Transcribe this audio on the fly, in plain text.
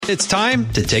It's time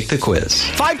to take the quiz.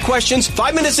 5 questions,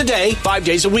 5 minutes a day, 5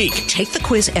 days a week. Take the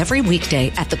quiz every weekday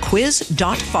at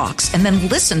thequiz.fox and then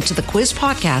listen to the quiz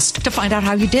podcast to find out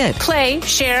how you did. Play,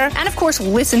 share, and of course,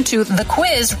 listen to the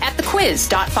quiz at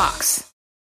thequiz.fox.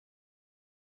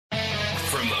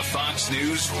 From the Fox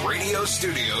News radio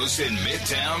studios in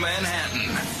Midtown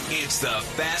Manhattan, it's the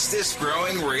fastest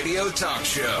growing radio talk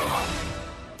show.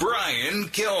 Brian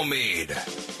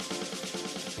Kilmeade.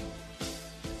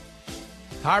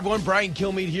 Hi, everyone. Brian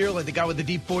Kilmeade here, like the guy with the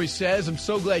deep voice says. I'm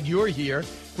so glad you're here.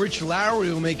 Rich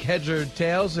Lowry will make heads or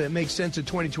tails. It makes sense in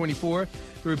 2024.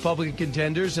 The Republican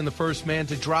contenders and the first man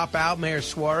to drop out, Mayor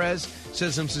Suarez,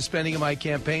 says I'm suspending my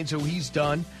campaign, so he's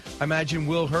done. I imagine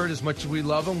Will Hurd, as much as we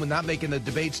love him, with not making the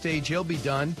debate stage, he'll be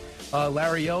done.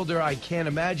 Larry Elder, I can't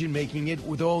imagine making it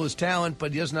with all his talent,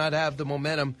 but he does not have the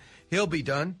momentum. He'll be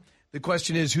done. The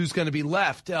question is, who's going to be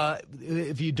left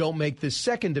if you don't make the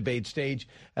second debate stage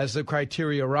as the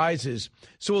criteria rises?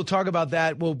 So we'll talk about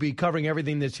that. We'll be covering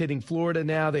everything that's hitting Florida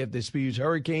now. They have this huge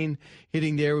hurricane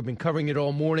hitting there. We've been covering it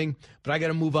all morning, but I got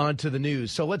to move on to the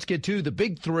news. So let's get to the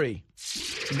big three.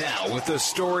 Now with the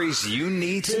stories you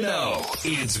need to know,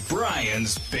 it's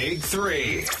Brian's Big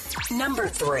Three. Number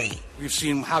 3. We've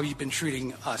seen how you've been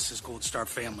treating us as Gold Star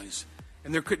families.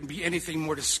 And there couldn't be anything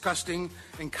more disgusting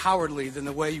and cowardly than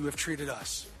the way you have treated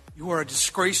us. You are a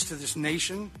disgrace to this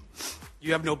nation.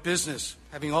 You have no business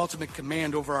having ultimate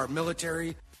command over our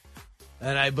military.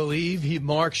 And I believe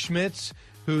Mark Schmitz,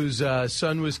 whose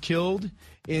son was killed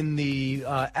in the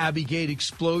Abbey Gate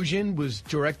explosion, was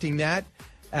directing that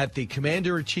at the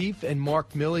Commander-in-Chief, and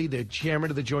Mark Milley, the chairman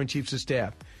of the Joint Chiefs of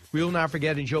Staff. We will not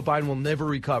forget, and Joe Biden will never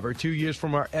recover. 2 years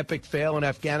from our epic fail in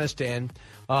Afghanistan,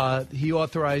 he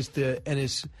authorized an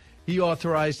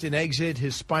exit,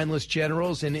 his spineless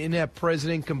generals and inept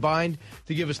president combined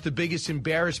to give us the biggest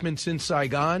embarrassment since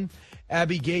Saigon.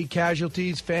 Abbey Gate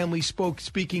casualties, family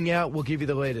speaking out. We'll give you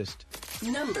the latest.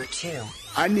 Number 2.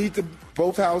 I need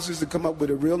both houses to come up with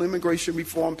a real immigration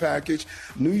reform package.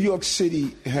 New York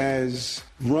City has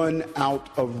run out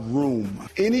of room.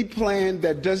 Any plan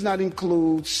that does not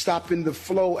include stopping the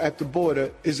flow at the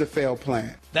border is a failed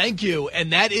plan. Thank you.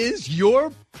 And that is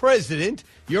your president.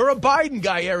 You're a Biden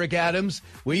guy, Eric Adams.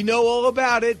 We know all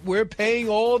about it. We're paying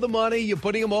all the money. You're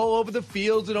putting them all over the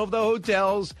fields and over the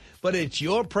hotels. But it's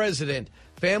your president.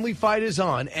 Family fight is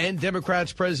on. And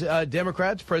Democrats, President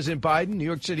Biden, New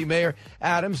York City Mayor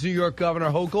Adams, New York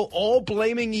Governor Hochul, all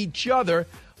blaming each other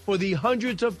for the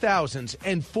hundreds of thousands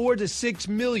and 4 to 6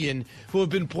 million who have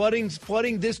been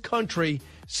flooding this country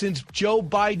since Joe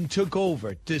Biden took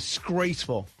over.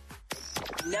 Disgraceful.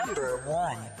 Number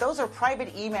 1. Those are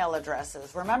private email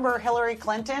addresses. Remember Hillary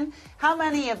Clinton? How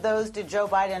many of those did Joe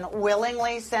Biden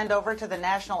willingly send over to the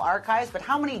National Archives, but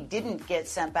how many didn't get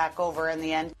sent back over in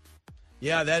the end?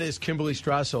 Yeah, that is Kimberly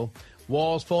Strassel.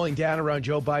 Walls falling down around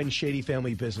Joe Biden's shady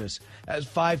family business. As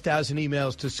 5,000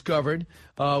 emails discovered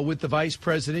with the vice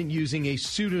president using a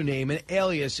pseudonym, an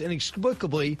alias,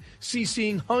 inexplicably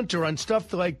CCing Hunter on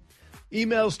stuff like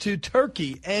emails to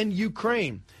Turkey and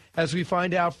Ukraine. As we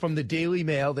find out from the Daily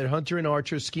Mail that Hunter and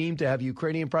Archer schemed to have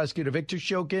Ukrainian prosecutor Viktor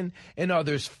Shokin and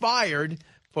others fired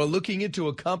for looking into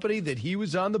a company that he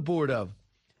was on the board of.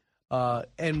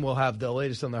 And we'll have the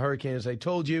latest on the hurricane, as I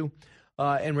told you,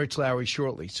 and Rich Lowry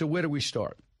shortly. So where do we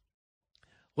start?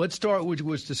 Let's start with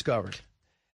what was discovered.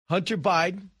 Hunter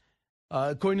Biden,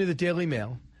 according to the Daily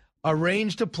Mail,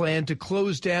 arranged a plan to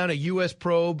close down a U.S.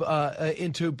 probe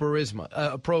into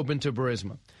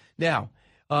Burisma. Now,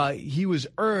 he was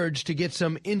urged to get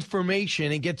some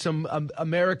information and get some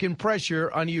American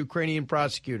pressure on Ukrainian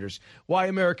prosecutors. Why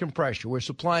American pressure? We're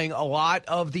supplying a lot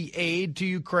of the aid to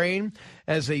Ukraine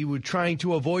as they were trying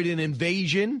to avoid an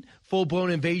invasion, full-blown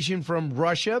invasion from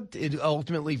Russia. It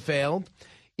ultimately failed.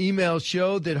 Emails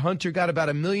showed that Hunter got about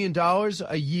 $1 million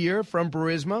a year from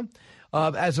Burisma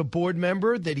as a board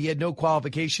member that he had no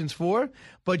qualifications for.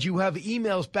 But you have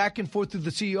emails back and forth to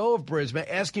the CEO of Burisma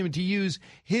asking him to use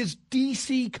his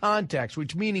D.C. contacts,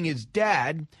 which meaning his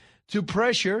dad, to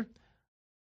pressure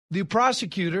the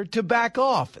prosecutor to back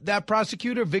off. That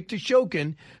prosecutor, Viktor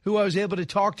Shokin, who I was able to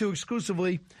talk to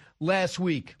exclusively last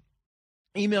week.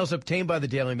 Emails obtained by the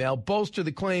Daily Mail bolster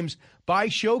the claims by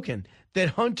Shokin that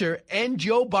Hunter and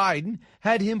Joe Biden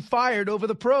had him fired over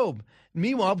the probe.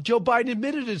 Meanwhile, Joe Biden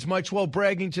admitted as much while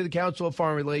bragging to the Council of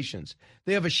Foreign Relations.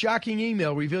 They have a shocking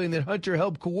email revealing that Hunter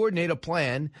helped coordinate a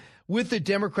plan with the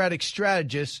Democratic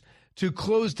strategists to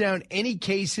close down any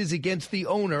cases against the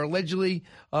owner, allegedly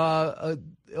all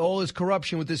his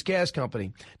corruption with this gas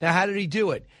company. Now, how did he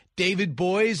do it? David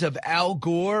Boies of Al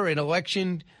Gore and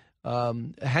election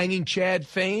hanging Chad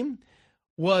fame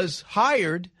was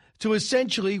hired to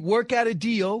essentially work out a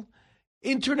deal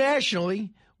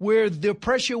internationally where the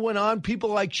pressure went on people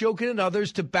like Shokin and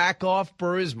others to back off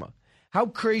Burisma. How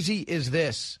crazy is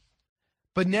this?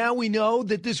 But now we know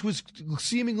that this was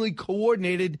seemingly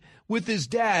coordinated with his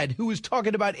dad, who was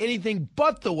talking about anything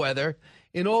but the weather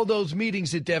in all those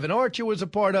meetings that Devin Archer was a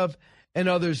part of and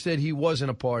others that he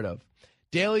wasn't a part of.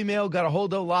 Daily Mail got a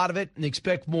hold of a lot of it and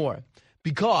expect more.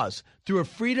 Because through a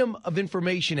Freedom of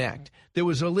Information Act that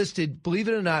was listed, believe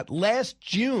it or not, last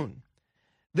June,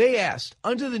 they asked,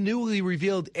 under the newly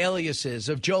revealed aliases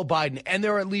of Joe Biden, and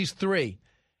there are at least 3,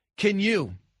 can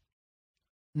you,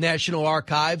 National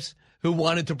Archives, who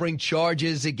wanted to bring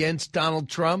charges against Donald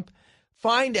Trump,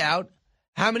 find out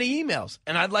how many emails?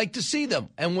 And I'd like to see them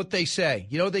and what they say.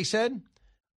 You know what they said?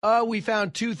 We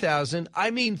found 5,000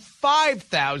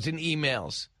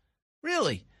 emails.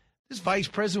 Really? This vice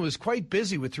president was quite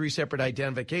busy with 3 separate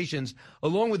identifications,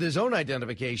 along with his own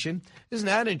identification. Isn't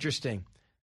that interesting?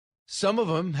 Some of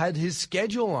them had his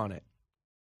schedule on it.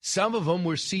 Some of them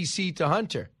were CC'd to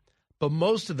Hunter, but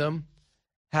most of them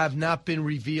have not been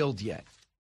revealed yet.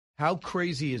 How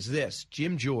crazy is this?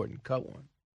 Jim Jordan, cut one.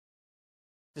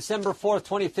 December 4th,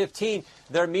 2015,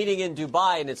 they're meeting in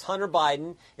Dubai, and it's Hunter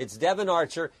Biden, it's Devin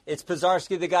Archer, it's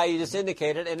Pizarski, the guy you just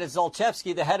indicated, and it's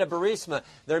Zolchevsky, the head of Burisma.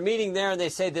 They're meeting there, and they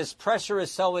say this pressure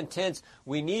is so intense,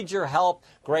 we need your help.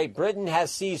 Great Britain has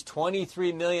seized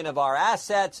 23 million of our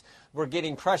assets. We're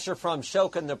getting pressure from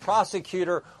Shokin, the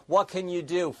prosecutor. What can you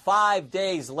do? 5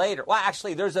 days later. Well,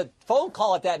 actually, there's a phone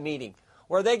call at that meeting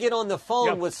where they get on the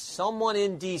phone with someone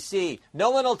in D.C. No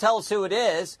one will tell us who it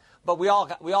is, but we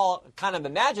all kind of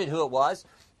imagine who it was.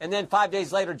 And then 5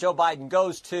 days later, Joe Biden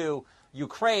goes to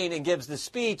Ukraine and gives the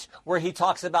speech where he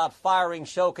talks about firing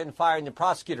Shokin, firing the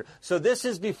prosecutor. So this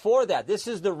is before that. This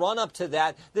is the run-up to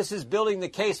that. This is building the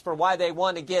case for why they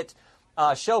want to get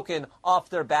Shokin off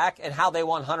their back and how they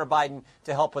want Hunter Biden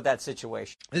to help with that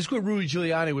situation. This is what Rudy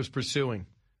Giuliani was pursuing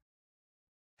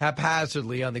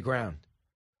haphazardly on the ground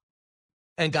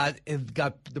and got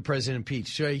the president impeached.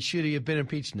 Should he have been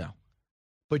impeached? No.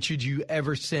 But should you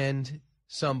ever send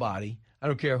somebody, I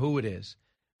don't care who it is,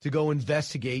 to go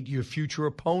investigate your future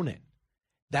opponent?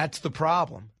 That's the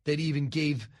problem. That even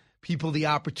gave people the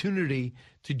opportunity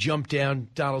to jump down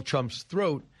Donald Trump's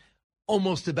throat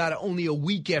almost about only a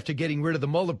week after getting rid of the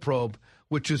Mueller probe,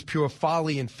 which was pure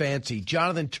folly and fancy.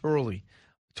 Jonathan Turley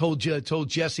told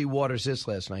Jesse Waters this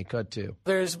last night. Cut 2.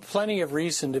 There's plenty of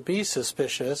reason to be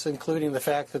suspicious, including the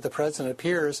fact that the president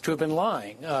appears to have been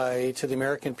lying to the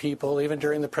American people, even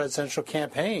during the presidential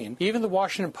campaign. Even the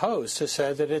Washington Post has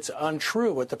said that it's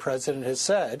untrue what the president has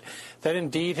said, that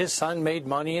indeed his son made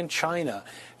money in China.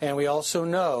 And we also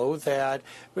know that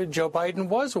Joe Biden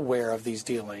was aware of these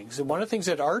dealings. And one of the things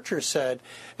that Archer said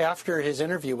after his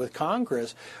interview with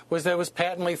Congress was that it was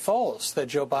patently false that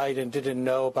Joe Biden didn't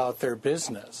know about their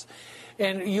business.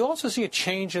 And you also see a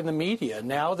change in the media.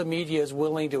 Now the media is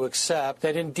willing to accept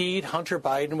that indeed Hunter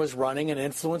Biden was running an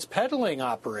influence peddling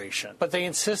operation. But they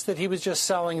insist that he was just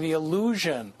selling the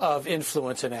illusion of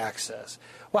influence and access.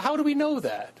 Well, how do we know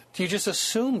that? Do you just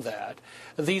assume that?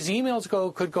 These emails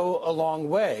could go a long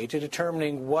way to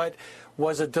determining what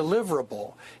was a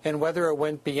deliverable and whether it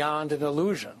went beyond an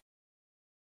illusion.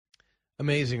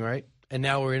 Amazing, right? And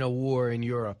now we're in a war in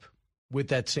Europe with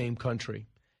that same country,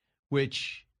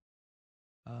 which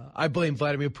I blame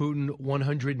Vladimir Putin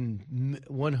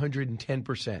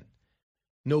 110%.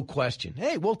 No question.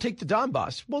 Hey, we'll take the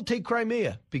Donbass. We'll take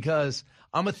Crimea because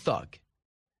I'm a thug.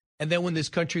 And then when this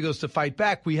country goes to fight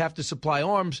back, we have to supply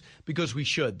arms because we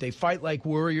should. They fight like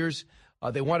warriors.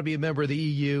 They want to be a member of the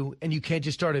EU. And you can't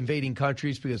just start invading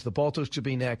countries because the Baltics should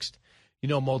be next. You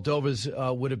know, Moldova's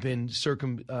would have been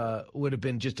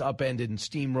just upended and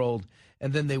steamrolled.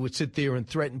 And then they would sit there and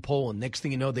threaten Poland. Next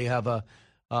thing you know, they have a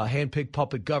hand-picked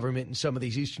puppet government in some of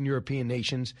these Eastern European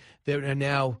nations that are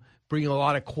now bringing a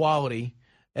lot of quality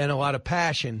and a lot of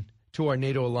passion to our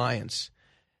NATO alliance.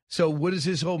 So what does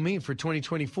this whole mean for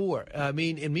 2024? I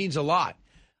mean, it means a lot.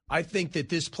 I think that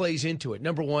this plays into it.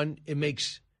 Number one, it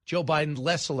makes Joe Biden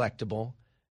less electable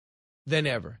than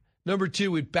ever. Number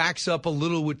two, it backs up a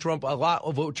lot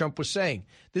of what Trump was saying.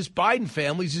 This Biden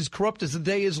family is as corrupt as the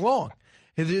day is long.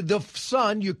 The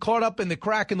son, you're caught up in the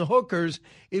crack and the hookers.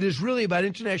 It is really about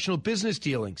international business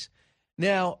dealings.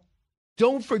 Now,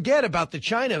 don't forget about the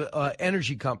China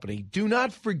energy company. Do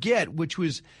not forget, which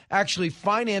was actually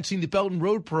financing the Belt and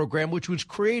Road program, which was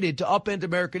created to upend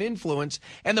American influence.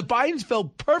 And the Bidens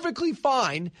felt perfectly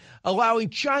fine allowing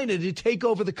China to take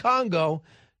over the Congo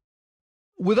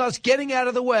with us getting out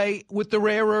of the way with the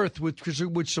rare earth,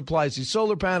 which supplies these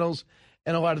solar panels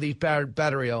and a lot of these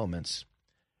battery elements.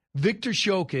 Victor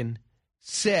Shokin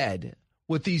said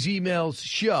what these emails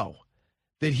show,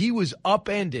 that he was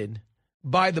upended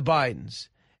by the Bidens,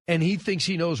 and he thinks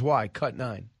he knows why. Cut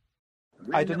 9.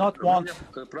 I do not want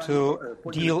to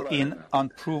deal in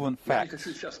unproven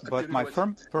facts, but my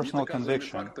firm personal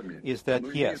conviction is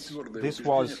that, yes, this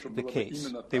was the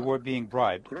case. They were being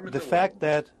bribed. The fact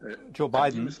that Joe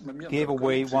Biden gave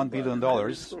away $1 billion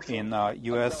in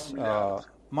U.S.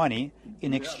 money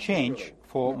in exchange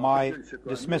for my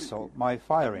dismissal, my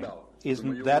firing,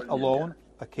 isn't that alone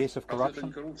a case of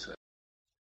corruption?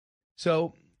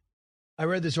 So I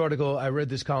read this article, I read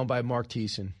this column by Mark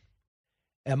Thiessen.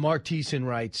 And Mark Thiessen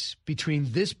writes,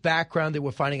 between this background that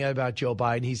we're finding out about Joe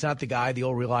Biden, he's not the guy, the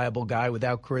old reliable guy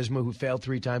without charisma who failed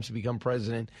 3 times to become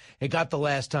president and got the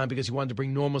last time because he wanted to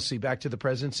bring normalcy back to the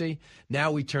presidency.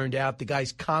 Now we turned out the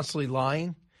guy's constantly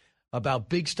lying about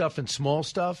big stuff and small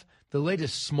stuff. The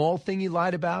latest small thing he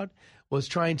lied about was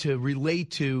trying to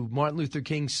relate to Martin Luther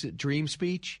King's dream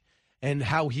speech and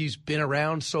how he's been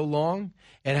around so long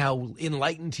and how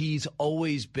enlightened he's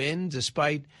always been,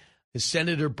 despite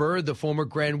Senator Byrd, the former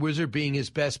Grand Wizard, being his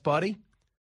best buddy.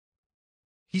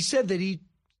 He said that he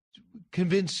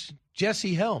convinced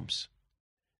Jesse Helms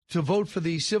to vote for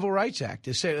the Civil Rights Act,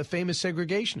 a famous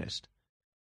segregationist.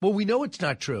 Well, we know it's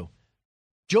not true.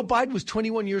 Joe Biden was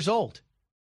 21 years old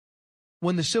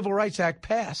when the Civil Rights Act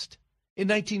passed in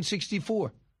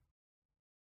 1964.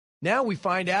 Now we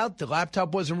find out the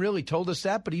laptop wasn't real. He told us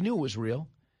that, but he knew it was real.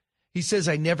 He says,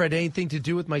 I never had anything to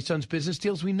do with my son's business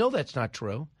deals. We know that's not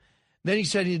true. Then he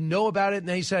said he didn't know about it, and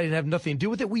then he said he didn't have nothing to do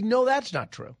with it. We know that's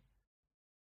not true.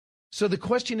 So the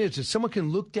question is, if someone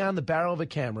can look down the barrel of a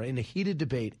camera in a heated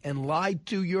debate and lie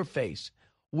to your face,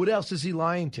 what else is he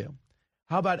lying to?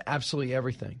 How about absolutely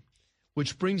everything?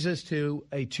 Which brings us to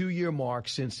a 2-year mark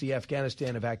since the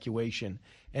Afghanistan evacuation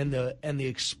and the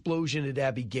explosion at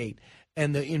Abbey Gate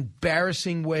and the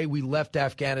embarrassing way we left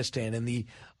Afghanistan and the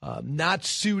not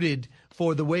suited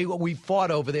for the way we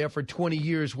fought over there for 20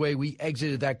 years, way we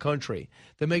exited that country,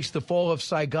 that makes the fall of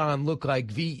Saigon look like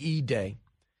VE Day.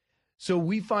 So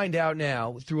we find out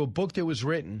now through a book that was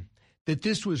written that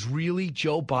this was really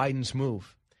Joe Biden's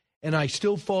move. And I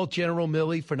still fault General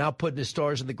Milley for not putting his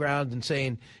stars in the ground and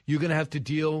saying, you're going to have to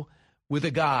deal with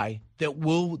a guy that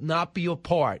will not be a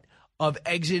part of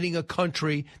exiting a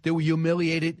country that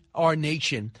humiliated our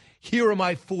nation. Here are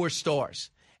my 4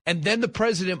 stars. And then the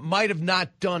president might have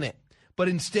not done it. But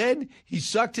instead, he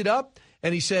sucked it up,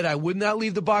 and he said, I would not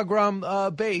leave the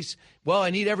Bagram base. Well,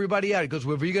 I need everybody out. He goes,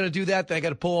 well, if you're going to do that, then I got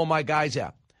to pull all my guys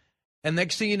out. And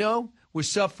next thing you know, we're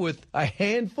stuffed with a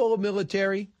handful of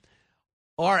military,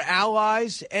 our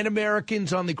allies and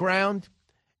Americans on the ground,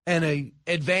 and a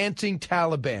advancing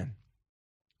Taliban.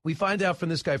 We find out from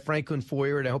this guy, Franklin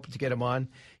Foyer, and I hope to get him on.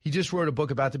 He just wrote a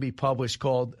book about to be published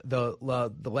called The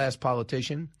Last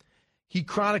Politician. He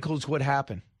chronicles what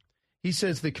happened. He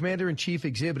says the commander-in-chief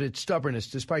exhibited stubbornness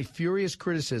despite furious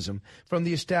criticism from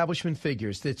the establishment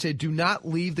figures that said, do not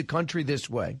leave the country this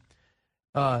way.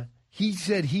 He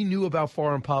said he knew about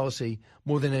foreign policy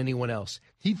more than anyone else.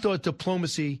 He thought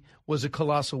diplomacy was a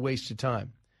colossal waste of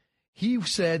time. He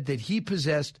said that he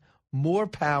possessed more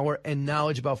power and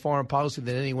knowledge about foreign policy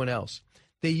than anyone else.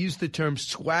 They used the term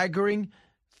swaggering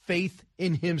faith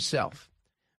in himself.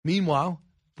 Meanwhile,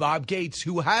 Bob Gates,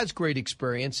 who has great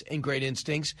experience and great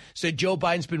instincts, said Joe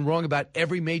Biden's been wrong about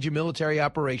every major military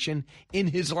operation in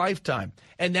his lifetime.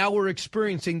 And now we're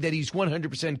experiencing that he's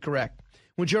 100% correct.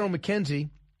 When General McKenzie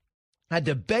had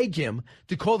to beg him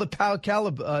to call the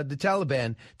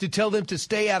Taliban to tell them to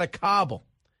stay out of Kabul.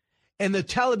 And the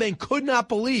Taliban could not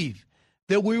believe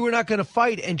that we were not going to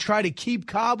fight and try to keep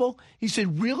Kabul. He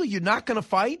said, really, you're not going to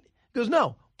fight? He goes,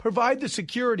 no, provide the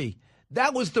security.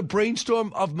 That was the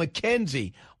brainstorm of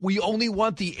McKenzie. We only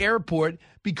want the airport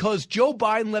because Joe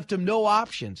Biden left him no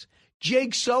options.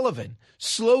 Jake Sullivan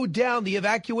slowed down the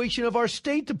evacuation of our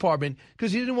State Department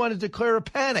because he didn't want to declare a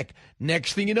panic.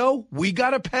 Next thing you know, we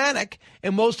got a panic,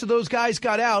 and most of those guys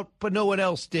got out, but no one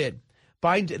else did.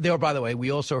 Biden, by the way,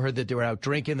 we also heard that they were out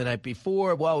drinking the night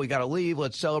before. Well, we got to leave.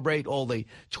 Let's celebrate all the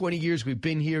 20 years we've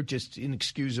been here. Just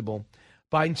inexcusable.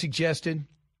 Biden suggested,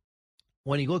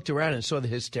 when he looked around and saw the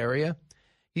hysteria,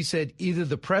 he said, either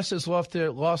the press has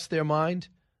lost their mind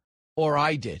or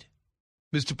I did.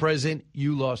 Mr. President,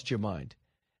 you lost your mind.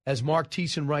 As Mark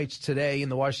Thiessen writes today in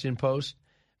the Washington Post,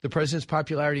 the president's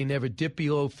popularity never dipped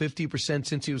below 50%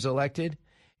 since he was elected.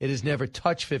 It has never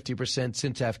touched 50%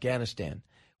 since Afghanistan,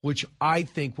 which I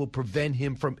think will prevent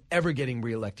him from ever getting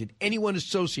reelected. Anyone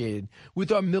associated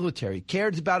with our military,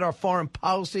 cares about our foreign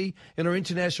policy and our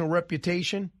international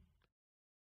reputation,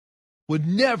 would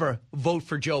never vote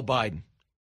for Joe Biden.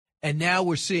 And now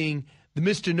we're seeing the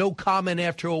Mr. No Comment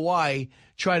after Hawaii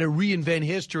try to reinvent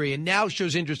history and now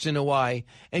shows interest in Hawaii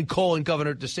and calling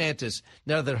Governor DeSantis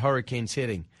now that hurricane's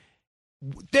hitting.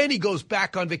 Then he goes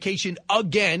back on vacation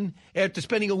again after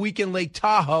spending a week in Lake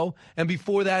Tahoe, and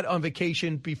before that on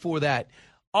vacation before that.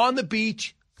 On the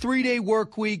beach, 3-day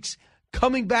work weeks,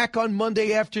 coming back on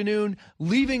Monday afternoon,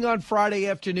 leaving on Friday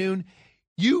afternoon.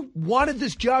 You wanted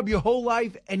this job your whole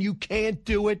life, and you can't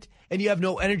do it, and you have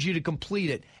no energy to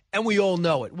complete it. And we all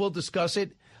know it. We'll discuss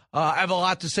it. I have a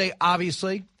lot to say,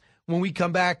 obviously. When we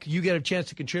come back, you get a chance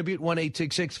to contribute,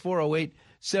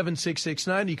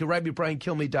 1-866-408-7669. You can write me at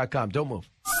BrianKilmeade.com. Don't move.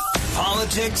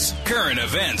 Politics, current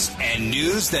events, and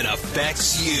news that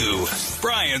affects you.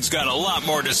 Brian's got a lot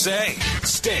more to say.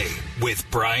 Stay with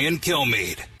Brian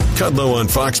Kilmeade. Kudlow on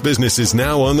Fox Business is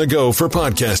now on the go for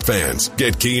podcast fans.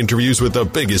 Get key interviews with the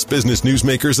biggest business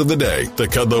newsmakers of the day. The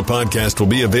Kudlow podcast will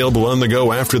be available on the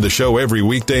go after the show every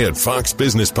weekday at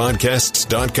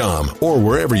foxbusinesspodcasts.com or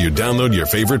wherever you download your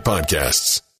favorite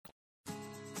podcasts.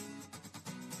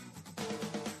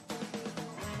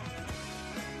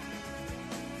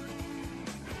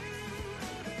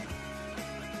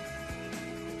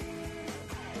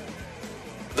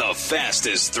 The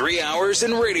fastest 3 hours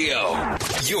in radio.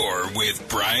 You're with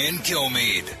Brian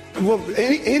Kilmeade. Well,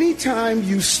 anytime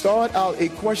you start out a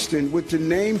question with the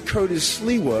name Curtis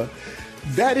Sliwa,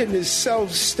 that in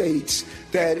itself states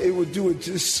that it would do a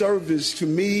disservice to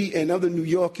me and other New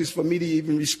Yorkers for me to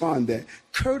even respond that.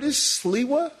 Curtis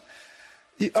Sliwa?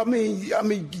 I mean,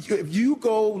 if you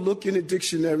go look in a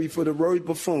dictionary for the word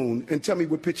buffoon and tell me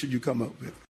what picture you come up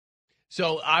with.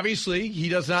 So, obviously, he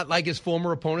does not like his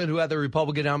former opponent who had the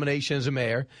Republican nomination as a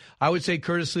mayor. I would say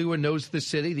Curtis Sliwa knows the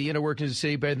city, the inner workings of the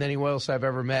city, better than anyone else I've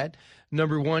ever met.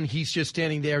 Number one, he's just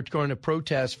standing there going to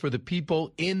protest for the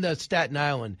people in the Staten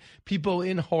Island, people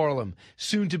in Harlem,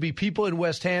 soon to be people in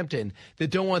West Hampton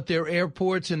that don't want their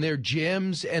airports and their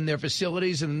gyms and their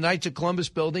facilities and the Knights of Columbus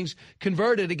buildings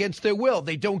converted against their will.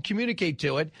 They don't communicate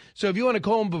to it. So if you want to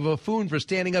call him a buffoon for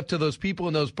standing up to those people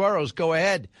in those boroughs, go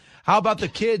ahead. How about the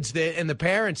kids and the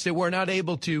parents that were not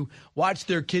able to watch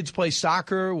their kids play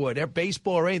soccer, whatever,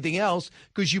 baseball, or anything else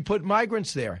because you put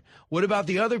migrants there? What about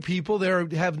the other people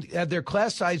that have had their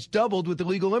class size doubled with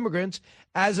illegal immigrants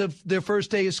as of their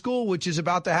first day of school, which is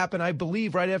about to happen, I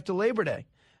believe, right after Labor Day?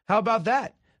 How about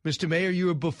that? Mr. Mayor,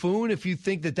 you're a buffoon if you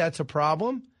think that that's a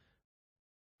problem?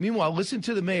 Meanwhile, listen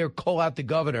to the mayor call out the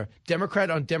governor, Democrat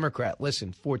on Democrat.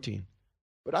 Listen, 14.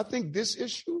 But I think this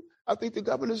issue, I think the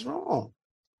governor's wrong.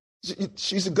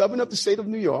 She's the governor of the state of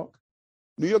New York.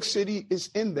 New York City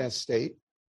is in that state.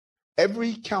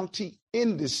 Every county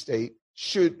in this state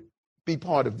should be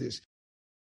part of this.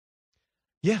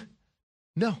 Yeah.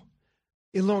 No.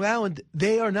 In Long Island,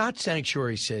 they are not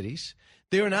sanctuary cities.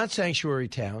 They are not sanctuary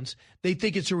towns. They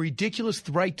think it's a ridiculous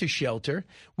right to shelter.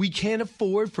 We can't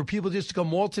afford for people just to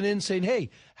come waltzing in saying,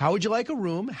 hey, how would you like a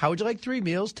room? How would you like 3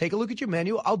 meals? Take a look at your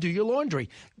menu. I'll do your laundry.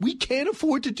 We can't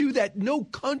afford to do that. No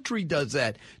country does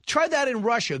that. Try that in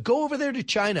Russia. Go over there to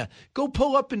China. Go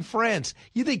pull up in France.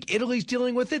 You think Italy's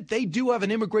dealing with it? They do have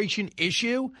an immigration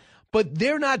issue, but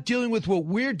they're not dealing with what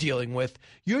we're dealing with.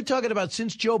 You're talking about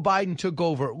since Joe Biden took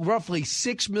over, roughly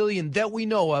 6 million that we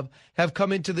know of have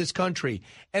come into this country.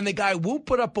 And the guy won't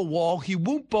put up a wall. He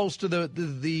won't bolster the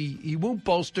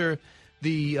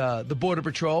Border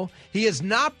Patrol. He has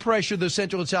not pressured the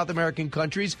Central and South American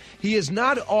countries. He has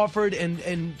not offered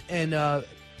and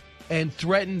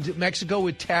threatened Mexico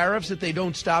with tariffs that they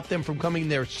don't stop them from coming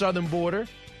their southern border.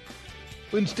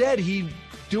 Instead, he's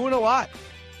doing a lot.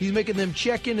 He's making them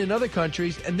check in other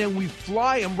countries, and then we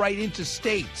fly them right into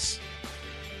states.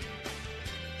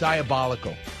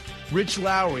 Diabolical. Rich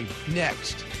Lowry,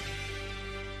 next.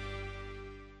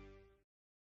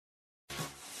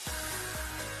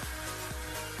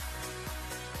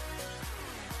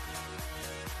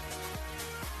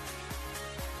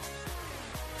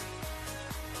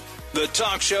 The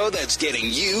talk show that's getting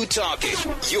you talking.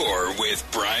 You're with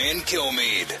Brian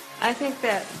Kilmeade. I think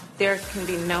that there can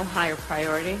be no higher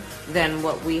priority than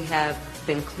what we have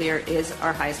been clear is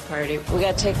our highest priority. We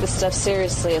got to take this stuff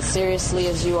seriously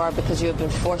as you are, because you have been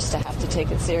forced to have to take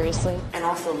it seriously. And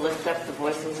also lift up the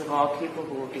voices of all people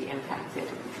who will be impacted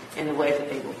in the way that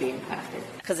they will be impacted.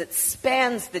 Because it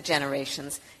spans the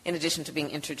generations in addition to being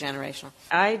intergenerational.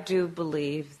 I do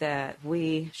believe that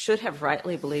we should have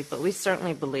rightly believed, but we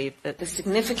certainly believe that the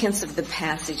significance of the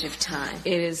passage of time.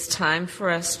 It is time for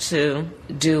us to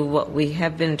do what we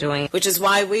have been doing. Which is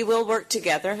why we will work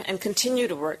together and continue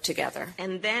to work together.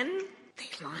 And then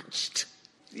they launched.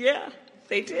 Yeah.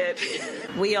 They did.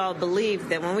 We all believe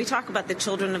that when we talk about the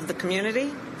children of the community,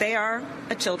 they are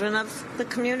a children of the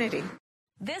community.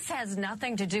 This has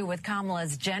nothing to do with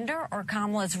Kamala's gender or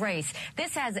Kamala's race.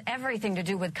 This has everything to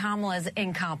do with Kamala's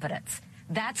incompetence.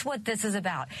 That's what this is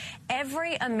about.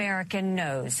 Every American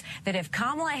knows that if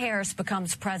Kamala Harris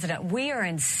becomes president, we are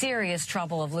in serious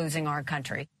trouble of losing our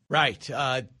country. Right.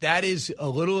 That is a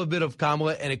little bit of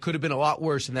Kamala, and it could have been a lot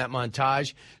worse in that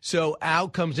montage. So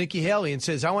out comes Nikki Haley and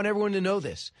says, I want everyone to know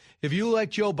this. If you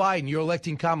elect Joe Biden, you're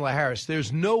electing Kamala Harris.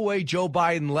 There's no way Joe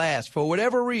Biden lasts, for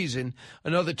whatever reason,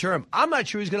 another term. I'm not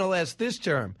sure he's going to last this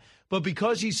term. But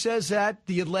because he says that,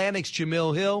 the Atlantic's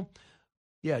Jamil Hill,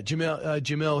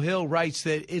 Jamil Hill writes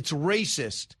that it's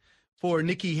racist for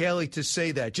Nikki Haley to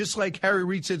say that. Just like Harry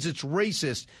Reid says it's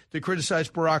racist to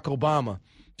criticize Barack Obama.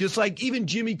 Just like even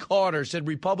Jimmy Carter said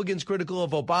Republicans critical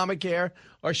of Obamacare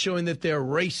are showing that they're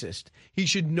racist. He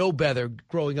should know better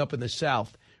growing up in the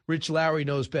South. Rich Lowry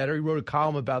knows better. He wrote a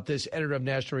column about this, editor of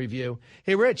National Review.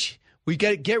 Hey, Rich, we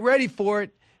get ready for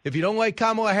it. If you don't like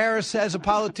Kamala Harris as a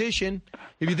politician,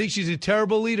 if you think she's a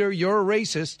terrible leader, you're a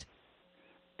racist.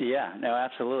 Yeah, no,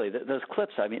 absolutely. Those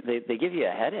clips, I mean, they give you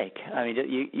a headache. I mean,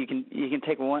 you can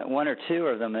take one or two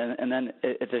of them, and then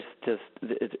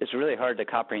it's really hard to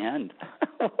comprehend.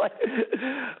 But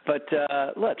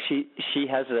look, she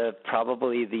has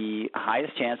probably the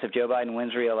highest chance if Joe Biden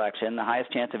wins re-election, the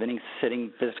highest chance of any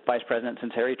sitting vice president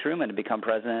since Harry Truman to become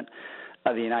president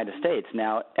of the United States.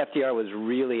 Now, FDR was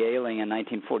really ailing in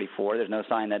 1944. There's no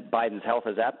sign that Biden's health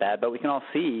is that bad, but we can all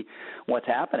see what's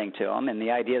happening to him. And the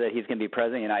idea that he's going to be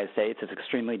president of the United States, this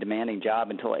extremely demanding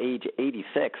job until age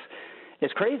 86,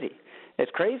 is crazy.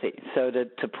 It's crazy. So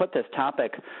to put this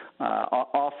topic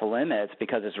off limits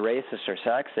because it's racist or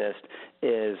sexist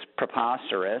is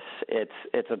preposterous.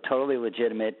 It's a totally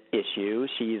legitimate issue.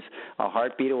 She's a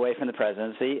heartbeat away from the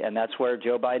presidency, and that's where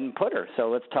Joe Biden put her. So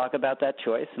let's talk about that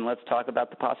choice, and let's talk about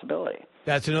the possibility.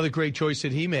 That's another great choice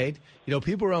that he made. You know,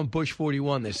 people around Bush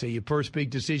 41, they say your first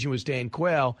big decision was Dan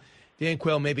Quayle. Dan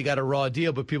Quayle maybe got a raw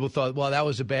deal, but people thought, well, that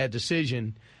was a bad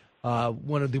decision.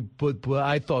 One of the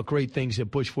I thought great things that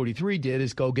Bush 43 did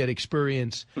is go get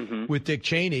experience with Dick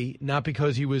Cheney, not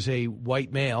because he was a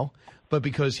white male, but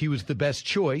because he was the best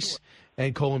choice,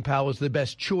 and Colin Powell was the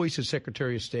best choice as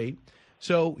Secretary of State.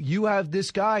 So you have this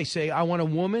guy say, I want a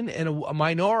woman and a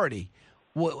minority,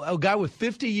 a guy with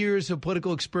 50 years of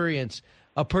political experience,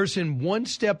 a person one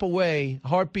step away,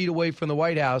 heartbeat away from the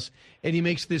White House, and he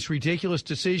makes this ridiculous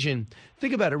decision.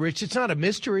 Think about it, Rich. It's not a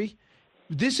mystery.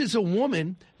 This is a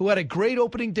woman who had a great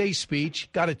opening day speech,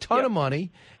 got a ton of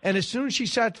money, and as soon as she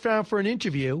sat down for an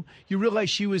interview, you realize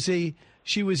she was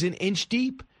an inch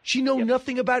deep. She knows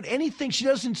nothing about anything. She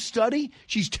doesn't study.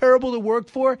 She's terrible to work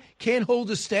for, can't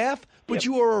hold a staff, but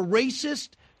you are a racist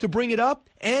to bring it up,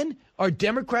 and are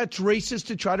Democrats racist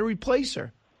to try to replace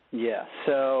her? Yeah,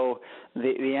 so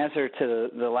the answer to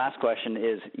the last question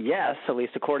is yes, at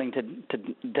least according to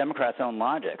Democrats' own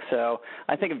logic. So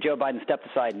I think if Joe Biden stepped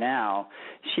aside now,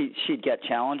 she'd get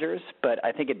challengers, but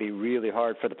I think it'd be really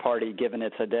hard for the party, given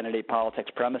its identity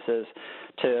politics premises,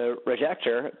 to reject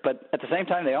her. But at the same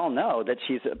time, they all know that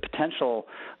she's a potential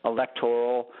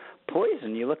electoral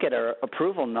poison. You look at her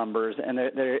approval numbers, and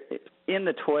they're in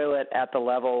the toilet at the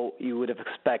level you would have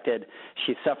expected.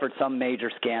 She suffered some major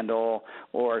scandal,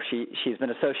 or she's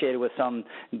been associated with some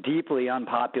deeply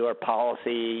unpopular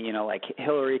policy, you know, like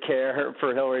Hillary Care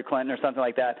for Hillary Clinton or something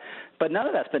like that. But none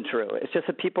of that's been true. It's just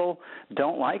that people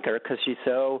don't like her because she's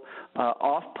so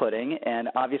off-putting and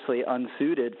obviously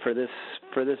unsuited for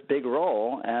this big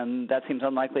role, and that seems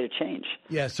unlikely to change.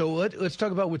 Yeah, so let's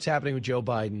talk about what's happening with Joe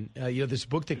Biden. This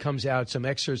book that comes out, some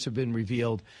excerpts have been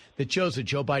revealed that shows that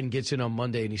Joe Biden gets in on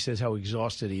Monday and he says how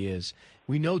exhausted he is.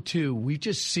 We know, too, we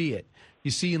just see it.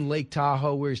 You see in Lake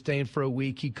Tahoe where he's staying for a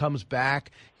week. He comes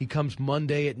back. He comes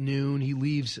Monday at noon. He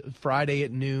leaves Friday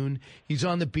at noon. He's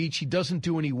on the beach. He doesn't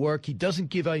do any work. He doesn't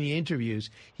give any interviews.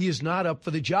 He is not up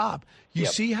for the job. You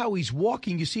see how he's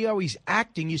walking. You see how he's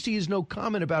acting. You see his no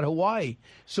comment about Hawaii.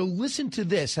 So listen to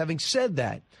this. Having said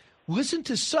that, listen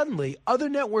to suddenly other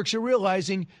networks are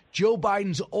realizing Joe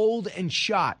Biden's old and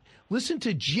shot. Listen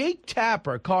to Jake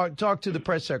Tapper talk to the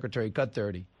press secretary. Cut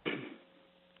 30.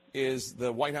 Is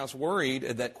the White House worried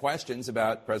that questions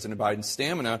about President Biden's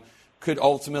stamina could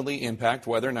ultimately impact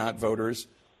whether or not voters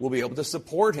will be able to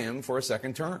support him for a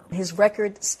second term? His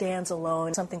record stands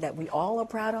alone, something that we all are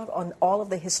proud of on all of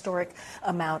the historic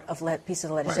amount of pieces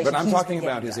of legislation. Right, but I'm talking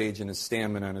about his age and his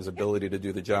stamina and his ability to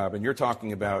do the job, and you're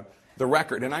talking about the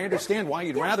record. And I understand why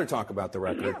you'd rather talk about the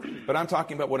record, but I'm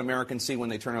talking about what Americans see when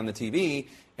they turn on the TV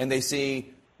and they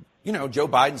see, you know, Joe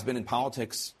Biden's been in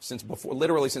politics since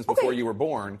before you were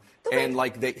born, and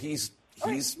like he's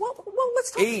let's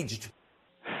aged.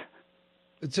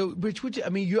 So, Rich,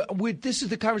 this is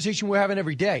the conversation we're having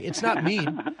every day. It's not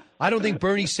mean. I don't think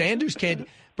Bernie Sanders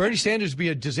would be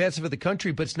a disaster for the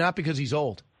country, but it's not because he's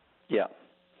old. Yeah.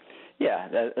 Yeah,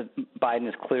 Biden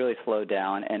has clearly slowed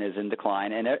down and is in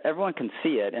decline, and everyone can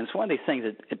see it. And it's one of these things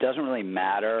that it doesn't really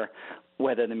matter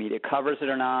whether the media covers it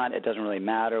or not. It doesn't really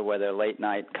matter whether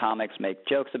late-night comics make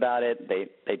jokes about it.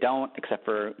 They don't, except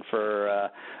for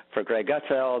Greg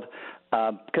Gutfeld.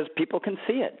 Because people can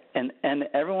see it, and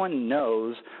everyone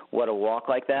knows what a walk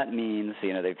like that means.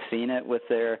 You know, they've seen it with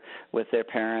their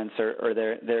parents or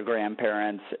their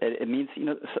grandparents. It means, you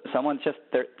know, someone's just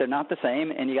they're not the same,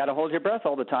 and you got to hold your breath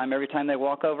all the time every time they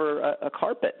walk over a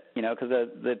carpet. You know, because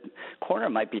the corner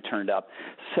might be turned up.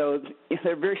 So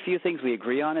there are very few things we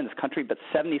agree on in this country, but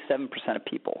 77% of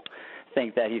people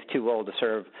think that he's too old to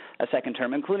serve a second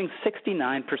term, including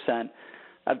 69%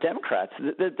 of Democrats.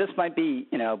 This might be,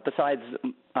 you know, besides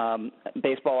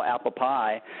baseball, apple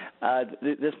pie,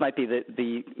 this might be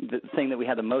the thing that we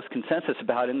have the most consensus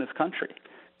about in this country.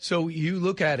 So you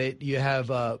look at it, you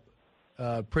have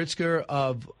Pritzker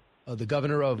of the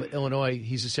governor of Illinois.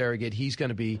 He's a surrogate. He's going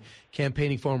to be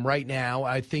campaigning for him right now.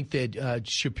 I think that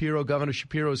Governor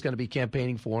Shapiro is going to be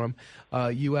campaigning for him.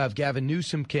 You have Gavin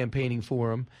Newsom campaigning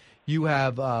for him. You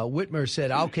have Whitmer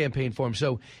said, I'll campaign for him.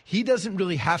 So he doesn't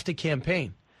really have to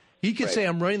campaign. He could say,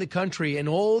 I'm running the country, and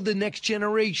all the next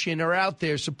generation are out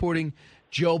there supporting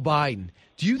Joe Biden.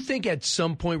 Do you think at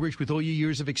some point, Rich, with all your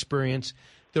years of experience,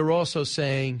 they're also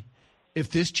saying, if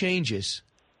this changes,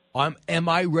 am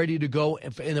I ready to go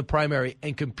in the primary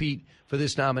and compete for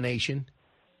this nomination?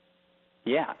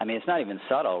 Yeah, I mean, it's not even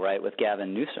subtle, right, with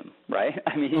Gavin Newsom, right?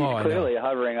 I mean, he's clearly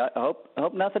hovering. I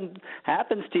hope nothing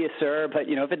happens to you, sir, but,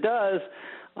 you know, if it does,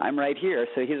 I'm right here.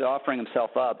 So he's offering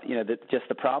himself up. You know, just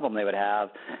the problem they would have,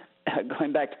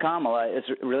 going back to Kamala, is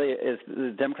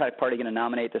the Democratic Party going to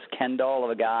nominate this Ken doll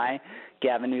of a guy,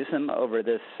 Gavin Newsom, over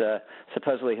this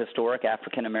supposedly historic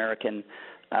African-American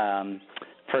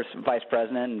first vice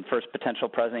president and first potential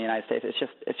president of the United States?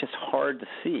 It's just hard to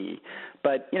see.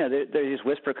 But, you know, there's these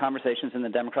whisper conversations in the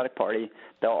Democratic Party.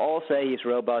 They'll all say he's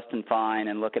robust and fine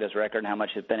and look at his record and how much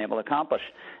he's been able to accomplish.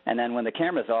 And then when the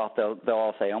camera's off, they'll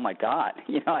all say, oh, my God,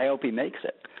 you know, I hope he makes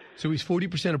it. So he's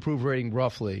 40% approval rating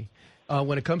roughly.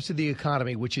 When it comes to the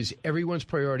economy, which is everyone's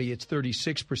priority, it's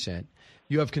 36%.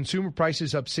 You have consumer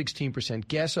prices up 16%,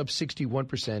 gas up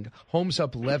 61%, homes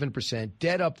up 11%,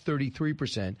 debt up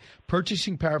 33%.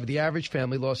 Purchasing power of the average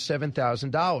family lost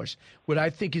 $7,000. What I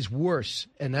think is worse,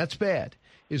 and that's bad,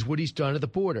 is what he's done at the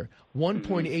border.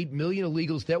 1.8 million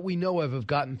illegals that we know of have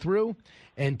gotten through,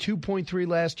 and 2.3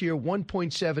 last year,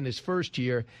 1.7 his first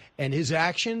year. And his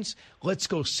actions, let's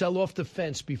go sell off the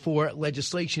fence before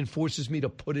legislation forces me to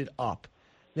put it up.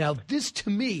 Now, this to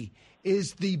me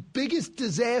is the biggest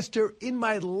disaster in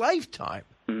my lifetime.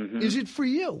 Mm-hmm. Is it for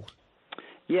you?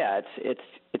 Yeah, it's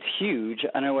huge.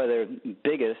 I don't know whether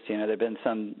biggest, you know, there have been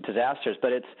some disasters,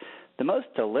 but it's the most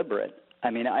deliberate.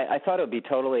 I mean, I thought it would be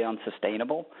totally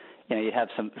unsustainable. You know, you'd have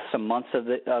some months of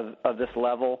this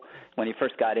level when he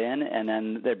first got in, and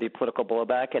then there'd be political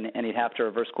blowback, and he'd have to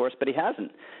reverse course, but he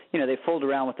hasn't. You know, they fooled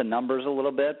around with the numbers a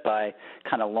little bit by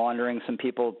kind of laundering some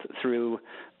people through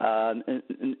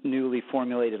newly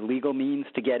formulated legal means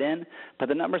to get in, but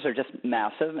the numbers are just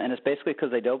massive, and it's basically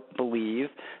because they don't believe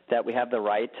that we have the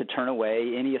right to turn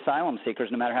away any asylum seekers,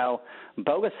 no matter how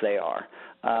bogus they are.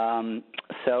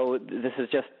 So this is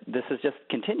just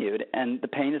continued, and the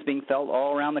pain is being felt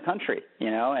all around the country, you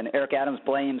know, and Eric Adams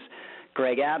blames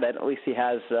Greg Abbott, at least he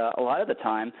has a lot of the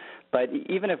time, but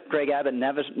even if Greg Abbott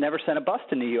never sent a bus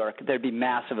to New York, there'd be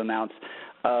massive amounts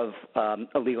of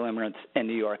illegal immigrants in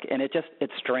New York, and it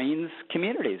strains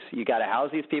communities. You got to house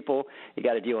these people, you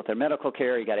got to deal with their medical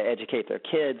care, you got to educate their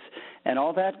kids, and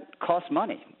all that costs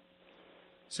money.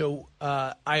 So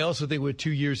I also think we're 2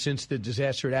 years since the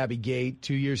disaster at Abbey Gate,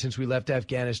 2 years since we left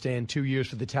Afghanistan, 2 years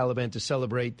for the Taliban to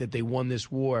celebrate that they won this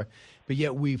war. But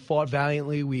yet we fought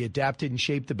valiantly. We adapted and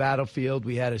shaped the battlefield.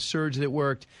 We had a surge that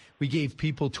worked. We gave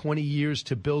people 20 years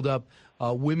to build up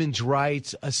women's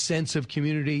rights, a sense of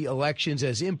community, elections,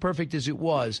 as imperfect as it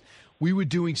was. We were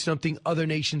doing something other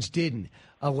nations didn't,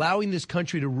 allowing this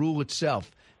country to rule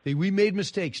itself. We made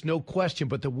mistakes, no question,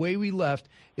 but the way we left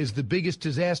is the biggest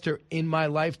disaster in my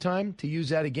lifetime, to use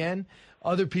that again.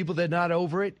 Other people that are not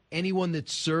over it, anyone that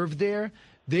served there,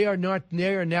 they are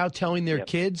now telling their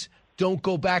kids, don't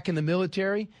go back in the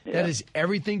military. Yep. That has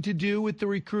everything to do with the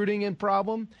recruiting and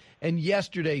problem. And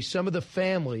yesterday, some of the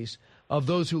families of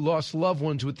those who lost loved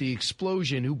ones with the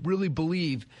explosion, who really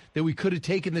believe that we could have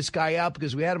taken this guy out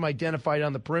because we had him identified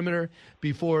on the perimeter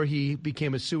before he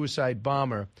became a suicide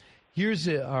bomber. Here's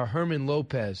Herman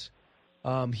Lopez,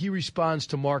 He responds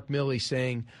to Mark Milley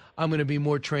saying, I'm going to be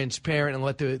more transparent and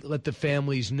let the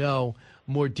families know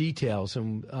more details.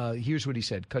 And here's what he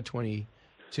said, cut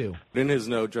 22. In his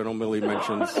note, General Milley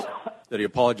mentions that he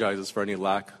apologizes for any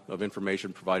lack of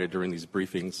information provided during these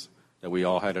briefings that we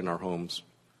all had in our homes.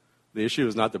 The issue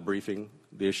is not the briefing.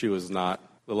 The issue is not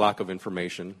the lack of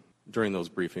information during those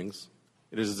briefings.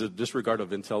 It is the disregard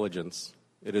of intelligence.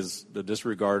 It is the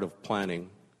disregard of planning.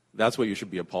 That's what you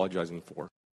should be apologizing for.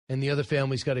 And the other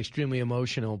families got extremely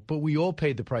emotional, but we all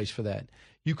paid the price for that.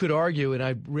 You could argue,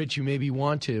 and Rich, you maybe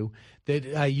want to,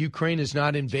 that Ukraine is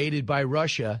not invaded by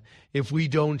Russia if we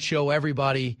don't show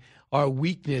everybody our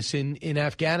weakness in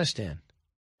Afghanistan.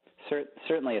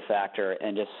 Certainly a factor,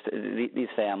 and just these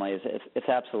families, it's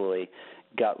absolutely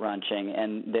gut-wrenching,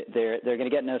 and they're going to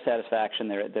get no satisfaction.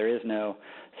 There is no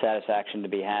satisfaction to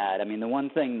be had. I mean, the one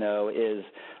thing, though, is,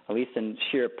 at least in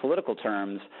sheer political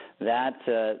terms,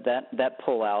 that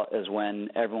pullout is when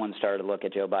everyone started to look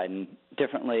at Joe Biden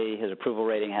differently. His approval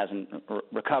rating hasn't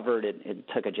recovered. It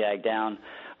took a jag down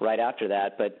right after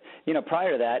that. But,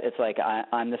 prior to that, it's like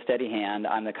I'm the steady hand,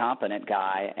 I'm the competent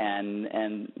guy,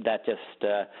 and that just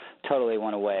totally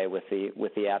went away with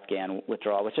the Afghan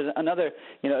withdrawal, which is another,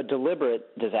 a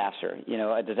deliberate disaster,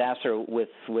 a disaster with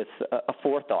a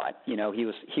forethought.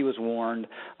 He was warned.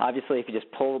 Obviously, if you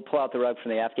just pull out the rug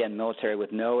from the Afghan military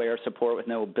with no air support, with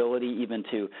no ability even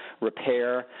to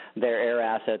repair their air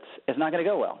assets, it's not going to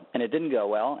go well. And it didn't go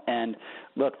well. And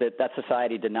look, that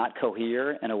society did not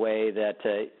cohere in a way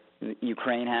that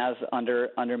Ukraine has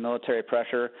under military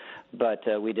pressure, but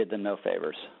we did them no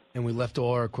favors. And we left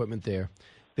all our equipment there.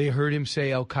 They heard him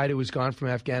say al-Qaeda was gone from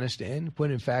Afghanistan,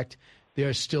 when in fact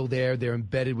they're still there. They're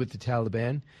embedded with the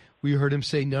Taliban. We heard him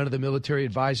say none of the military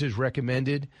advisors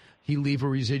recommended he leave a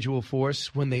residual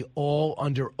force when they all,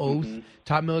 under oath,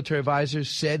 top military advisors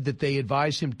said that they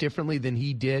advised him differently than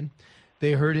he did.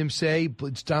 They heard him say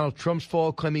it's Donald Trump's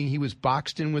fault, claiming he was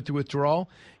boxed in with the withdrawal,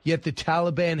 yet the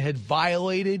Taliban had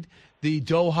violated the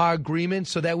Doha Agreement,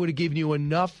 so that would have given you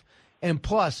enough. And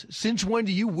plus, since when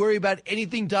do you worry about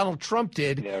anything Donald Trump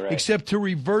did except to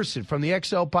reverse it, from the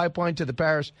XL pipeline to the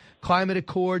Paris Climate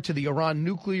Accord to the Iran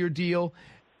nuclear deal?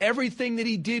 Everything that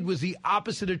he did was the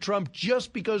opposite of Trump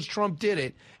just because Trump did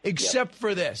it, except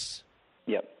for this.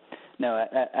 Yep. No,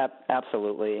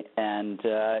 absolutely. And,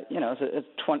 it's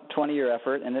a 20-year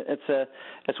effort, and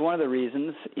it's one of the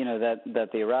reasons, that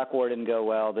the Iraq war didn't go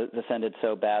well, this ended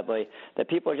so badly, that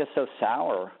people are just so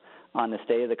sour on the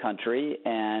state of the country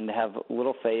and have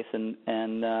little faith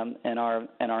in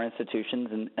our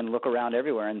institutions and look around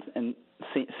everywhere and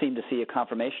seem to see a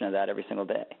confirmation of that every single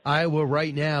day. Iowa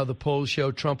right now, the polls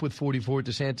show Trump with 44,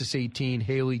 DeSantis 18,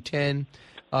 Haley 10,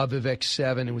 Vivek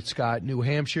 7, and with Scott. New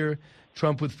Hampshire,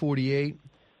 Trump with 48,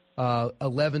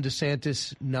 11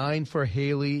 DeSantis, 9 for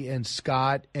Haley and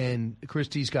Scott, and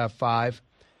Christie's got 5.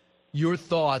 Your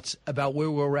thoughts about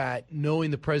where we're at, knowing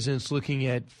the president's looking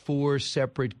at 4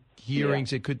 separate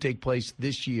hearings that could take place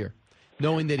this year,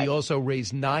 knowing that he also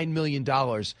raised $9 million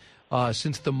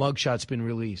since the mugshot's been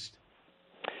released?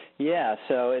 Yeah,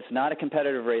 so it's not a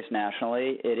competitive race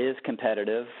nationally. It is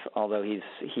competitive, although he's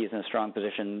in a strong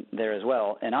position there as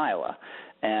well in Iowa.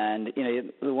 And,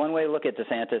 the one way to look at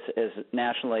DeSantis is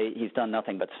nationally he's done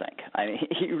nothing but sink. I mean,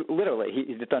 he's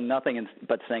done nothing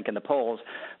but sink in the polls.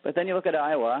 But then you look at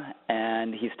Iowa,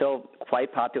 and he's still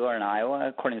quite popular in Iowa,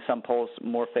 according to some polls,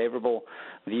 more favorable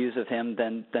views of him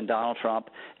than Donald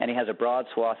Trump, and he has a broad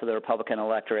swath of the Republican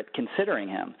electorate considering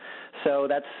him. So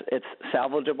it's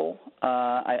salvageable,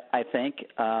 I think.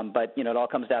 But, it all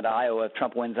comes down to Iowa. If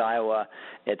Trump wins Iowa,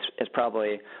 it's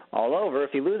probably all over.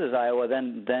 If he loses Iowa,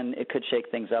 then it could shake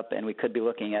things up, and we could be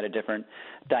looking at a different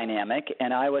dynamic.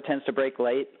 And Iowa tends to break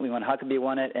late. When Huckabee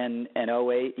won it in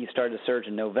 2008, he started to surge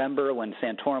in November. When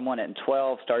Santorum won it in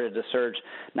 2012, started to surge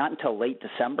not until late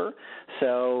December.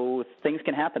 So things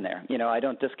can happen there. I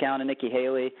don't discount a Nikki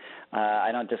Haley.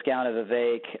 I don't discount a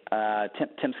Vivek.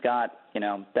 Tim Scott,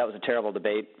 that was a terrible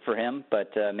debate for him,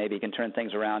 but maybe he can turn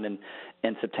things around in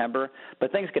September.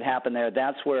 But things could happen there.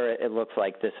 That's where it looks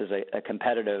like this is a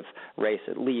competitive race,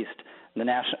 at least.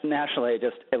 Nationally,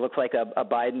 it looks like a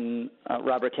Biden,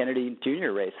 Robert Kennedy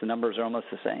Jr. race. The numbers are almost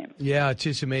the same. Yeah, it's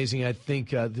just amazing. I think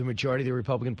the majority of the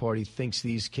Republican Party thinks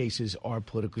these cases are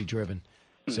politically driven.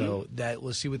 So that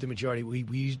we'll see what the majority.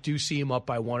 We do see him up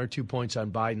by 1 or 2 points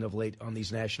on Biden of late on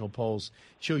these national polls.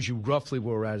 Shows you roughly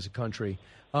where we're at as a country.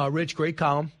 Rich, great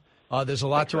column. There's a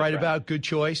lot to write about. Good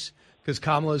choice, because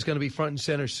Kamala is going to be front and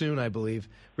center soon, I believe.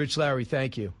 Rich Lowry,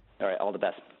 thank you. All right, all the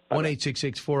best.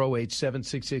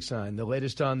 1-866-408-7669. The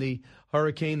latest on the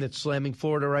hurricane that's slamming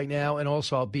Florida right now, and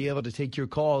also I'll be able to take your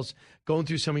calls, going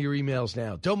through some of your emails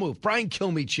now. Don't move. Brian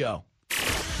Kilmeade Show.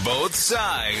 Both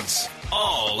sides,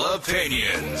 all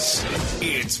opinions.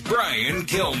 It's Brian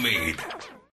Kilmeade.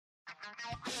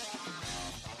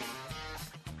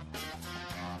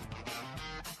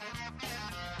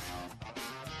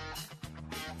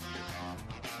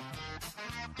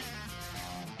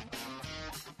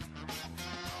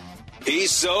 He's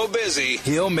so busy,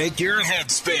 he'll make your head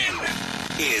spin.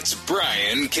 It's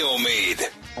Brian Kilmeade.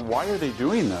 Why are they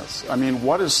doing this? I mean,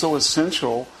 what is so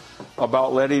essential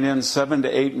about letting in 7 to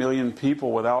 8 million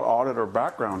people without audit or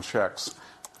background checks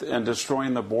and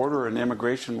destroying the border and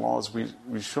immigration laws we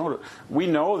showed it? We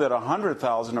know that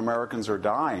 100,000 Americans are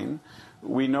dying.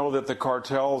 We know that the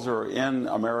cartels are in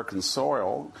American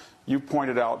soil. You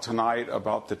pointed out tonight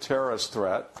about the terrorist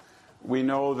threat. We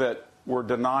know that we're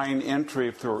denying entry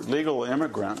for legal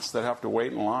immigrants that have to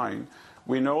wait in line.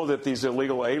 We know that these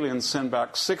illegal aliens send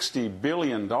back $60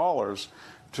 billion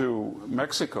to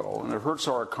Mexico, and it hurts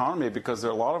our economy because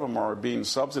a lot of them are being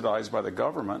subsidized by the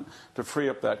government to free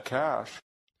up that cash.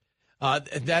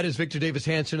 That is Victor Davis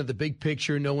Hanson of The Big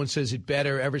Picture. No one says it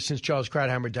better. Ever since Charles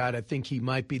Krauthammer died, I think he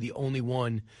might be the only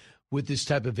one with this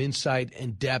type of insight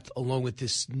and depth, along with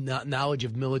this knowledge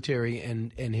of military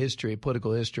and history,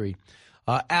 political history.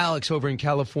 Alex over in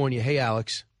California. Hey,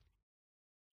 Alex.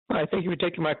 Hi, thank you for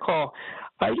taking my call.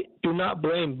 I do not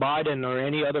blame Biden or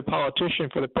any other politician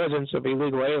for the presence of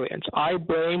illegal aliens. I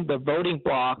blame the voting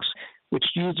blocs which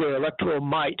use their electoral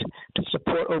might to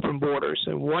support open borders.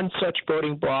 And one such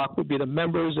voting bloc would be the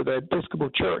members of the Episcopal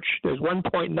Church. There's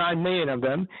 1.9 million of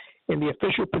them. And the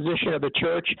official position of the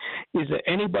church is that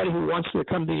anybody who wants to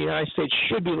come to the United States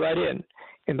should be let in.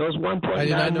 And those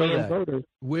 1.9 million voters.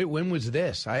 When was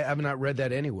this? I have not read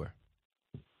that anywhere.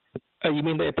 You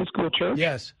mean the Episcopal Church?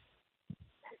 Yes.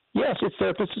 Yes, it's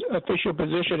their official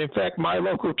position. In fact, my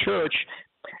local church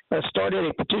started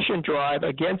a petition drive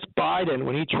against Biden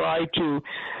when he tried to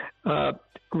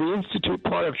reinstitute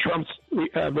part of Trump's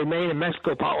Remain in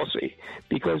Mexico policy,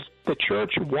 because the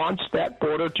church wants that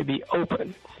border to be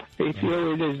open. They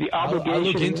feel it is the obligation. I'll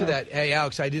look into that. Hey,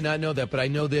 Alex, I did not know that, but I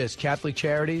know this. Catholic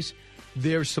Charities,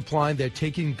 they're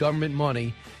taking government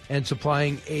money and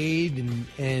supplying aid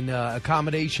and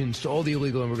accommodations to all the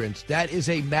illegal immigrants. That is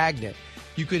a magnet.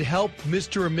 You could help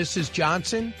Mr. or Mrs.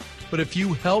 Johnson, but if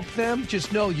you help them,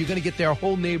 just know you're going to get their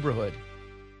whole neighborhood.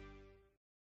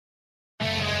 From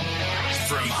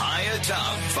high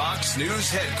atop Fox News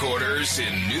headquarters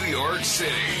in New York City,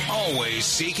 always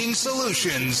seeking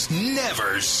solutions,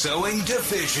 never sowing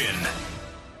division.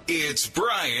 It's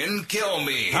Brian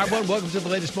Kilmeade. Hi, everyone. Welcome to the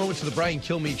latest moments of the Brian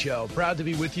Kilmeade Show. Proud to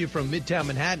be with you from Midtown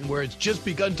Manhattan, where it's just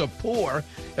begun to pour.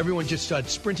 Everyone just started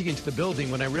sprinting into the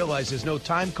building when I realized there's no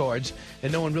time cards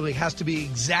and no one really has to be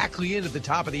exactly in at the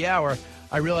top of the hour.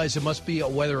 I realize it must be a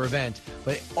weather event.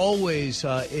 But always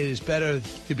it is better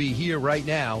to be here right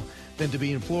now than to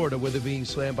be in Florida, where they're being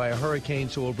slammed by a hurricane.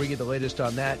 So we'll bring you the latest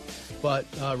on that. But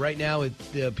right now,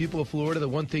 the people of Florida, the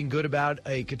one thing good about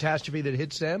a catastrophe that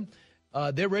hits them,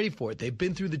 they're ready for it. They've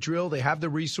been through the drill. They have the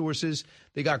resources.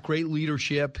 They got great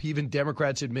leadership. Even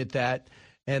Democrats admit that.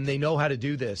 And they know how to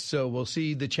do this. So we'll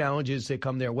see the challenges that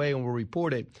come their way, and we'll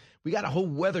report it. We got a whole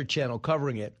weather channel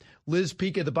covering it. Liz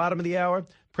Peek at the bottom of the hour.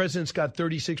 President's got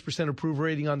 36% approval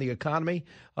rating on the economy.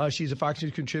 She's a Fox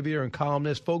News contributor and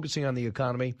columnist focusing on the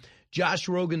economy. Josh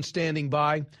Rogan standing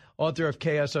by, author of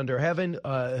Chaos Under Heaven,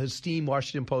 esteemed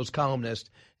Washington Post columnist,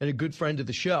 and a good friend of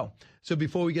the show. So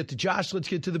before we get to Josh, let's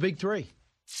get to the big three.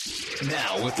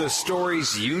 Now with the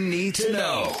stories you need to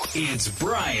know, it's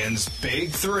Brian's Big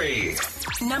Three.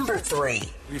 Number 3.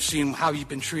 We've seen how you've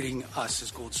been treating us as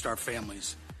Gold Star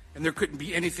families. And there couldn't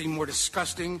be anything more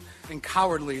disgusting and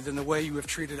cowardly than the way you have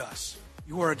treated us.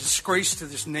 You are a disgrace to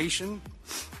this nation.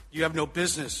 You have no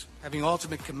business having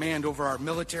ultimate command over our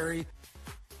military.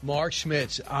 Mark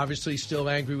Schmitz, obviously still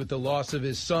angry with the loss of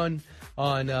his son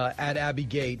at Abbey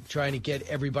Gate, trying to get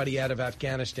everybody out of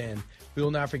Afghanistan. We will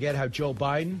not forget how Joe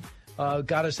Biden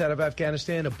got us out of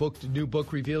Afghanistan. A new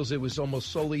book reveals it was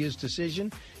almost solely his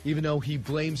decision, even though he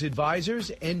blames advisors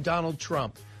and Donald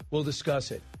Trump. We'll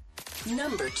discuss it.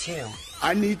 Number 2.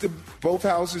 I need both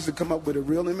houses to come up with a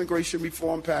real immigration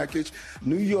reform package.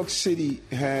 New York City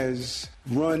has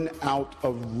run out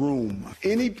of room.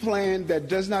 Any plan that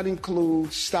does not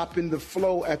include stopping the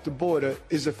flow at the border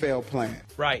is a failed plan.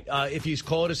 Right. If you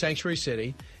call it a sanctuary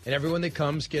city and everyone that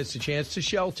comes gets a chance to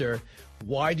shelter,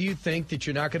 why do you think that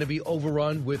you're not going to be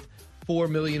overrun with 4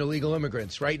 million illegal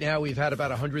immigrants? Right now, we've had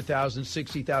about 100,000,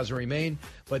 60,000 remain.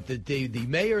 But the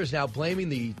mayor is now blaming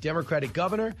the Democratic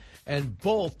governor, and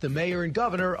both the mayor and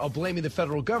governor are blaming the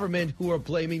federal government, who are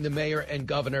blaming the mayor and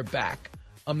governor back.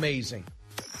 Amazing.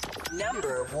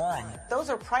 Number 1. Those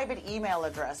are private email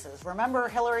addresses. Remember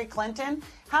Hillary Clinton?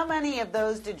 How many of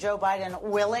those did Joe Biden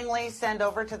willingly send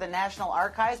over to the National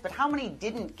Archives, but how many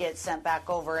didn't get sent back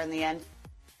over in the end?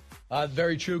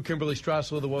 Very true. Kimberly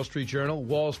Strassel of the Wall Street Journal.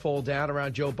 Walls fall down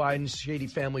around Joe Biden's shady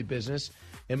family business,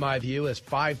 in my view, as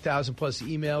 5,000 plus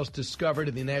emails discovered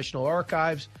in the National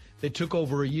Archives. It took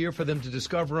over a year for them to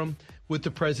discover them with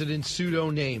the president's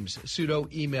pseudo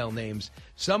email names,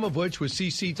 some of which was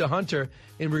CC to Hunter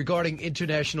in regarding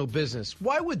international business.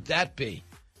 Why would that be?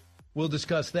 We'll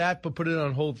discuss that, but put it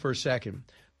on hold for a second.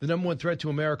 The number one threat to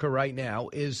America right now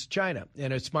is China.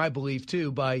 And it's my belief,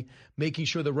 too, by making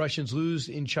sure the Russians lose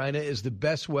in China is the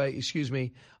best way,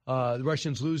 the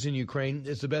Russians lose in Ukraine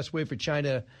is the best way for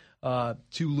China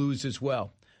to lose as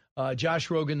well. Josh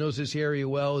Rogan knows this area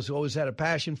well, has always had a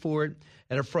passion for it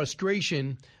and a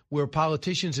frustration where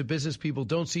politicians and business people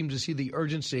don't seem to see the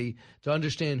urgency to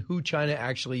understand who China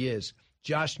actually is.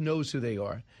 Josh knows who they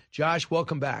are. Josh,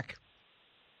 welcome back.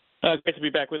 Great to be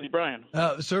back with you, Brian.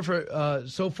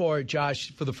 So far,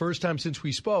 Josh, for the first time since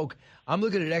we spoke, I'm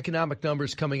looking at economic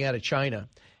numbers coming out of China,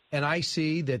 and I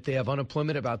see that they have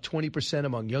unemployment about 20%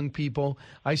 among young people.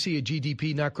 I see a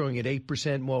GDP not growing at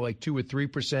 8%, more like 2 or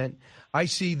 3%. I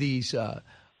see these.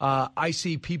 I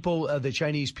see people, the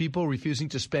Chinese people, refusing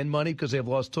to spend money because they've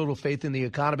lost total faith in the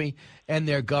economy and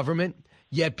their government.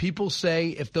 Yet people say,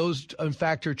 if those in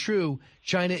fact are true,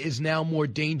 China is now more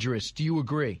dangerous. Do you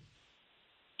agree?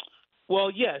 Well,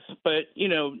 yes, but,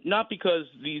 not because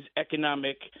these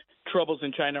economic troubles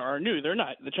in China are new. They're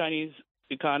not. The Chinese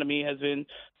economy has been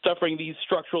suffering these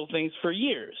structural things for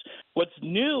years. What's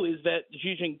new is that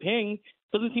Xi Jinping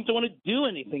doesn't seem to want to do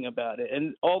anything about it.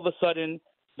 And all of a sudden,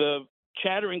 the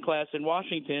chattering class in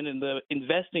Washington and the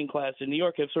investing class in New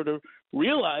York have sort of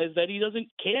realized that he doesn't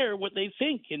care what they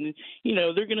think. And,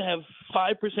 they're going to have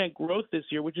 5% growth this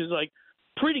year, which is like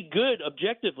pretty good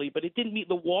objectively, but it didn't meet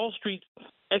the Wall Street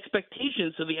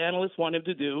expectations. So the analysts want him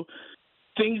to do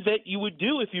things that you would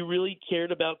do if you really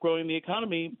cared about growing the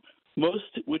economy most,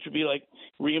 which would be like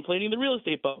reinflating the real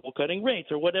estate bubble, cutting rates,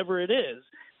 or whatever it is.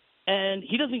 And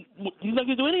he's not going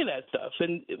to do any of that stuff.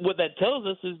 And what that tells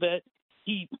us is that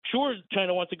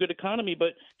China wants a good economy,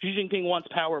 but Xi Jinping wants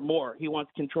power more. He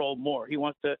wants control more. He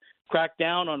wants to crack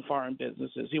down on foreign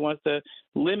businesses. He wants to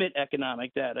limit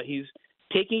economic data. He's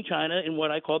taking China in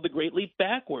what I call the Great Leap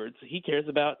backwards. He cares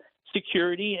about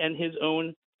security and his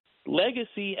own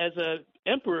legacy as an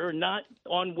emperor, not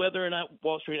on whether or not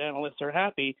Wall Street analysts are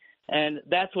happy. And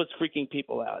that's what's freaking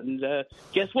people out. And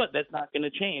guess what? That's not going to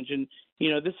change. And,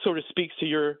 this sort of speaks to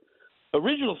your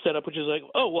original setup, which is like,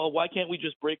 oh, well, why can't we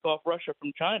just break off Russia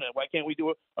from China? Why can't we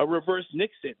do a reverse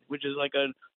Nixon, which is like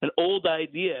an old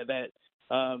idea that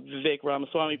Vivek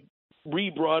Ramaswamy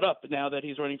re-brought up now that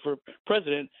he's running for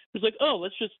president. It's like, oh,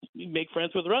 let's just make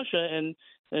friends with Russia and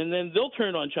then they'll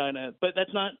turn on China. But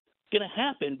that's not going to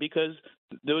happen because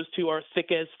those two are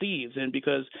thick as thieves and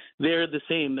because they're the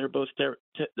same. They're both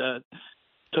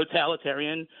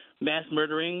totalitarian,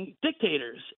 mass-murdering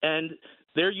dictators. And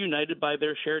they're united by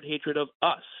their shared hatred of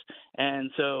us.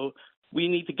 And so we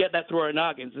need to get that through our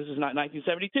noggins. This is not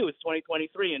 1972. It's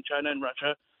 2023, and China and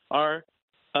Russia are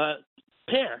a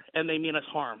pair, and they mean us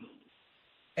harm.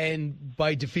 And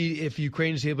if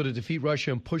Ukraine is able to defeat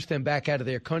Russia and push them back out of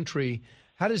their country,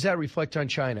 how does that reflect on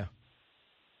China?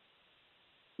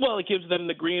 Well, it gives them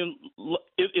the green.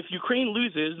 If Ukraine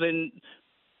loses, then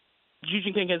Xi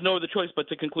Jinping has no other choice but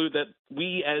to conclude that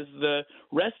we, as the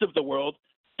rest of the world,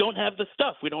 don't have the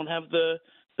stuff. We don't have the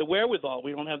wherewithal.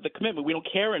 We don't have the commitment. We don't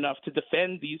care enough to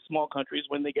defend these small countries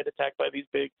when they get attacked by these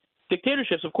big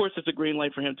dictatorships. Of course, it's a green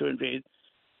light for him to invade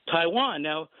Taiwan.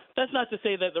 Now, that's not to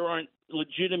say that there aren't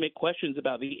legitimate questions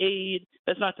about the aid.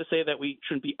 That's not to say that we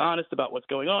shouldn't be honest about what's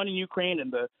going on in Ukraine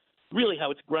and really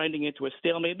how it's grinding into a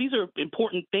stalemate. These are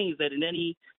important things that in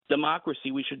any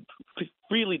democracy we should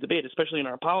freely debate, especially in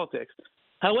our politics.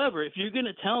 However, if you're going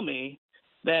to tell me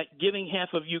that giving half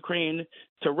of Ukraine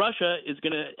to Russia is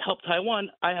going to help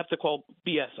Taiwan, I have to call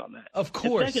BS on that. Of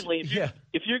course. And secondly,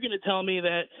 if you're going to tell me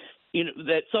that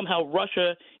that somehow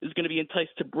Russia is going to be enticed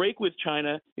to break with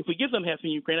China, if we give them half of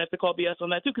Ukraine, I have to call BS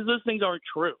on that too, because those things aren't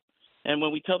true. And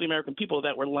when we tell the American people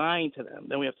that we're lying to them,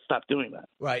 then we have to stop doing that.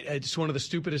 Right. It's one of the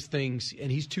stupidest things,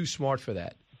 and he's too smart for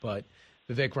that. But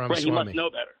Vivek Ramaswamy. Right, he must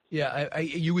know better. Yeah,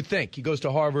 you would think. He goes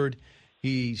to Harvard.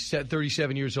 He's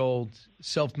 37 years old,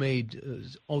 self-made,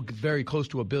 very close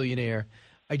to a billionaire.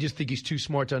 I just think he's too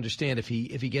smart to understand if he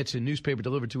gets a newspaper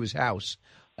delivered to his house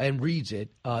and reads it,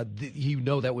 he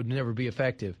know that would never be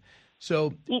effective.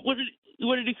 So what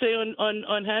did he say on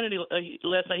Hannity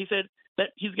last night? He said that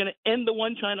he's going to end the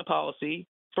one China policy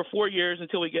for 4 years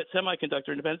until we get semiconductor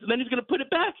independence, and then he's going to put it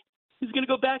back he's going to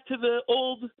go back to the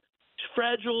old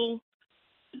fragile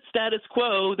status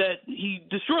quo that he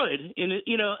destroyed. And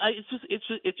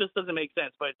it just doesn't make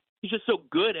sense. But he's just so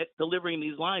good at delivering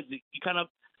these lines that you kind of,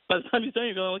 by the time you say it,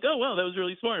 you're going like, oh, well, that was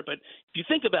really smart. But if you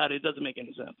think about it, it doesn't make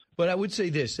any sense. But I would say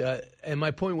this, and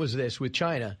my point was this, with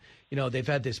China, they've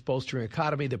had this bolstering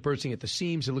economy. They're bursting at the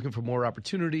seams. They're looking for more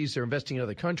opportunities. They're investing in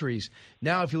other countries.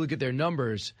 Now, if you look at their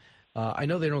numbers, I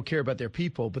know they don't care about their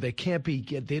people, but they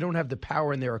don't have the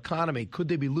power in their economy. Could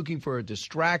they be looking for a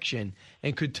distraction?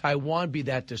 And could Taiwan be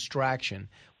that distraction?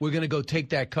 We're going to go take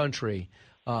that country.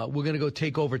 We're going to go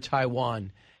take over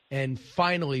Taiwan and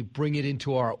finally bring it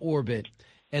into our orbit.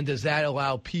 And does that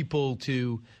allow people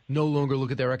to no longer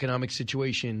look at their economic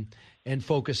situation and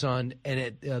focus on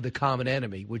the common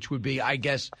enemy, which would be, I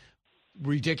guess,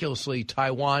 ridiculously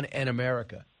Taiwan and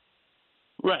America?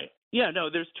 Right. Yeah, no,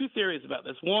 there's two theories about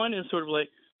this. One is sort of like,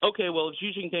 okay, well, if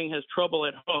Xi Jinping has trouble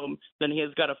at home, then he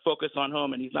has got to focus on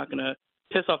home, and he's not going to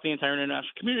piss off the entire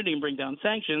international community and bring down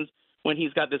sanctions when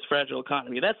he's got this fragile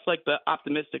economy. That's like the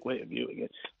optimistic way of viewing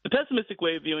it. The pessimistic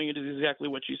way of viewing it is exactly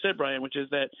what you said, Brian, which is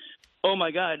that, oh,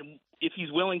 my God, if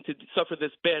he's willing to suffer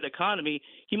this bad economy,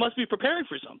 he must be preparing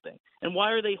for something. And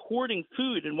why are they hoarding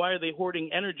food, and why are they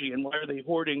hoarding energy, and why are they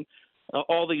hoarding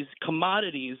all these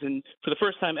commodities? And for the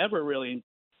first time ever, really,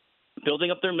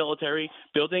 building up their military,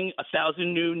 building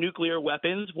 1,000 new nuclear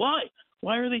weapons. Why?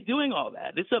 Why are they doing all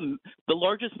that? It's the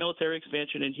largest military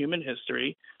expansion in human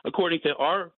history, according to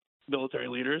our military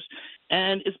leaders,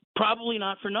 and it's probably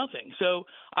not for nothing. So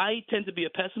I tend to be a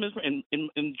pessimist, and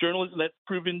in journalism that's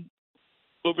proven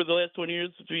over the last 20 years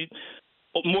to be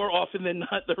more often than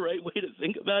not the right way to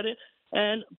think about it.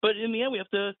 But in the end, we have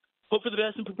to hope for the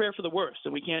best and prepare for the worst,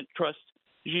 and we can't trust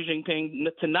Xi Jinping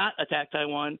to not attack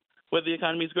Taiwan, whether the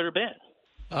economy is good or bad.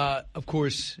 Of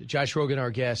course, Josh Rogan, our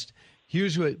guest.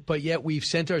 But yet we've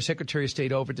sent our Secretary of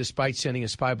State over despite sending a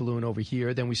spy balloon over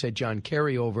here. Then we sent John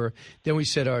Kerry over. Then we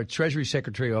sent our Treasury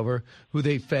Secretary over, who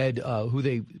they put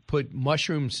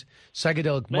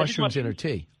psychedelic mushrooms in her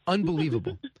tea.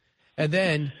 Unbelievable. And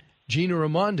then Gina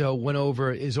Raimondo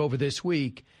is over this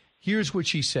week. Here's what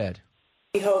she said.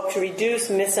 We hope to reduce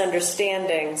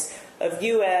misunderstandings of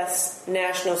U.S.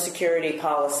 national security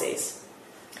policies.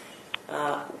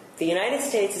 The United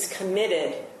States is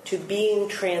committed to being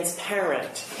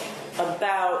transparent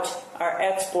about our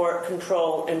export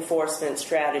control enforcement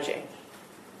strategy.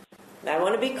 Now, I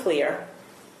want to be clear.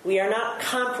 We are not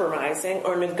compromising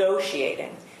or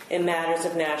negotiating in matters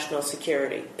of national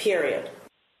security, period.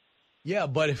 Yeah,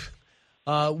 but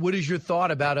what is your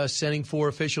thought about us sending 4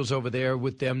 officials over there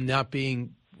with them not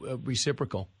being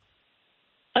reciprocal?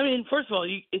 I mean, first of all,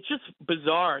 it's just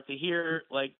bizarre to hear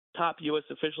like top U.S.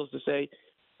 officials to say,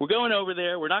 we're going over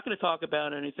there. We're not going to talk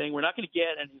about anything. We're not going to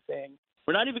get anything.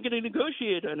 We're not even going to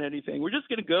negotiate on anything. We're just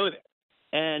going to go there.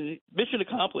 And mission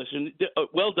accomplished. And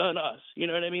well done, us. You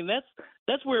know what I mean?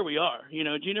 That's where we are.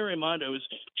 Gina Raimondo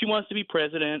she wants to be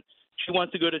president. She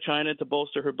wants to go to China to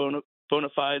bolster her bona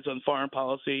fides on foreign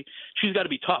policy. She's got to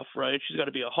be tough, right? She's got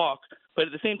to be a hawk. But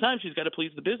at the same time, she's got to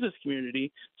please the business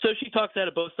community. So she talks out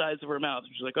of both sides of her mouth.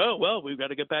 She's like, oh, well, we've got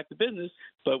to get back to business,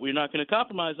 but we're not going to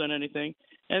compromise on anything.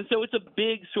 And so it's a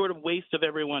big sort of waste of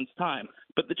everyone's time.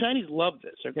 But the Chinese love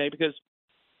this, okay, because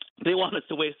they want us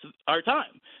to waste our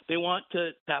time. They want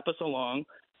to tap us along,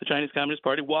 the Chinese Communist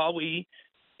Party, while we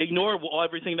ignore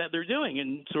everything that they're doing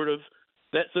and sort of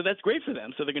so that's great for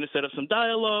them. So they're going to set up some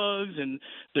dialogues, and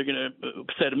they're going to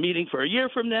set a meeting for a year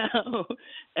from now,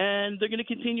 and they're going to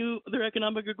continue their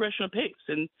economic aggression apace.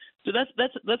 And so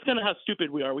that's kind of how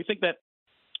stupid we are. We think that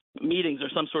meetings are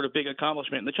some sort of big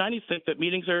accomplishment, and the Chinese think that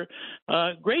meetings are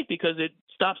great because it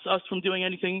stops us from doing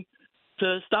anything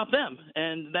to stop them.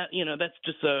 And that that's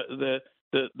just the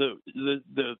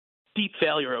deep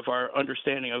failure of our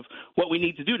understanding of what we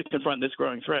need to do to confront this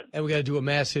growing threat. And we got to do a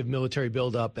massive military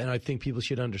buildup, and I think people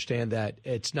should understand that.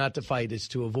 It's not to fight, it's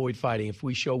to avoid fighting. If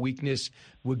we show weakness,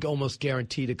 we're almost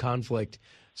guaranteed a conflict.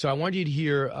 So I want you to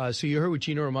hear, so you heard with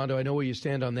Gina Raimondo, I know where you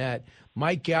stand on that.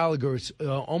 Mike Gallagher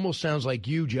almost sounds like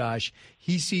you, Josh.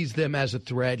 He sees them as a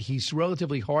threat. He's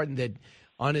relatively heartened that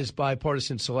on his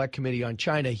bipartisan select committee on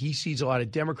China, he sees a lot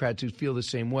of Democrats who feel the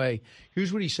same way.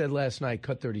 Here's what he said last night,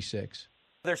 cut 36.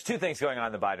 There's 2 things going on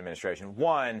in the Biden administration.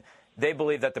 One, they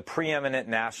believe that the preeminent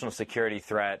national security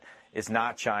threat is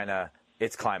not China,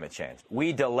 it's climate change.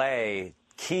 We delay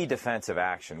key defensive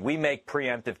action. We make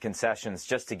preemptive concessions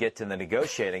just to get to the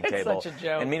negotiating table. Such a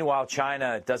joke. And meanwhile,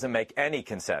 China doesn't make any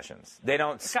concessions. They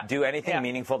don't do anything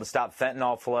meaningful to stop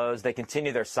fentanyl flows. They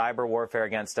continue their cyber warfare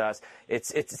against us.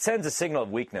 It sends a signal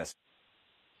of weakness.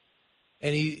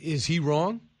 And is he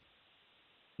wrong?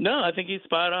 No, I think he's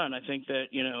spot on. I think that,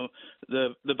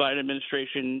 the Biden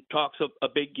administration talks a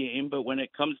big game, but when it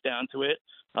comes down to it,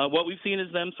 what we've seen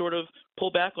is them sort of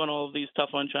pull back on all of these tough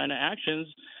on China actions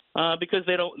because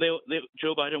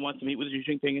Joe Biden wants to meet with Xi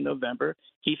Jinping in November.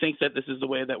 He thinks that this is the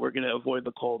way that we're going to avoid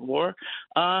the Cold War.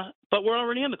 But we're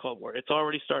already in the Cold War. It's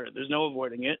already started. There's no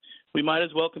avoiding it. We might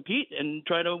as well compete and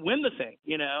try to win the thing,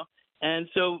 And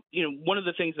so, one of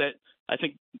the things that I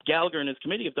think Gallagher and his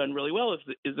committee have done really well is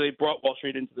they brought Wall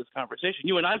Street into this conversation.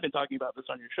 You and I have been talking about this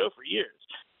on your show for years.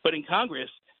 But in Congress,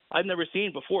 I've never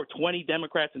seen before 20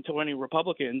 Democrats and 20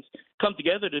 Republicans come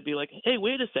together to be like, hey,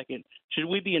 wait a second. Should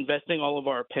we be investing all of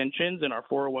our pensions and our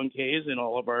 401ks and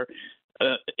all of our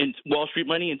in Wall Street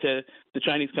money into the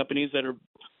Chinese companies that are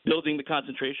building the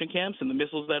concentration camps and the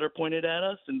missiles that are pointed at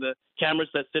us and the cameras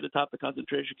that sit atop the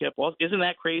concentration camp walls? Isn't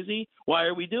that crazy? Why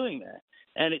are we doing that?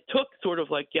 And it took sort of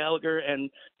like Gallagher and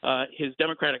his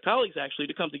Democratic colleagues actually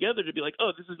to come together to be like,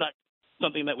 oh, this is not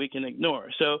something that we can ignore.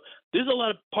 So there's a lot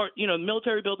of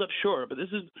military buildup, sure, but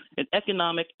this is an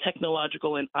economic,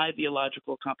 technological, and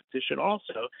ideological competition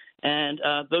also. And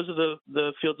those are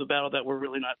the fields of battle that we're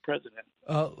really not present in.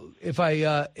 If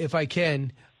I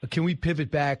can we pivot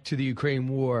back to the Ukraine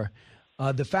war?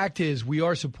 The fact is we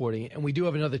are supporting it, and we do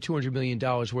have another $200 million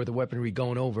worth of weaponry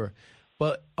going over.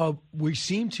 But we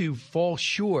seem to fall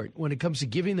short when it comes to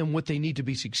giving them what they need to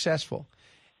be successful.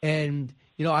 And,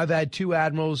 I've had two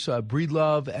admirals,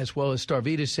 Breedlove as well as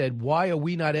Stavridis, said, why are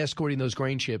we not escorting those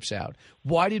grain ships out?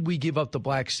 Why did we give up the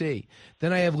Black Sea?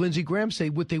 Then I have Lindsey Graham say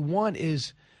what they want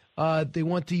is they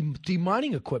want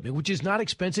demining equipment, which is not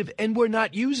expensive, and we're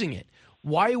not using it.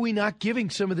 Why are we not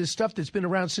giving some of this stuff that's been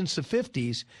around since the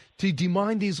 50s to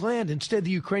demine these land? Instead,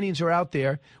 the Ukrainians are out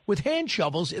there with hand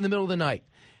shovels in the middle of the night.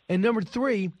 And number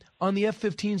three, on the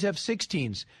F-15s,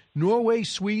 F-16s, Norway,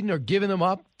 Sweden are giving them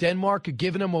up. Denmark are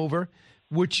giving them over,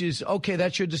 which is, okay,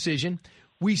 that's your decision.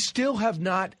 We still have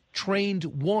not trained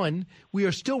one. We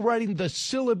are still writing the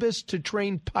syllabus to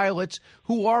train pilots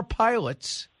who are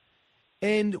pilots.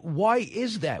 And why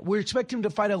is that? We're expecting them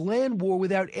to fight a land war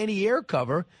without any air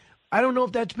cover. I don't know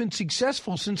if that's been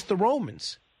successful since the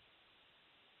Romans.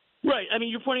 Right. I mean,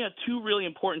 you're pointing out two really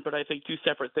important, but I think two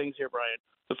separate things here, Brian.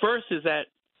 The first is that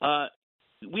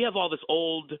we have all this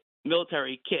old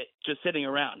military kit just sitting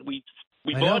around. We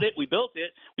bought it, we built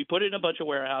it, we put it in a bunch of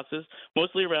warehouses,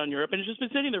 mostly around Europe, and it's just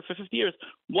been sitting there for 50 years.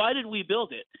 Why did we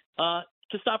build it? To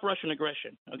stop Russian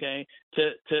aggression, okay?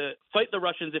 To fight the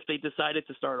Russians if they decided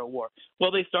to start a war.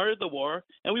 Well, they started the war,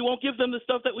 and we won't give them the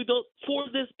stuff that we built for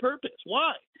this purpose.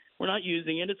 Why? We're not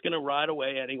using it. It's going to rot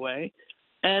away anyway.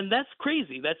 And that's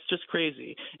crazy. That's just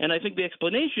crazy. And I think the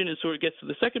explanation is sort of gets to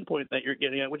the second point that you're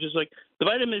getting at, which is like the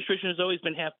Biden administration has always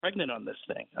been half pregnant on this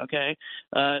thing, okay?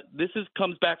 This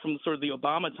comes back from sort of the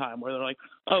Obama time where they're like,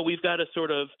 oh, we've got to sort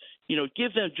of,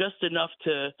 give them just enough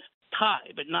to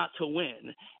tie but not to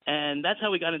win. And that's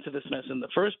how we got into this mess in the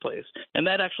first place. And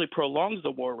that actually prolongs the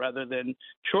war rather than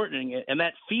shortening it. And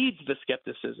that feeds the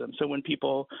skepticism. So when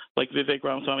people like Vivek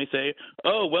Ramaswamy say,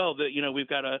 oh, well, we've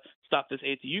got to stop this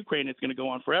aid to Ukraine, it's going to go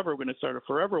on forever, we're going to start a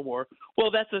forever war.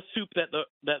 Well, that's a soup that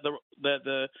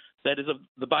is of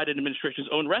the Biden administration's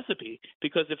own recipe,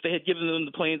 because if they had given them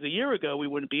the planes a year ago, we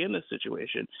wouldn't be in this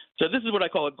situation. So this is what I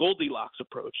call a Goldilocks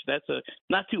approach. That's a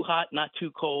not too hot, not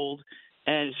too cold,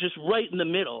 and it's just right in the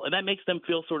middle, and that makes them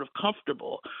feel sort of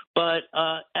comfortable. But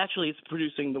actually, it's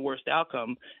producing the worst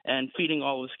outcome and feeding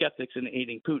all the skeptics and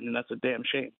aiding Putin, and that's a damn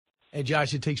shame. And,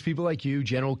 Josh, it takes people like you,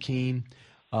 General Keane,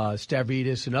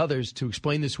 Stavridis, and others to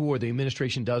explain this war. The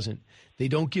administration doesn't. They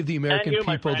don't give the American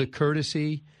people the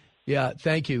courtesy. Yeah,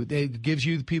 thank you. It gives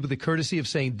you the people the courtesy of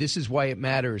saying this is why it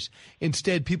matters.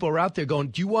 Instead, people are out there going,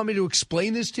 do you want me to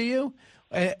explain this to you?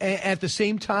 At the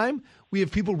same time, we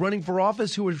have people running for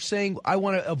office who are saying, I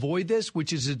want to avoid this,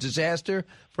 which is a disaster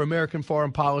for American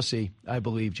foreign policy, I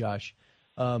believe, Josh.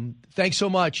 Thanks so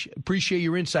much. Appreciate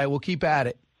your insight. We'll keep at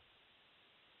it.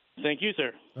 Thank you,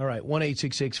 sir. All right,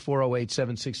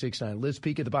 1-866-408-7669. Liz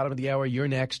Peek at the bottom of the hour. You're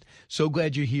next. So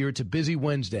glad you're here. It's a busy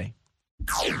Wednesday.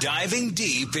 Diving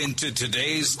deep into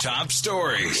today's top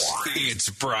stories, it's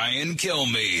Brian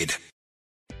Kilmeade.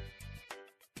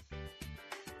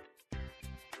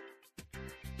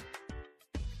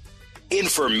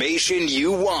 Information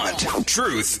you want,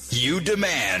 truth you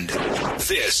demand.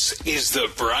 This is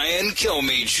the Brian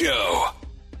Kilmeade Show.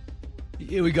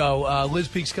 Here we go. Liz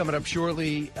Peek's coming up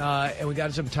shortly, and we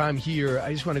got some time here.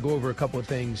 I just want to go over a couple of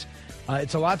things.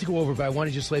 It's a lot to go over, but I want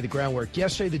to just lay the groundwork.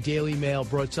 Yesterday, the Daily Mail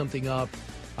brought something up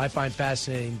I find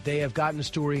fascinating. They have gotten a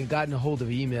story and gotten a hold of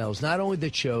emails, not only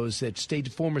that shows that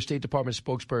former State Department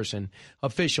spokesperson,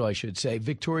 official I should say,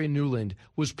 Victoria Nuland,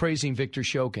 was praising Victor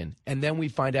Shokin. And then we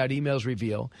find out emails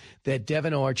reveal that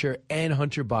Devin Archer and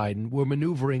Hunter Biden were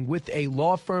maneuvering with a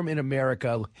law firm in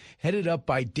America headed up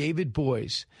by David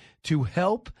Boies to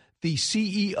help the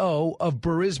CEO of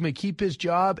Burisma keep his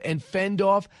job and fend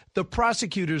off the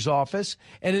prosecutor's office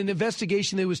and an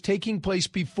investigation that was taking place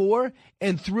before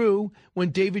and through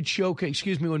when Victor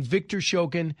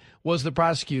Shokin was the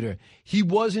prosecutor. He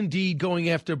was indeed going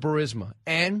after Burisma.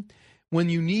 And when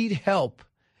you need help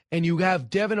and you have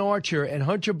Devin Archer and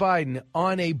Hunter Biden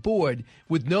on a board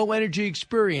with no energy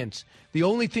experience, the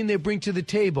only thing they bring to the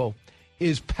table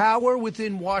is power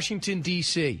within Washington,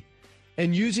 D.C.,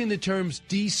 and using the terms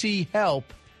D.C.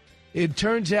 help, it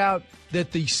turns out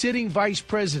that the sitting vice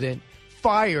president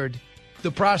fired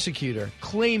the prosecutor,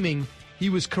 claiming he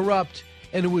was corrupt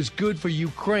and it was good for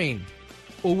Ukraine.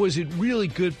 Or was it really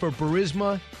good for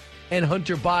Burisma and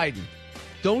Hunter Biden?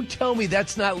 Don't tell me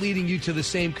that's not leading you to the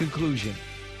same conclusion.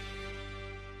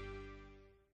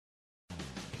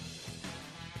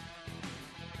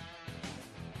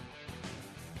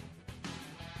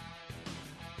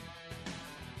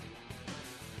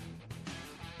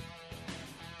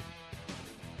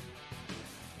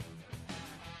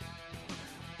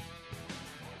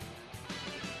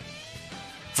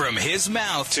 From his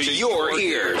mouth to your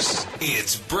ears,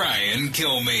 it's Brian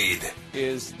Kilmeade.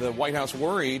 Is the White House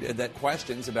worried that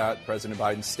questions about President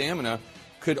Biden's stamina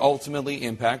could ultimately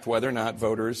impact whether or not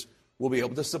voters will be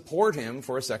able to support him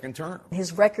for a second term?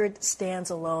 His record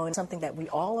stands alone, something that we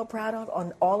all are proud of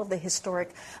on all of the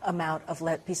historic amount of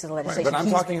pieces of legislation. Right, but I'm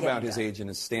talking about his age and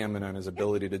his stamina and his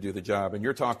ability to do the job, and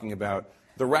you're talking about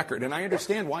the record. And I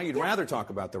understand why you'd rather talk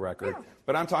about the record,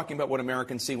 but I'm talking about what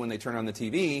Americans see when they turn on the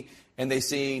TV and they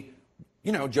see,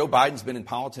 you know, Joe Biden's been in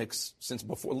politics since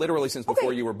before, literally since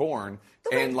before you were born,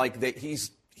 and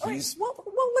he's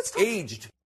let's aged.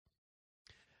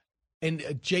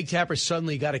 And Jake Tapper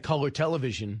suddenly got a color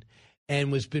television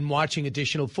and was been watching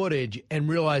additional footage and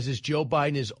realizes Joe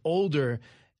Biden is older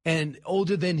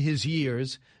than his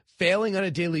years, failing on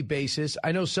a daily basis.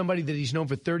 I know somebody that he's known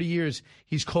for 30 years.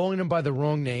 He's calling him by the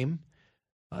wrong name.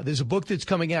 There's a book that's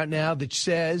coming out now that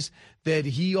says that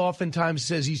he oftentimes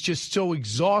says he's just so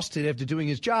exhausted after doing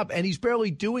his job, and he's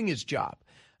barely doing his job.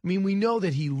 I mean, we know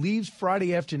that he leaves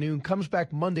Friday afternoon, comes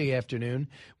back Monday afternoon.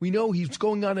 We know he's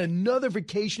going on another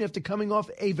vacation after coming off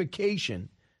a vacation.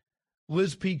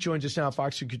 Liz Peek joins us now,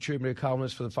 Fox News contributor,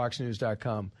 columnist for the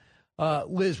FoxNews.com.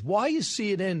 Liz, why is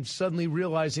CNN suddenly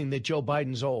realizing that Joe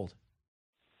Biden's old?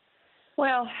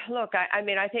 Well, look, I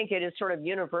mean, I think it is sort of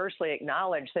universally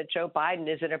acknowledged that Joe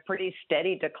Biden is in a pretty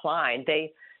steady decline.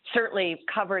 They certainly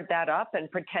covered that up and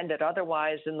pretended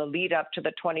otherwise in the lead up to the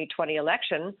 2020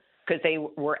 election because they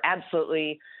were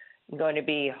absolutely going to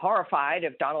be horrified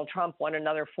if Donald Trump won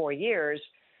another 4 years.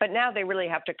 But now they really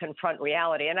have to confront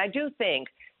reality. And I do think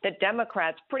that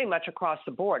Democrats pretty much across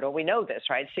the board, well, we know this,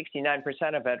 right, 69%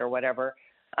 of it or whatever,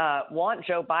 want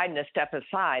Joe Biden to step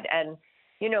aside. And,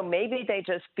 you know, maybe they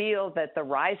just feel that the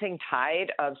rising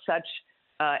tide of such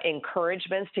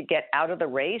encouragements to get out of the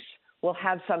race will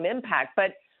have some impact.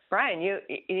 But, Brian,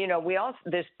 you know,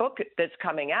 this book that's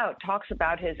coming out talks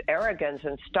about his arrogance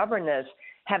and stubbornness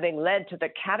having led to the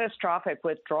catastrophic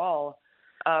withdrawal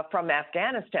from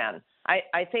Afghanistan.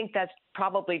 I think that's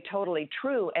probably totally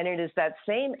true, and it is that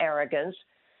same arrogance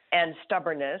and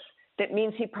stubbornness that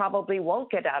means he probably won't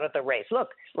get out of the race. Look,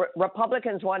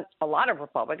 a lot of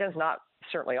Republicans, not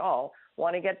certainly all,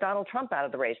 want to get Donald Trump out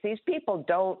of the race. These people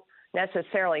don't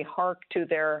necessarily hark to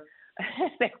their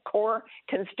core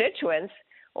constituents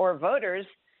or voters.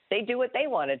 They do what they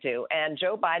want to do. And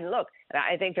Joe Biden, look,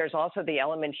 I think there's also the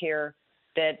element here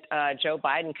that Joe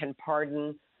Biden can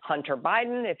pardon Hunter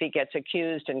Biden if he gets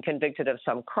accused and convicted of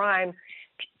some crime.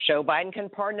 Joe Biden can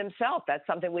pardon himself. That's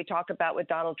something we talk about with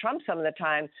Donald Trump some of the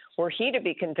time. Were he to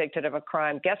be convicted of a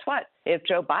crime, guess what? If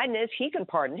Joe Biden is, he can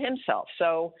pardon himself.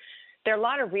 So there are a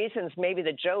lot of reasons maybe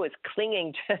that Joe is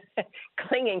clinging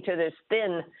to this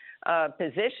thin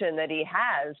position that he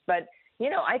has. But,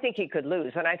 you know, I think he could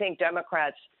lose. And I think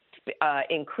Democrats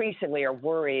increasingly are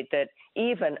worried that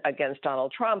even against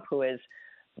Donald Trump, who is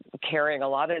carrying a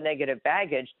lot of negative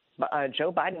baggage,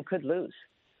 Joe Biden could lose.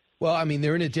 Well, I mean,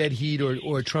 they're in a dead heat,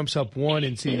 or Trump's up one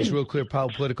and see these real clear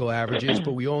political averages.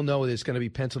 But we all know there's going to be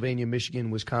Pennsylvania,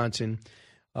 Michigan, Wisconsin,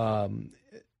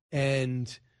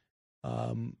 and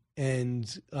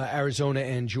Arizona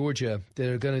and Georgia that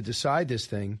are going to decide this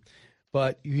thing.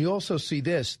 But you also see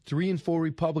this. 3 and 4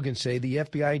 Republicans say the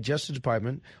FBI and Justice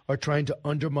Department are trying to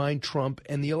undermine Trump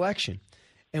and the election.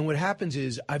 And what happens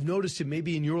is, I've noticed it,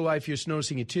 maybe in your life you're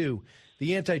noticing it too,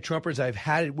 the anti-Trumpers, I've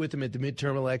had it with them at the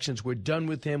midterm elections. We're done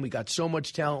with him. We got so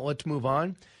much talent. Let's move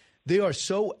on. They are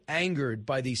so angered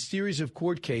by these series of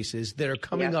court cases that are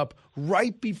coming up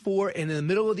right before and in the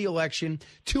middle of the election,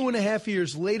 2.5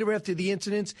 years later after the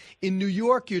incidents. In New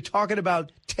York, you're talking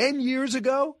about 10 years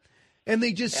ago, and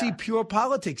they just see pure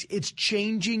politics. It's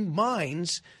changing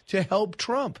minds to help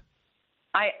Trump.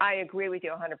 I agree with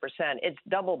you 100%. It's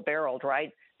double-barreled, right?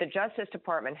 The Justice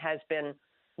Department has been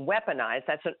weaponized.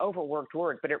 That's an overworked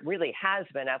word, but it really has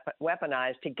been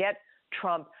weaponized to get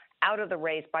Trump out of the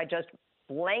race by just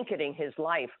blanketing his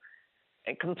life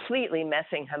and completely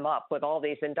messing him up with all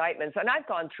these indictments. And I've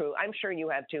gone through, I'm sure you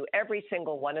have too, every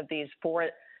single one of these 4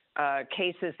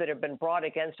 cases that have been brought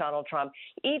against Donald Trump.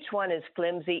 Each one is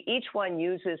flimsy. Each one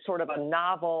uses sort of a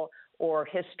novel or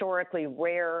historically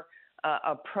rare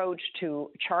approach to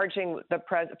charging the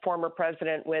former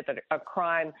president with a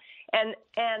crime. And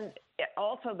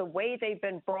also the way they've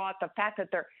been brought, the fact that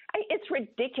it's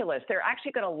ridiculous. They're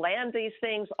actually going to land these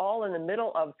things all in the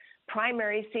middle of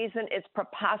primary season. It's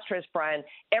preposterous, Brian.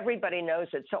 Everybody knows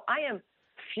it. So I am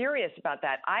furious about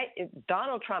that.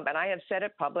 Donald Trump, and I have said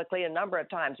it publicly a number of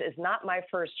times, is not my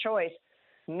first choice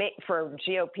for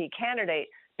GOP candidate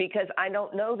because I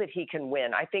don't know that he can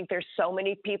win. I think there's so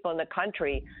many people in the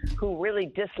country who really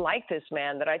dislike this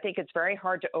man that I think it's very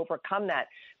hard to overcome that.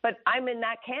 But I'm in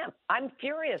that camp. I'm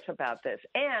furious about this.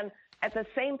 And at the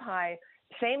same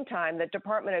time, the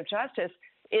Department of Justice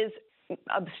is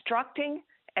obstructing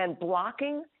and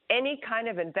blocking any kind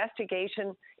of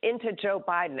investigation into Joe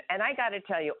Biden. And I got to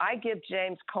tell you, I give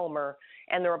James Comer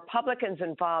and the Republicans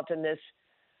involved in this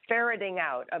ferreting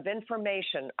out of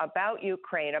information about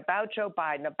Ukraine, about Joe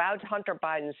Biden, about Hunter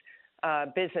Biden's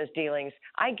business dealings,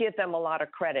 I give them a lot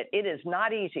of credit. It is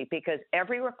not easy because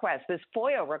every request, this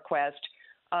FOIA request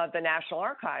of the National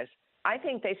Archives, I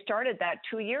think they started that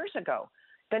 2 years ago.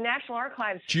 The National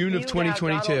Archives June of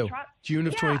 2022. June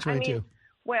of 2022. I mean,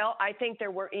 well, I think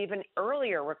there were even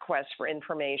earlier requests for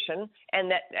information,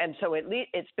 and so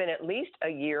it's been at least a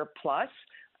year plus.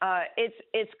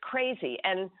 It's crazy,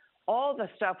 and all the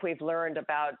stuff we've learned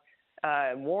about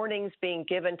warnings being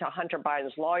given to Hunter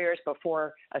Biden's lawyers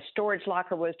before a storage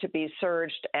locker was to be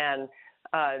searched, and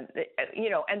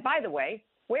and by the way,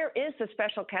 where is the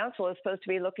special counsel who's supposed to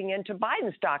be looking into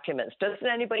Biden's documents? Doesn't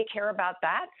anybody care about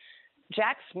that?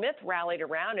 Jack Smith rallied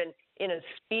around and in a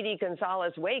Speedy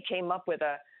Gonzalez way came up with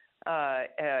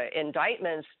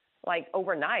indictments like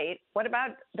overnight. What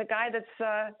about the guy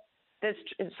that's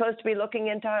supposed to be looking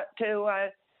into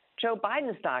Joe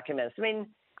Biden's documents? I mean,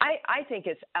 I think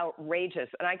it's outrageous.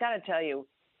 And I got to tell you,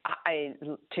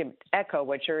 to echo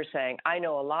what you're saying, I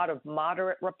know a lot of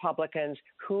moderate Republicans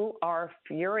who are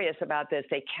furious about this.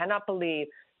 They cannot believe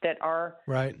that our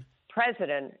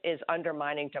president is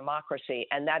undermining democracy,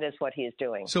 and that is what he is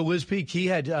doing. So, Liz Peek, he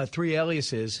had 3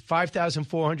 aliases,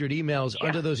 5,400 emails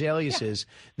under those aliases.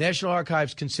 National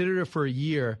Archives considered it for a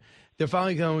year. They're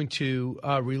finally going to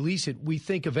release it. We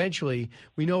think eventually,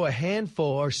 we know a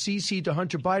handful are CC'd to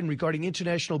Hunter Biden regarding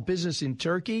international business in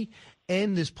Turkey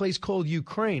and this place called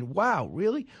Ukraine. Wow,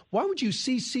 really? Why would you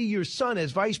CC your son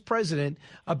as vice president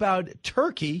about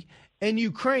Turkey and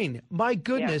Ukraine? My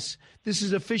goodness, this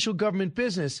is official government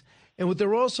business. And what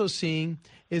they're also seeing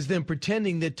is them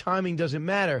pretending that timing doesn't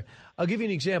matter. I'll give you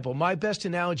an example. My best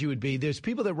analogy would be there's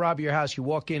people that rob your house. You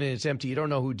walk in and it's empty. You don't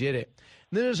know who did it.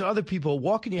 And then there's other people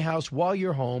walk in your house while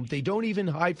you're home. They don't even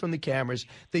hide from the cameras.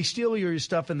 They steal your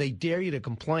stuff and they dare you to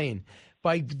complain.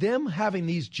 By them having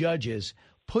these judges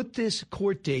put this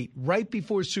court date right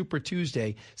before Super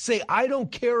Tuesday, say, I don't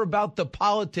care about the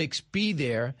politics, be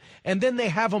there. And then they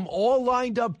have them all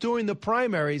lined up during the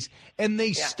primaries and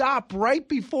they stop right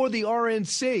before the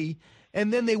RNC.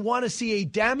 And then they want to see a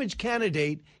damaged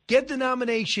candidate get the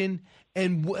nomination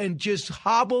and just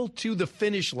hobble to the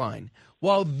finish line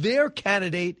while their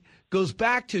candidate goes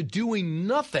back to doing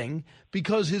nothing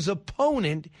because his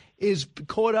opponent is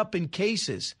caught up in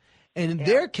cases. And in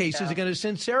their cases, they're going to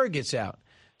send surrogates out.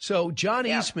 So John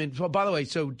Eastman, well, by the way,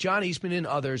 John Eastman and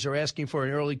others are asking for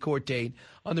an early court date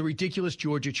on the ridiculous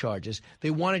Georgia charges.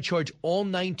 They want to charge all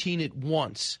 19 at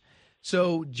once.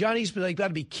 So John Eastman, they've got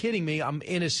to be kidding me. I'm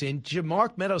innocent.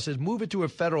 Mark Meadows says move it to a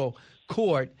federal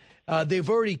court. They've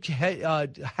already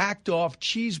hacked off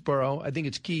Cheeseborough. I think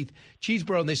it's Keith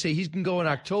Cheeseborough, and they say he can go in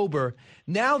October.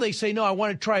 Now they say, no, I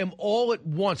want to try him all at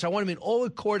once. I want him in all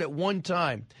at court at one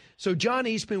time. So John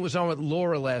Eastman was on with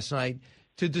Laura last night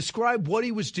to describe what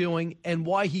he was doing and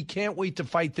why he can't wait to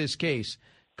fight this case.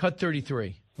 Cut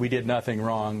 33. We did nothing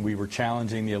wrong. We were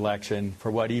challenging the election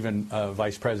for what even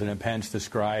Vice President Pence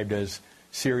described as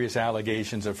serious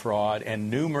allegations of fraud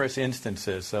and numerous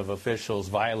instances of officials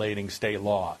violating state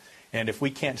law. And if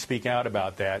we can't speak out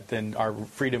about that, then our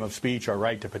freedom of speech, our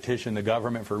right to petition the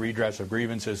government for redress of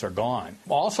grievances are gone.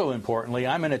 Also importantly,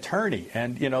 I'm an attorney,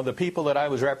 and, the people that I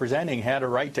was representing had a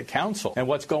right to counsel. And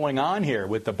what's going on here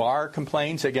with the bar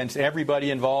complaints against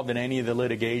everybody involved in any of the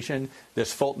litigation,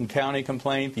 this Fulton County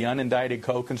complaint, the unindicted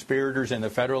co-conspirators in the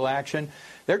federal action,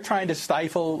 they're trying to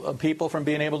stifle people from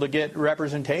being able to get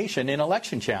representation in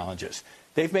election challenges.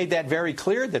 They've made that very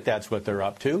clear that that's what they're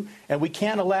up to, and we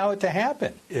can't allow it to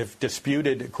happen. If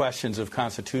disputed questions of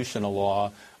constitutional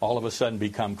law all of a sudden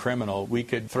become criminal, we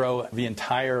could throw the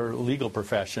entire legal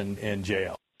profession in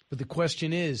jail. But the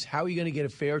question is, how are you going to get a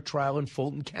fair trial in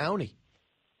Fulton County?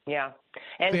 Yeah.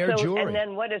 And fair jury. And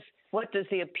then what does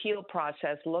the appeal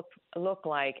process look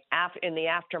like in the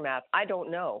aftermath? I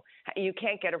don't know. You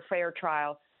can't get a fair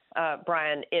trial,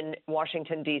 Brian, in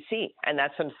Washington, D.C., and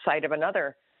that's the site of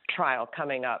another trial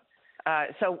coming up.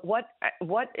 So what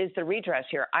is the redress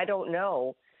here? I don't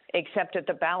know, except at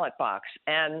the ballot box.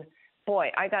 And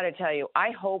boy, I got to tell you,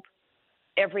 I hope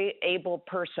every able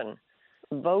person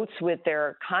votes with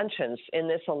their conscience in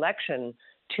this election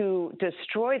to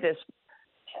destroy this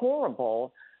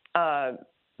horrible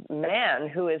man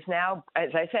who is now,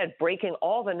 as I said, breaking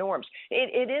all the norms.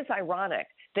 It is ironic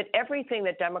that everything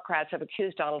that Democrats have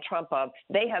accused Donald Trump of,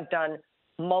 they have done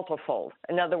multifold.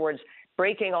 In other words,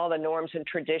 breaking all the norms and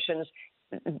traditions.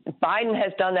 Biden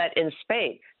has done that in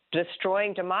spades,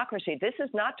 destroying democracy. This is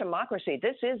not democracy.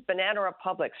 This is banana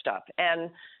republic stuff.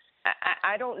 And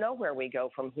I don't know where we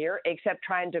go from here except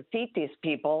trying to defeat these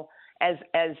people as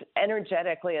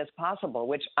energetically as possible,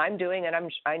 which I'm doing, and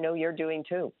I know you're doing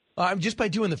too. Just by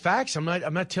doing the facts. I'm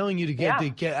not telling you to have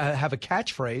a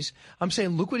catchphrase. I'm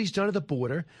saying, look what he's done at the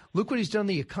border. Look what he's done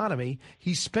to the economy.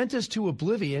 He's spent us to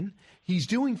oblivion. He's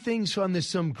doing things on this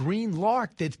some green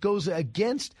lark that goes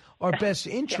against our best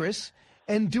interests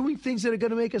and doing things that are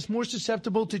going to make us more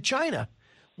susceptible to China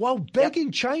while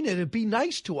begging China to be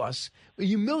nice to us,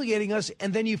 humiliating us.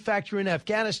 And then you factor in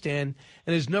Afghanistan,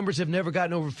 and his numbers have never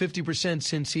gotten over 50%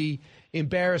 since he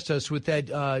embarrassed us with that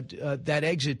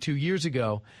exit 2 years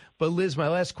ago. But, Liz, my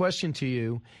last question to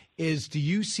you is, do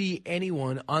you see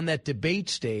anyone on that debate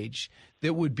stage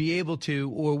that would be able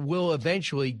to or will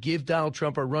eventually give Donald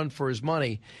Trump a run for his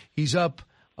money? He's up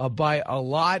by a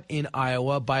lot in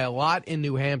Iowa, by a lot in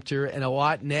New Hampshire, and a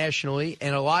lot nationally,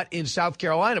 and a lot in South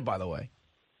Carolina, by the way.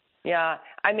 Yeah.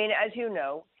 I mean, as you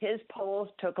know, his polls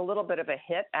took a little bit of a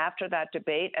hit after that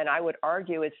debate, and I would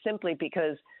argue it's simply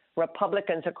because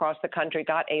Republicans across the country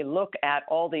got a look at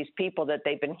all these people that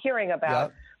they've been hearing about.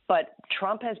 Yep. But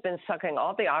Trump has been sucking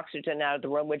all the oxygen out of the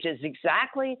room, which is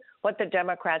exactly what the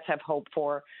Democrats have hoped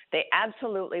for. They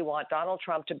absolutely want Donald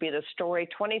Trump to be the story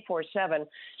 24/7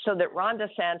 so that Ron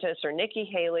DeSantis or Nikki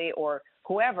Haley or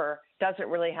whoever doesn't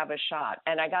really have a shot.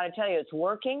 And I got to tell you, it's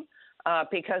working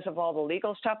because of all the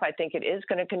legal stuff. I think it is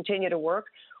going to continue to work.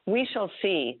 We shall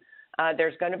see.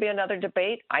 There's going to be another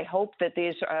debate. I hope that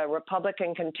these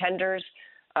Republican contenders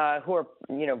who are,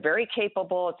 very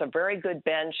capable, it's a very good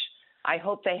bench, I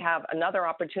hope they have another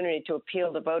opportunity to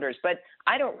appeal to voters. But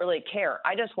I don't really care.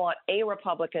 I just want a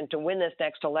Republican to win this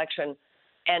next election.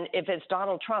 And if it's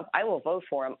Donald Trump, I will vote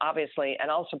for him, obviously,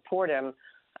 and I'll support him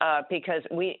because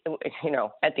we,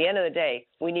 at the end of the day,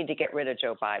 we need to get rid of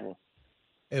Joe Biden.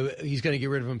 He's going to get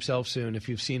rid of himself soon. If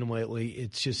you've seen him lately,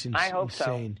 it's just insane. I hope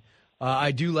so.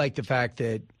 I do like the fact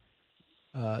that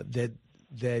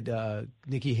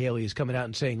Nikki Haley is coming out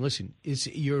and saying, listen,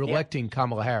 you're electing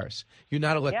Kamala Harris. You're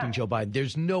not electing Joe Biden.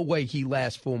 There's no way he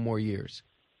lasts 4 more years.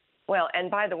 Well,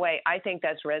 and by the way, I think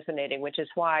that's resonating, which is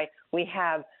why we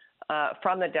have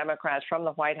from the Democrats, from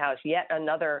the White House, yet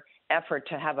another effort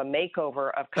to have a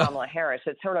makeover of Kamala Harris.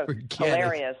 It's sort of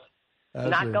hilarious.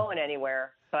 Not going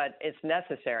anywhere, but it's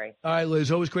necessary. All right,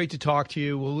 Liz, always great to talk to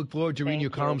you. We'll look forward to reading your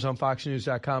columns on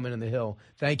FoxNews.com and in the Hill.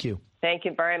 Thank you. Thank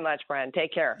you very much, Brian.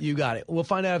 Take care. You got it. We'll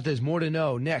find out if there's more to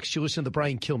know next. You listen to the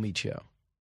Brian Kilmeade Show.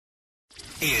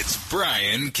 It's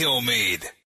Brian Kilmeade.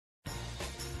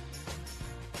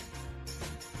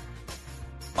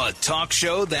 A talk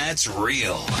show that's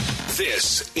real.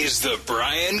 This is the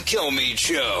Brian Kilmeade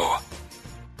Show.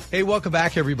 Hey, welcome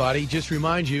back, everybody. Just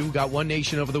remind you, we got One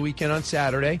Nation over the weekend on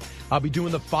Saturday. I'll be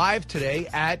doing the 5 today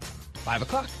at 5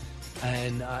 o'clock.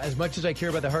 And as much as I care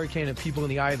about the hurricane and people in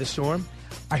the eye of the storm,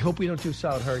 I hope we don't do a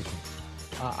solid hurricane.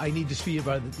 I need to speak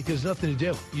about it because there's nothing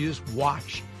to do. You just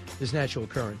watch this natural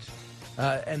occurrence.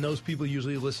 And those people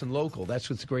usually listen local. That's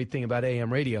what's the great thing about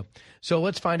AM radio. So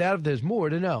let's find out if there's more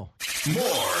to know.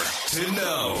 More to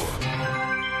know.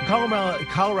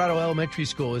 Colorado Elementary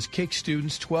School has kicked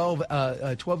students,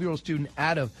 12-year-old student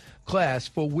out of class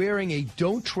for wearing a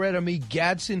Don't Tread on Me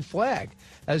Gadsden flag,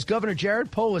 as Governor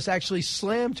Jared Polis actually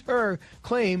slammed her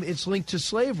claim it's linked to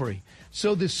slavery.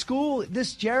 So the school,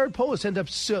 this Jared Polis ended up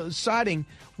siding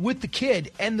with the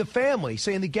kid and the family,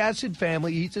 saying the Gadsden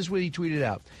family, this is what he tweeted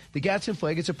out. The Gadsden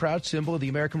flag is a proud symbol of the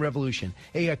American Revolution,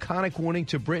 a iconic warning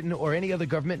to Britain or any other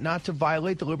government not to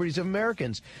violate the liberties of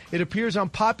Americans. It appears on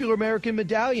popular American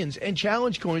medallions and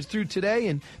challenge coins through today,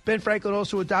 and Ben Franklin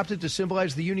also adopted to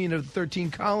symbolize the union of the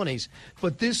 13 colonies.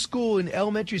 But this school, an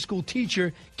elementary school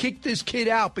teacher, kicked this kid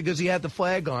out because he had the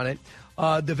flag on it.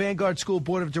 The Vanguard School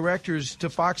Board of Directors to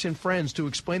Fox and Friends to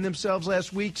explain themselves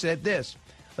last week said this.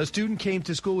 A student came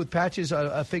to school with patches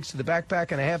affixed to the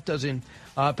backpack and a half dozen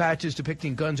patches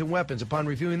depicting guns and weapons. Upon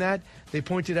reviewing that, they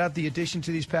pointed out the addition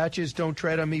to these patches, Don't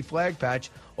Tread on Me flag patch,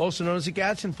 also known as the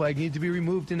Gadsden flag, needed to be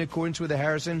removed in accordance with the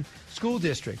Harrison School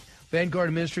District. Vanguard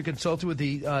administrator consulted with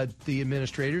the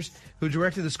administrators who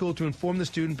directed the school to inform the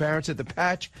student parents that the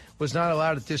patch was not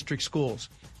allowed at district schools.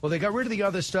 Well, they got rid of the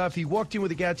other stuff. He walked in with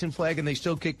the Gadsden flag, and they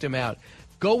still kicked him out.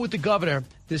 Go with the governor.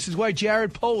 This is why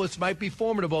Jared Polis might be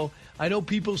formidable. I know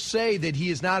people say that he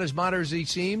is not as moderate as he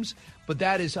seems, but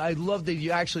that is, I love that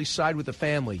you actually side with the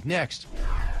family. Next,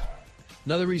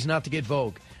 another reason not to get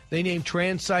Vogue. They named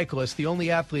trans cyclist the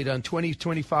only athlete on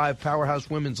 2025 Powerhouse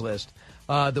Women's list.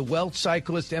 The Welsh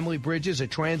cyclist Emily Bridges, a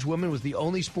trans woman, was the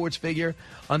only sports figure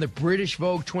on the British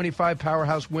Vogue 25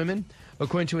 Powerhouse Women.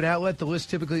 According to an outlet, the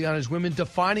list typically honors women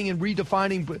defining and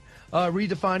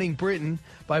redefining Britain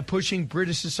by pushing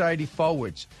British society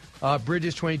forwards.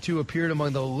 Bridges, 22, appeared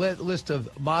among the list of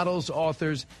models,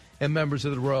 authors, and members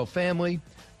of the royal family.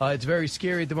 It's very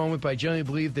scary at the moment, but I genuinely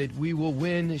believe that we will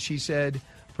win, she said,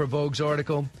 per Vogue's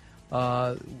article.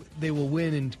 They will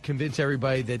win and convince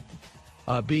everybody that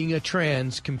being a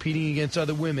trans, competing against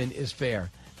other women is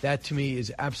fair. That, to me,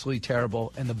 is absolutely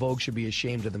terrible, and the Vogue should be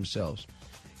ashamed of themselves.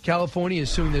 California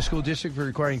is suing the school district for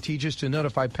requiring teachers to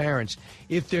notify parents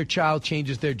if their child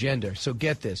changes their gender. So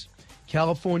get this.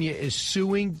 California is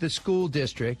suing the school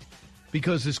district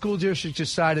because the school district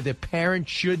decided that parents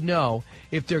should know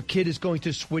if their kid is going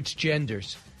to switch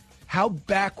genders. How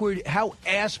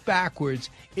ass backwards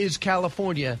is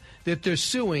California that they're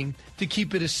suing to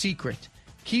keep it a secret?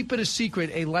 Keep it a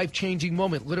secret, a life-changing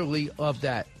moment, literally, of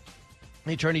that.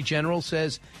 The Attorney General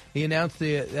says he announced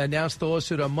the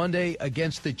lawsuit on Monday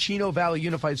against the Chino Valley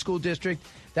Unified School District.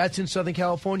 That's in Southern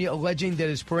California, alleging that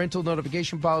its parental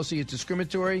notification policy is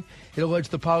discriminatory. It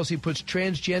alleged the policy puts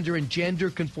transgender and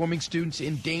gender-conforming students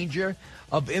in danger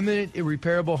of imminent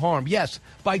irreparable harm. Yes,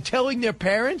 by telling their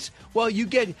parents, well, you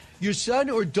get your son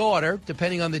or daughter,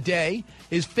 depending on the day,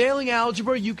 is failing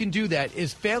algebra, you can do that.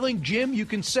 Is failing gym, you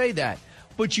can say that.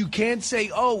 But you can't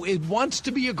say, oh, it wants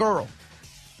to be a girl.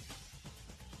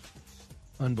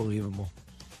 Unbelievable.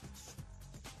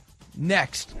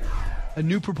 Next, a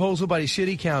new proposal by the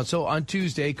city council on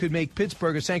Tuesday could make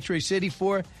Pittsburgh a sanctuary city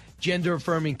for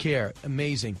gender-affirming care.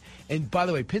 Amazing. And by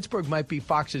the way, Pittsburgh might be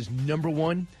Fox's number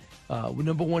one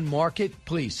market.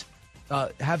 Please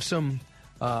have some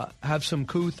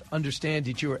couth. Understand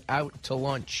that you're out to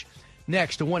lunch.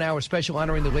 Next, a 1-hour special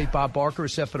honoring the late Bob Barker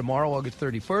is set for tomorrow, August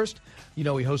 31st. You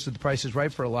know, he hosted The Price is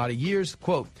Right for a lot of years.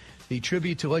 Quote, the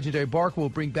tribute to legendary Barker will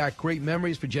bring back great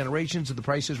memories for generations of The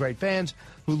Price is Right fans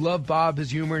who love Bob, his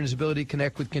humor, and his ability to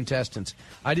connect with contestants.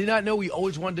 I did not know he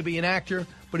always wanted to be an actor,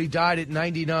 but he died at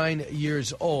 99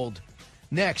 years old.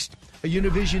 Next, a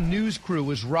Univision news crew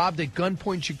was robbed at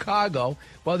gunpoint in Chicago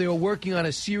while they were working on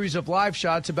a series of live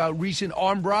shots about recent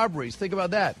armed robberies. Think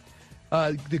about that.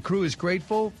 The crew is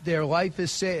grateful. Their life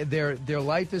is safe. Their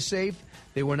life is safe.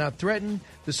 They were not threatened.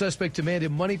 The suspect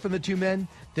demanded money from the two men,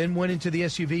 then went into the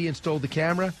SUV and stole the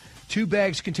camera. 2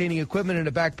 bags containing equipment and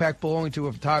a backpack belonging to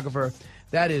a photographer.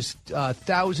 That is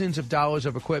thousands of dollars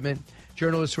of equipment.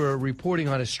 Journalists were reporting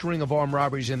on a string of armed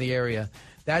robberies in the area.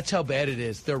 That's how bad it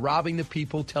is. They're robbing the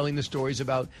people, telling the stories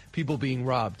about people being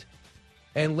robbed.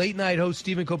 And late-night host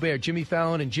Stephen Colbert, Jimmy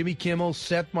Fallon, and Jimmy Kimmel,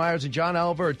 Seth Meyers, and John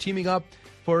Oliver are teaming up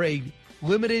for a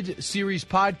limited series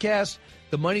podcast.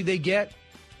 The money they get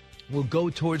will go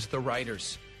towards the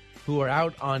writers who are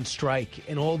out on strike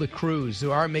and all the crews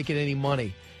who aren't making any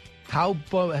money. How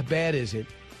bad is it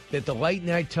that the late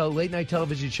night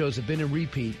television shows have been in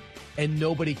repeat and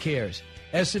nobody cares?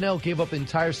 SNL gave up an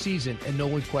entire season and no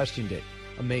one questioned it.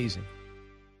 Amazing.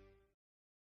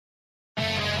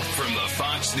 From the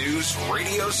Fox News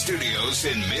radio studios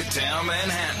in Midtown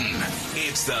Manhattan,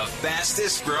 it's the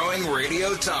fastest growing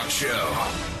radio talk show.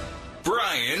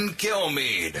 Brian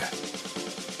Kilmeade.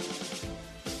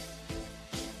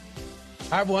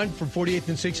 Hi, everyone, from 48th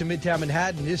and 6th in Midtown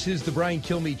Manhattan. This is the Brian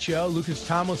Kilmeade Show. Lucas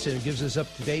Tomlinson gives us up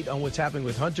to date on what's happening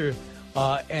with Hunter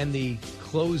and the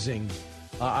closing,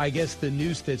 I guess the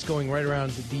news that's going right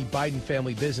around the Biden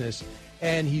family business.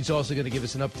 And he's also going to give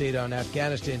us an update on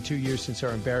Afghanistan, 2 years since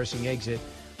our embarrassing exit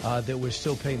that we're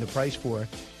still paying the price for.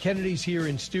 Kennedy's here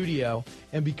in studio,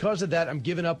 and because of that, I'm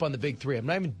giving up on the big three. I'm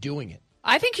not even doing it.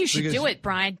 I think you should do it,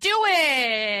 Brian. Do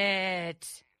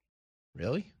it!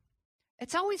 Really?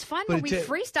 It's always fun when we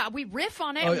freestyle. We riff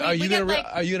on it. Are you going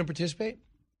to participate?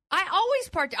 I always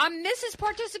I'm Mrs.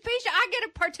 Participation. I get a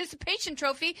participation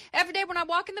trophy every day when I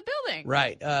walk in the building.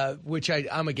 Right, which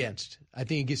I'm against. I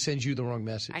think it sends you the wrong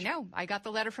message. I know. I got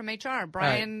the letter from HR.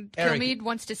 Brian Kilmeade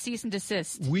wants to cease and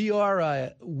desist. We are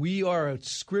a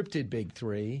scripted big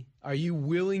three. Are you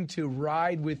willing to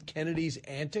ride with Kennedy's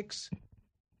antics?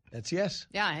 That's yes.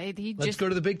 Yeah, he Let's go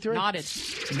to the big three. Nodded.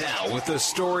 Now, with the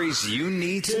stories you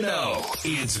need to know,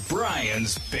 it's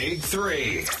Brian's Big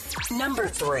Three. Number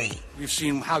 3. We've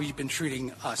seen how you've been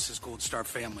treating us as Gold Star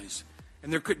families,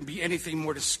 and there couldn't be anything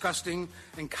more disgusting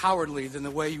and cowardly than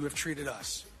the way you have treated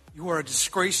us. You are a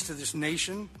disgrace to this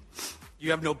nation.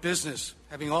 You have no business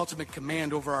having ultimate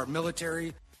command over our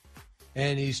military.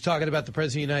 And he's talking about the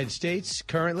President of the United States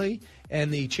currently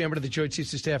and the Chairman of the Joint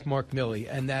Chiefs of Staff, Mark Milley.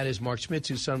 And that is Mark Schmitz,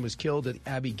 whose son was killed at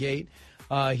Abbey Gate.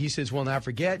 He says, we'll not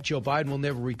forget, Joe Biden will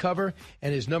never recover.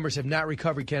 And his numbers have not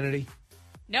recovered, Kennedy.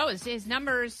 No, his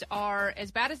numbers are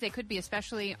as bad as they could be,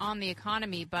 especially on the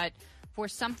economy. But for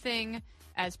something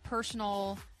as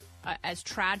personal, as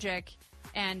tragic,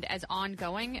 and as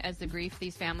ongoing as the grief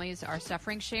these families are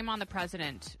suffering, shame on the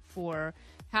president for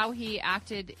how he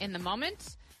acted in the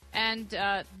moment. And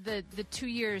the 2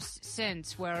 years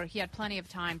since, where he had plenty of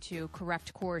time to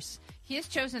correct course, he has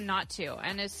chosen not to.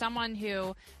 And as someone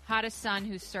who had a son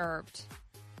who served,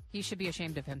 he should be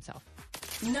ashamed of himself.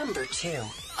 Number 2.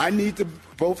 I need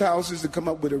both houses to come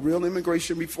up with a real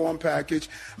immigration reform package.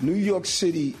 New York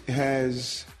City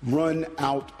has run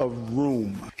out of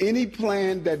room. Any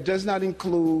plan that does not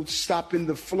include stopping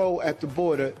the flow at the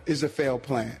border is a failed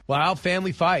plan. Wow,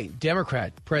 family fight.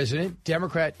 Democrat president,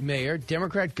 Democrat mayor,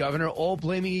 Democrat governor, all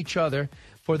blaming each other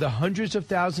for the hundreds of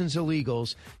thousands of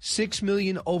illegals, 6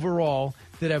 million overall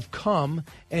that have come,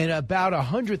 and about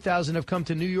 100,000 have come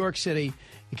to New York City,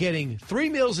 getting 3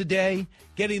 meals a day,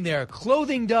 getting their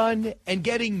clothing done, and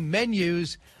getting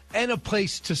menus and a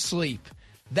place to sleep.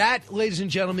 That, ladies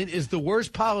and gentlemen, is the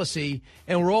worst policy,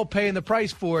 and we're all paying the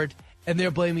price for it, and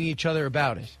they're blaming each other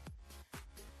about it.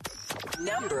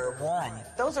 Number 1.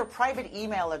 Those are private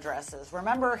email addresses.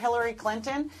 Remember Hillary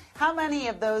Clinton? How many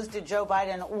of those did Joe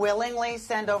Biden willingly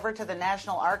send over to the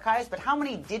National Archives, but how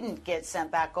many didn't get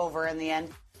sent back over in the end?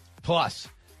 Plus,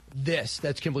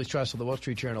 that's Kimberly Strassel, the Wall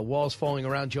Street Journal. Walls falling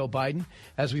around Joe Biden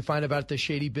as we find about the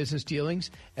shady business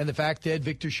dealings and the fact that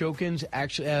Victor Shokin's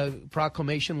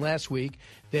proclamation last week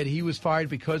that he was fired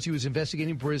because he was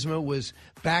investigating Burisma was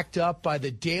backed up by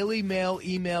the Daily Mail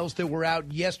emails that were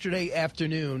out yesterday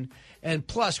afternoon. And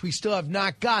plus, we still have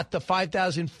not got the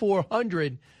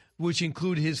 5,400, which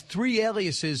include his 3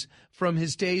 aliases from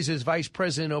his days as vice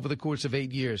president over the course of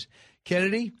 8 years.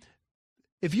 Kennedy,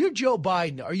 if you're Joe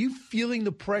Biden, are you feeling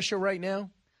the pressure right now?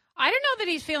 I don't know that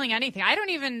he's feeling anything. I don't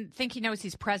even think he knows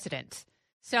he's president.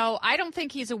 So I don't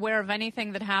think he's aware of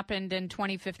anything that happened in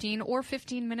 2015 or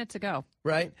 15 minutes ago.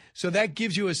 Right. So that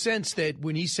gives you a sense that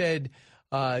when he said,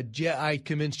 I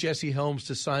convinced Jesse Helms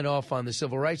to sign off on the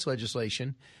civil rights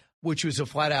legislation, which was a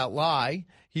flat-out lie.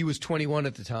 He was 21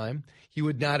 at the time. He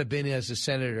would not have been as a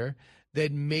senator.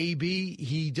 That maybe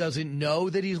he doesn't know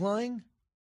that he's lying?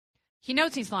 He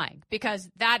knows he's lying because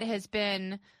that has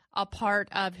been a part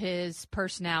of his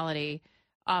personality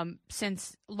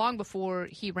since long before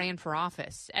he ran for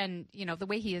office. And, you know, the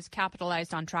way he has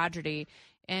capitalized on tragedy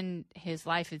in his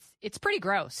life, it's pretty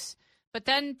gross. But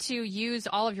then to use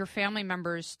all of your family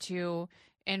members to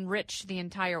enrich the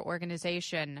entire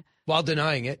organization while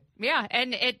denying it. Yeah,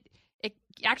 and it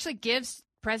actually gives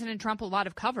President Trump a lot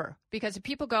of cover because if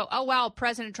people go, oh, wow,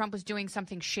 President Trump was doing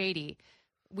something shady,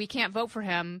 we can't vote for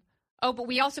him. Oh, but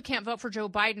we also can't vote for Joe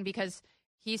Biden because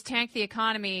he's tanked the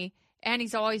economy and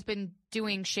he's always been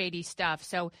doing shady stuff.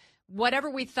 So whatever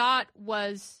we thought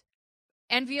was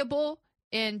enviable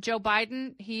in Joe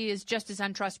Biden, he is just as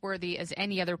untrustworthy as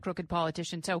any other crooked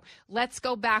politician. So let's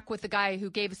go back with the guy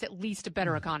who gave us at least a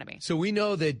better economy. So we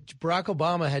know that Barack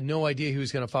Obama had no idea he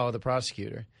was going to fire the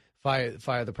prosecutor.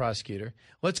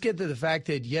 Let's get to the fact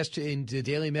that yesterday in the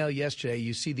Daily Mail yesterday,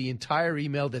 you see the entire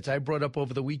email that I brought up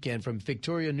over the weekend from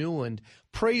Victoria Nuland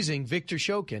praising Victor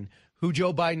Shokin, who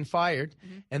Joe Biden fired.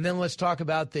 Mm-hmm. And then let's talk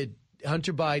about that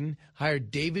Hunter Biden hired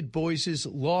David Boyce's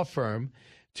law firm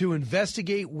to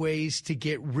investigate ways to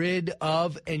get rid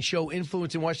of and show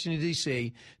influence in Washington,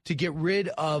 D.C., to get rid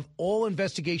of all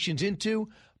investigations into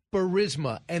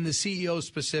Burisma and the CEO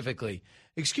specifically.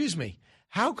 Excuse me,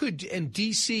 how could, and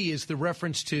D.C. is the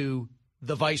reference to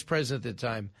the vice president at the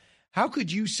time, how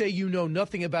could you say you know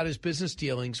nothing about his business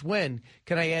dealings when,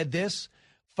 can I add this,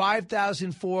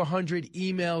 5,400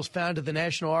 emails found at the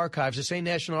National Archives. The same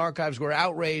National Archives were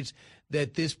outraged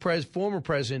that this former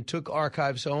president took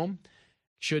archives home.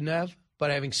 Shouldn't have. But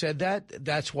having said that,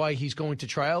 that's why he's going to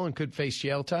trial and could face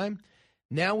jail time.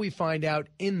 Now we find out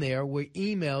in there were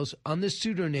emails on the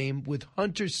pseudonym with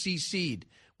Hunter CC'd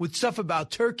with stuff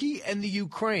about Turkey and the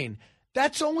Ukraine.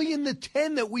 That's only in the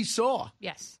 10 that we saw.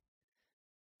 Yes.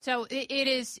 So it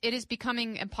is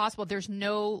becoming impossible. There's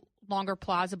no longer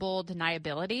plausible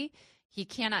deniability. He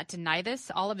cannot deny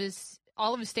this. All of his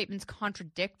statements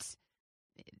contradict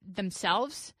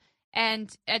themselves.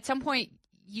 And at some point,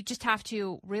 you just have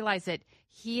to realize that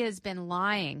he has been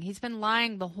lying. He's been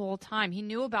lying the whole time. He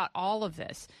knew about all of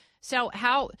this. So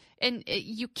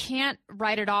you can't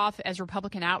write it off as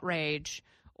Republican outrage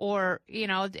or,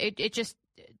 it just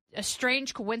a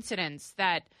strange coincidence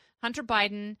that Hunter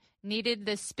Biden needed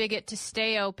this spigot to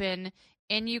stay open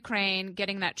in Ukraine,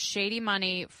 getting that shady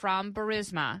money from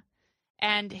Burisma,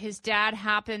 and his dad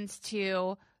happens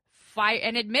to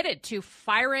admitted to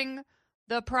firing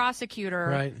the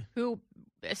prosecutor who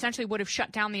essentially would have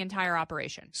shut down the entire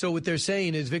operation. So what they're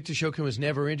saying is Victor Shokin was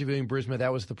never interviewing Burisma.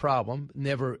 That was the problem,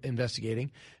 never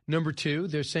investigating. Number two,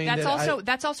 they're saying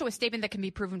that's also a statement that can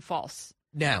be proven false.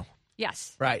 Now.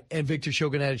 Yes. Right. And Victor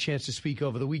Shokin had a chance to speak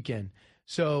over the weekend.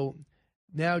 So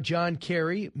now John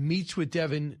Kerry meets with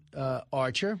Devin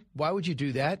Archer. Why would you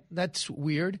do that? That's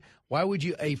weird. Why would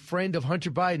a friend of Hunter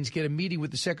Biden's get a meeting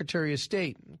with the Secretary of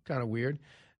State? Kind of weird.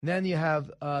 And then you have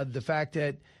the fact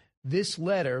that this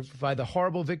letter by the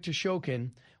horrible Victor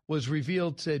Shokin was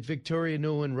revealed that Victoria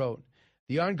Nuland wrote.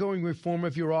 The ongoing reform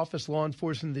of your office, law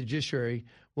enforcement, and the judiciary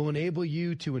will enable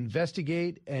you to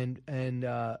investigate and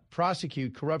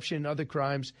prosecute corruption and other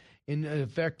crimes in an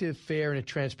effective, fair, and a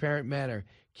transparent manner.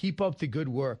 Keep up the good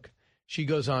work, she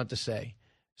goes on to say.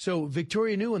 So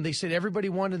Victoria Nuland, they said everybody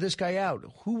wanted this guy out.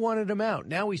 Who wanted him out?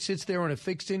 Now he sits there on a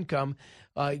fixed income,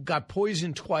 got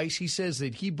poisoned twice. He says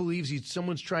that he believes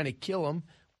someone's trying to kill him.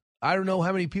 I don't know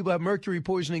how many people have mercury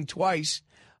poisoning twice,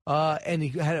 and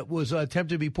he was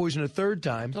attempted to be poisoned a third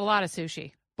time. It's a lot of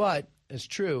sushi. But it's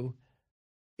true.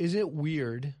 Isn't it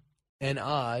weird and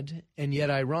odd and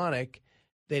yet ironic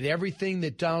that everything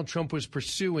that Donald Trump was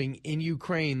pursuing in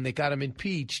Ukraine that got him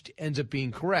impeached ends up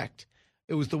being correct?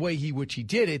 It was the way which he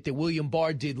did it, that William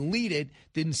Barr didn't lead it,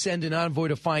 didn't send an envoy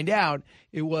to find out.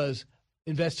 It was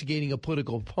investigating a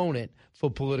political opponent for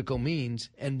political means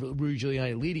and Rudy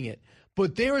Giuliani leading it.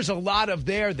 But there is a lot of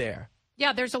there.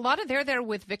 Yeah, there's a lot of there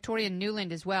with Victoria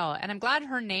Nuland as well. And I'm glad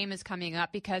her name is coming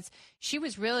up because she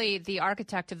was really the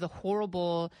architect of the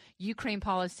horrible Ukraine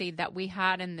policy that we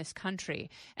had in this country.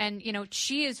 And,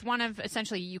 she is one of,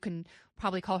 essentially, you can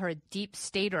probably call her a deep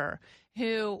stater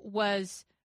who was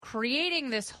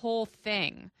creating this whole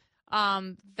thing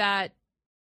that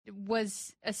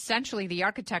was essentially the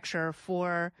architecture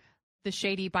for the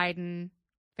shady Biden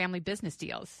family business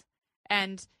deals.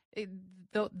 And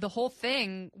the whole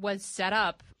thing was set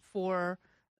up for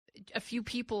a few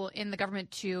people in the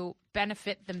government to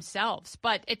benefit themselves.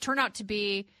 But it turned out to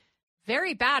be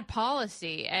very bad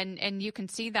policy, and you can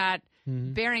see that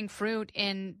bearing fruit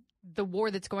in the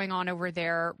war that's going on over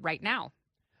there right now.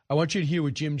 I want you to hear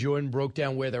what Jim Jordan broke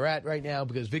down where they're at right now,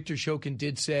 because Victor Shokin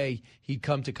did say he'd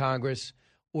come to Congress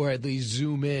or at least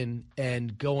zoom in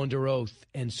and go under oath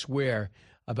and swear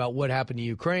about what happened to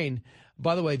Ukraine.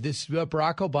 By the way, this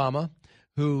Barack Obama,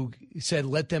 who said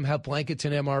let them have blankets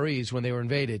and MREs when they were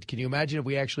invaded. Can you imagine if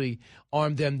we actually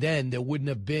armed them then? There wouldn't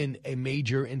have been a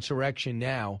major insurrection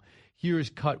now. Here's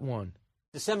cut one.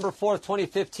 December 4th,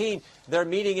 2015, they're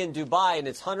meeting in Dubai, and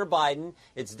it's Hunter Biden,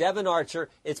 it's Devin Archer,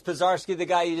 it's Pizarski, the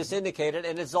guy you just indicated,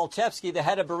 and it's Zolchevsky, the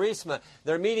head of Burisma.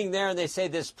 They're meeting there, and they say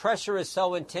this pressure is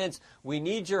so intense, we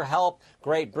need your help.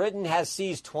 Great Britain has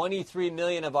seized 23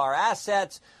 million of our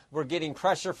assets. We're getting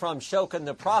pressure from Shokin,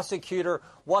 the prosecutor.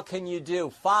 What can you do?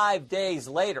 5 days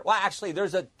later, well, actually,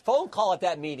 there's a phone call at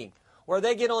that meeting where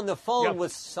they get on the phone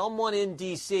with someone in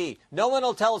D.C. No one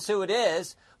will tell us who it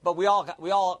is, but we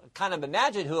all kind of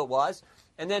imagine who it was.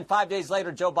 And then 5 days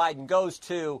later, Joe Biden goes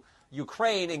to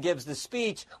Ukraine and gives the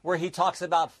speech where he talks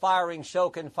about firing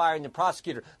Shokin, firing the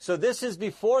prosecutor. So this is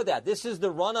before that. This is the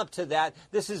run-up to that.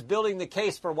 This is building the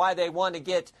case for why they want to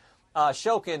get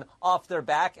Shokin off their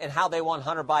back and how they want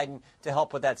Hunter Biden to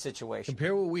help with that situation.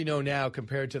 Compare what we know now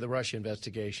compared to the Russia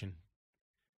investigation.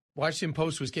 Washington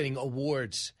Post was getting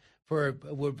awards for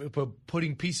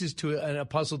putting pieces to a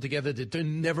puzzle together that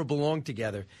never belong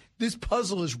together. This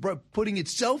puzzle is putting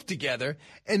itself together,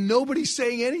 and nobody's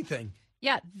saying anything.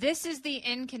 Yeah, this is the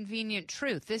inconvenient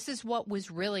truth. This is what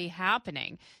was really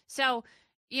happening. So,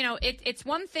 it's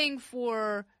one thing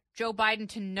for Joe Biden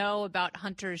to know about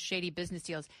Hunter's shady business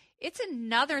deals. It's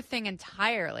another thing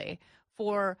entirely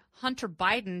for Hunter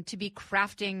Biden to be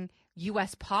crafting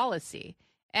U.S. policy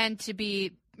and to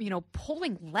be,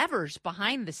 pulling levers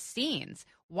behind the scenes.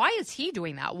 Why is he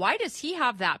doing that? Why does he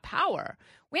have that power?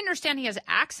 We understand he has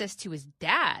access to his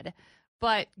dad,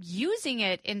 but using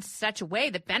it in such a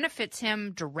way that benefits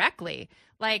him directly,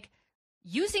 like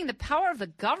using the power of the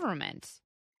government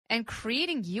and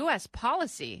creating U.S.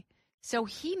 policy so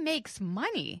he makes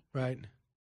money. Right.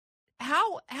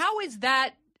 How is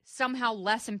that somehow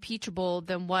less impeachable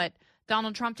than what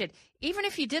Donald Trump did, even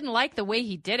if you didn't like the way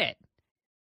he did it?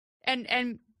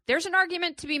 And there's an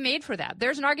argument to be made for that.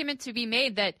 There's an argument to be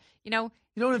made that, you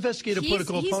don't investigate a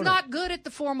political opponent. He's not good at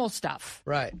the formal stuff.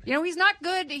 Right. He's not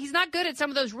good. He's not good at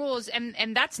some of those rules,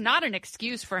 and that's not an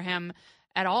excuse for him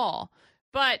at all.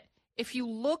 But if you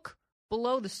look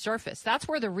below the surface, that's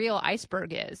where the real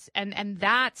iceberg is. And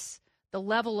that's the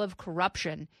level of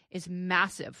corruption is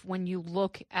massive when you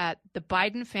look at the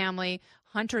Biden family,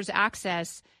 Hunter's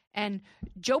access, and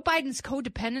Joe Biden's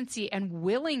codependency and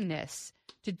willingness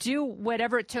to do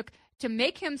whatever it took to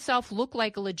make himself look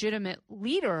like a legitimate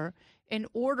leader in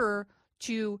order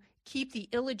to keep the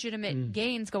illegitimate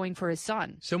gains going for his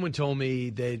son. Someone told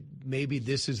me that maybe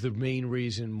this is the main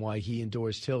reason why he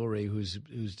endorsed Hillary, who's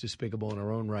despicable in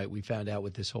her own right. We found out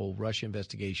with this whole Russia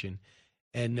investigation.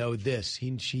 And know this,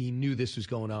 she knew this was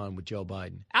going on with Joe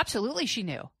Biden. Absolutely, she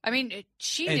knew. I mean,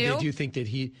 she knew. And do you think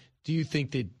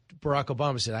that Barack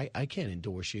Obama said, I can't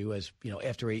endorse you as,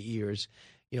 after 8 years,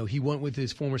 he went with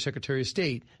his former Secretary of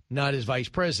State, not his vice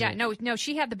president. Yeah, no,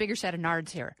 she had the bigger set of nards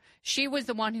here. She was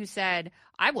the one who said,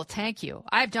 I will tank you.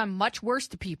 I've done much worse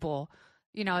to people.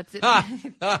 There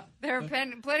have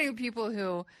been plenty of people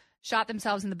who shot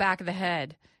themselves in the back of the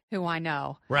head who I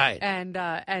know. Right. And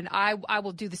I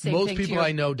will do the same thing. Most people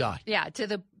I know die. Yeah,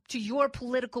 to your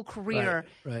political career.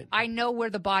 Right. I know where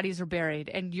the bodies are buried,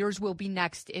 and yours will be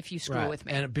next if you screw with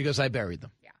me. And because I buried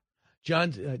them. Yeah.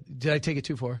 John, did I take it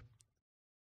too far?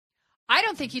 I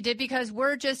don't think you did, because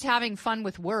we're just having fun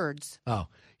with words. Oh,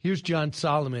 here's John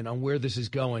Solomon on where this is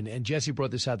going. And Jesse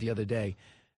brought this out the other day.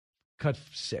 Cut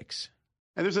 6.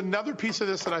 And there's another piece of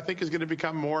this that I think is going to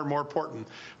become more and more important.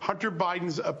 Hunter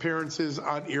Biden's appearances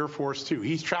on Air Force 2.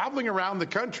 He's traveling around the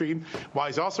country while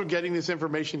he's also getting this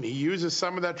information. He uses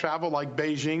some of that travel, like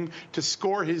Beijing, to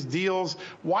score his deals.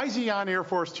 Why is he on Air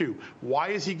Force 2? Why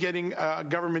is he getting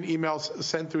government emails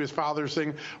sent through his father's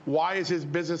thing? Why is his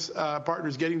business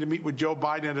partners getting to meet with Joe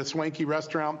Biden at a swanky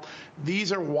restaurant?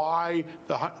 These are why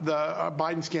the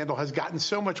Biden scandal has gotten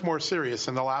so much more serious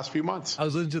in the last few months. I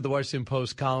was listening to the Washington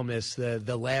Post columnist,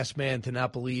 the last man to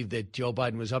not believe that Joe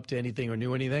Biden was up to anything or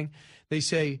knew anything. They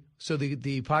say, so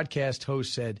the podcast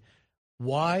host said,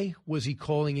 why was he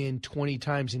calling in 20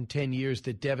 times in 10 years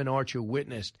that Devin Archer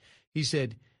witnessed? He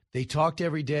said, they talked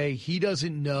every day. He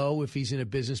doesn't know if he's in a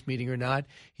business meeting or not.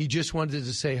 He just wanted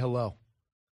to say hello.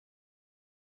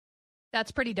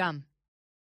 That's pretty dumb.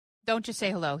 Don't just say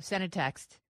hello. Send a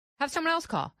text. Have someone else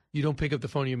call. You don't pick up the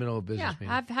phone in the middle of a business meeting.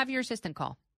 Yeah, have your assistant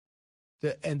call.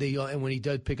 And when he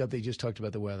does pick up, they just talked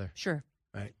about the weather. Sure.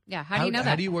 Right. Yeah. How do you know that?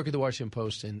 How do you work at the Washington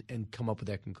Post and come up with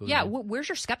that conclusion? Yeah. Where's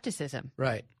your skepticism?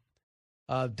 Right.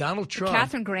 Donald Trump.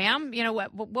 Katharine Graham.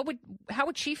 How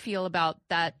would she feel about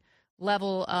that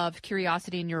level of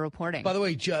curiosity in your reporting? By the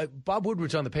way, Bob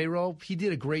Woodward's on the payroll. He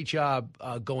did a great job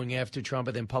going after Trump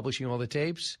and then publishing all the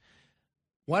tapes.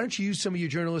 Why don't you use some of your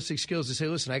journalistic skills to say,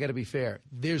 listen, I got to be fair.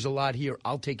 There's a lot here.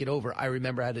 I'll take it over. I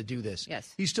remember how to do this.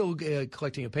 Yes. He's still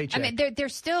collecting a paycheck. I mean, they're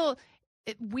still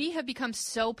 – we have become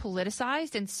so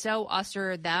politicized and so us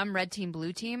or them, red team,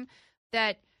 blue team,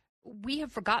 that we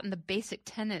have forgotten the basic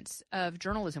tenets of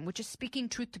journalism, which is speaking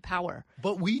truth to power.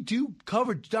 But we do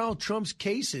cover Donald Trump's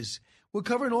cases. We're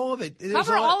covering all of it.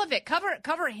 Cover all of it.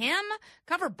 Cover him.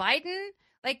 Cover Biden.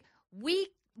 Like, we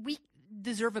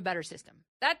deserve a better system.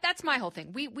 That's my whole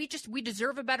thing. We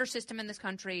deserve a better system in this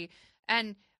country.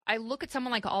 And I look at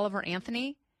someone like Oliver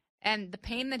Anthony and the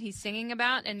pain that he's singing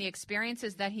about and the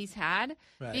experiences that he's had,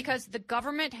 right, because the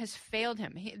government has failed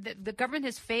him. The government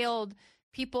has failed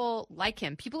people like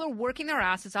him. People are working their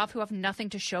asses off who have nothing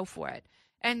to show for it.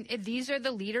 And if these are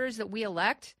the leaders that we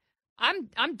elect,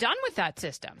 I'm done with that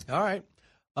system. All right.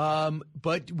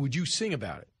 But would you sing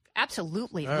about it?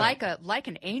 Absolutely. Like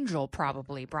an angel,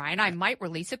 probably, Brian. I might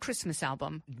release a Christmas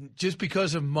album. Just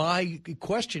because of my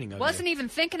questioning of Wasn't you. even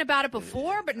thinking about it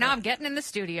before, but now I'm getting in the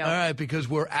studio. All right, because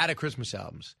we're out of Christmas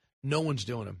albums. No one's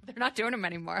doing them. They're not doing them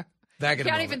anymore. Back in a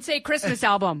Can't moment. even say Christmas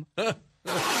album.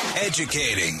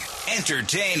 Educating,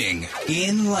 entertaining,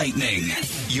 enlightening.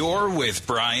 You're with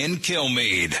Brian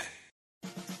Kilmeade.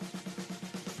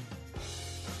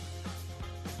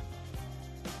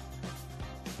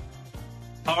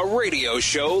 A radio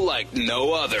show like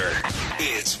no other.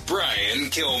 It's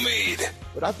Brian Kilmeade.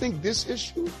 But I think this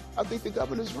issue, I think the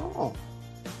governor's wrong.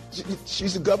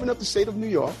 She's the governor of the state of New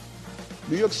York.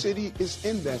 New York City is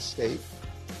in that state.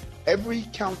 Every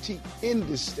county in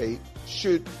this state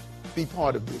should be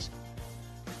part of this.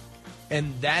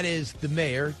 And that is the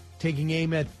mayor taking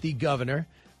aim at the governor,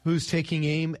 who's taking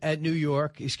aim at New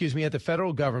York, at the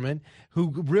federal government,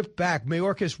 who ripped back.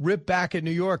 Mayorkas ripped back at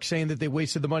New York, saying that they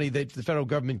wasted the money that the federal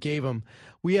government gave them.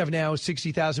 We have now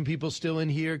 60,000 people still in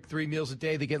here, 3 meals a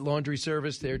day. They get laundry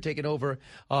service. They're taking over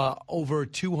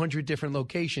 200 different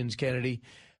locations, Kennedy.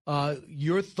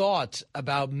 Your thoughts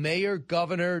about mayor,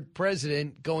 governor,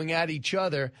 president going at each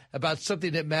other about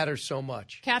something that matters so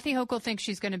much? Kathy Hochul thinks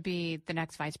she's going to be the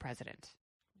next vice president.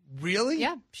 Really?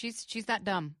 Yeah, she's that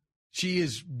dumb. She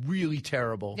is really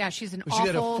terrible. Yeah, she's an She awful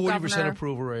got a 40% governor.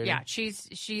 approval rating. Yeah,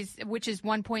 she's which is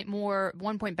 1 point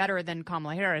better than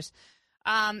Kamala Harris.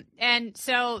 And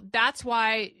so that's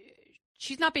why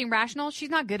she's not being rational. She's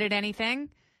not good at anything.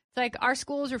 It's like our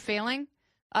schools are failing.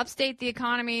 Upstate, the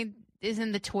economy is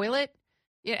in the toilet.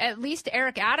 Yeah, at least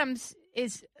Eric Adams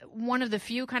is one of the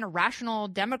few kind of rational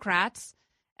Democrats.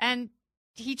 And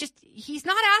he's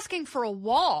not asking for a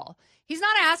wall. He's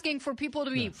not asking for people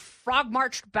to be frog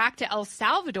marched back to El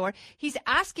Salvador. He's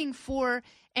asking for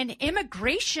an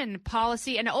immigration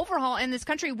policy, an overhaul in this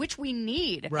country, which we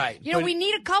need. Right. We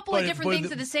need a couple of different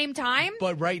things at the same time.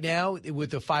 But right now,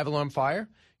 with the 5-alarm fire,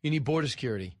 you need border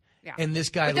security. Yeah. And this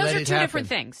guy but those let are it two happen. different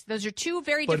things. Those are two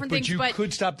very different things. But you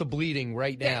could stop the bleeding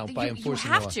right now by enforcing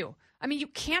you have the law. to. I mean, you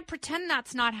can't pretend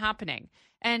that's not happening.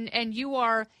 And you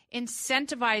are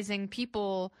incentivizing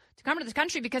people to come to this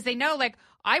country because they know, like,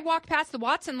 I walked past the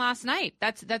Watson last night.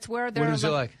 That's where they're. What was it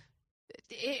like?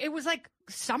 It was like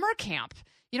summer camp.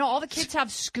 All the kids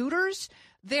have scooters.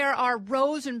 There are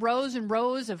rows and rows and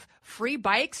rows of free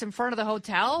bikes in front of the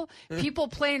hotel. People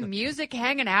playing music,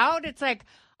 hanging out. It's like,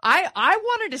 I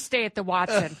wanted to stay at the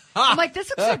Watson. I'm like, this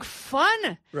looks like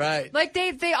fun. Right. Like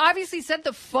they obviously sent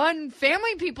the fun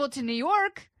family people to New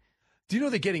York. Do you know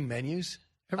they're getting menus?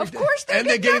 Of course and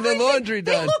they're getting the laundry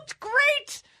done. They looked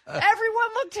great.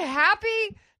 Everyone looked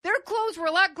happy. Their clothes were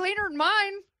a lot cleaner than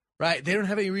mine. Right. They don't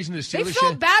have any reason to steal They the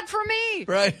felt shit. bad for me.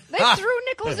 Right. They threw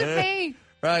nickels at me.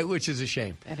 Right, which is a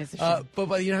shame. That is a shame.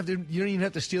 But you don't even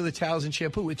have to steal the towels and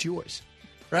shampoo. It's yours.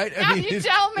 Right? Now you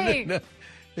tell me. No,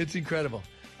 it's incredible.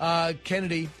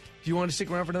 Kennedy, do you want to stick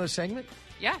around for another segment?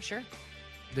 Yeah, sure.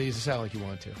 Does it sound like you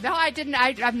want to? No, I didn't.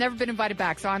 I've never been invited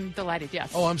back, so I'm delighted.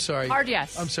 Yes. Oh, I'm sorry. Hard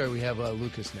yes. I'm sorry. We have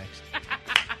Lucas next.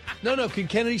 No. Can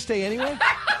Kennedy stay anyway?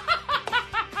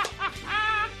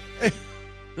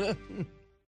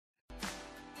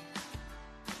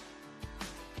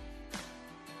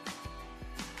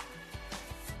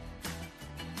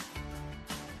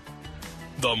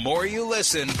 The more you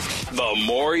listen, the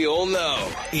more you'll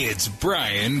know. It's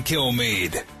Brian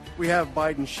Kilmeade. We have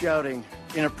Biden shouting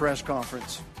in a press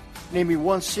conference, name me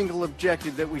one single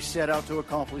objective that we set out to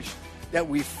accomplish that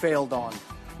we failed on.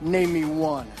 Name me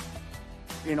one.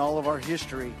 In all of our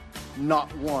history,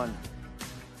 not one.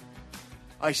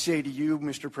 I say to you,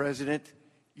 Mr. President,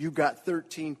 you got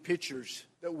 13 pictures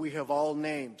that we have all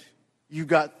named. You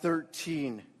got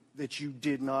 13 that you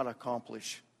did not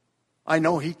accomplish. I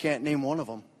know he can't name one of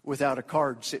them without a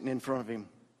card sitting in front of him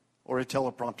or a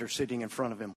teleprompter sitting in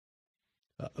front of him.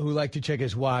 Who like to check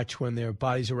his watch when their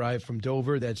bodies arrive from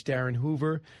Dover. That's Darren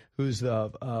Hoover, who's the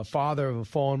father of a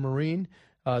fallen Marine.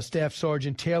 Staff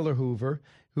Sergeant Taylor Hoover,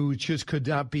 who just could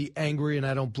not be angry, and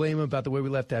I don't blame him, about the way we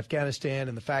left Afghanistan.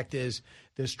 And the fact is,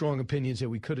 there's strong opinions that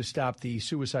we could have stopped the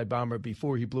suicide bomber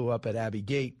before he blew up at Abbey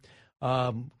Gate.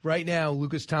 Right now,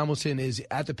 Lucas Tomlinson is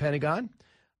at the Pentagon.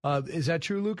 Is that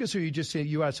true, Lucas, or you just say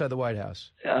you outside the White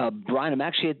House? Brian, I'm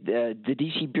actually at the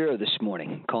D.C. Bureau this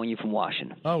morning, calling you from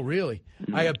Washington. Oh, really?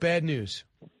 Mm-hmm. I have bad news.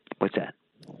 What's that?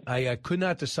 I could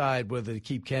not decide whether to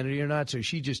keep Kennedy or not, so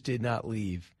she just did not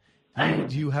leave. Do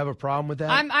you have a problem with that?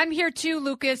 I'm here too,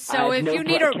 Lucas. So if you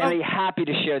need Kennedy, happy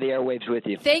to share the airwaves with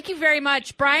you. Thank you very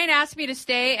much. Brian asked me to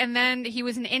stay, and then he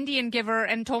was an Indian giver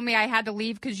and told me I had to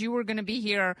leave because you were going to be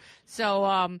here.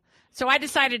 So So I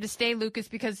decided to stay, Lucas,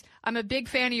 because I'm a big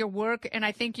fan of your work, and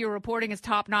I think your reporting is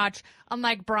top-notch,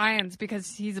 unlike Brian's, because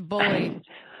he's a bully.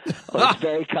 Well, that's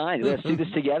very kind. Let's do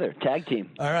this together. Tag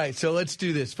team. All right, so let's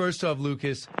do this. First off,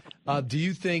 Lucas, do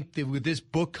you think that with this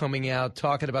book coming out,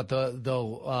 talking about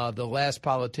the last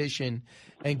politician,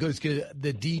 and goes to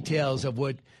the details of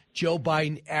what Joe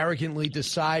Biden arrogantly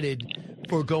decided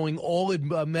for going all in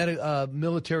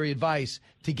military advice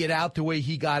to get out the way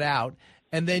he got out,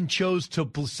 and then chose to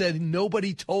say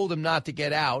nobody told him not to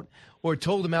get out or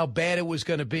told him how bad it was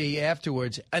going to be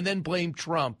afterwards, and then blame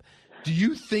Trump? Do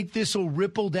you think this will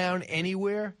ripple down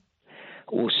anywhere?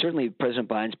 Well, certainly President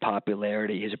Biden's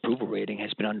popularity, his approval rating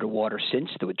has been underwater since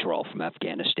the withdrawal from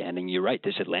Afghanistan. And you're right,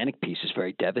 this Atlantic piece is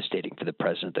very devastating for the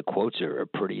president. The quotes are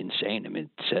pretty insane. I mean,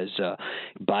 it says,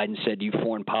 Biden said, you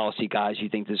foreign policy guys, you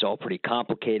think this is all pretty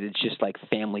complicated. It's just like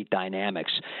family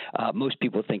dynamics. Most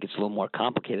people think it's a little more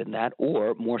complicated than that,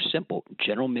 or more simple.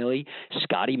 General Milley,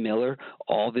 Scotty Miller,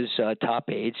 all of his top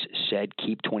aides said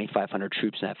keep 2,500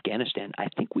 troops in Afghanistan. I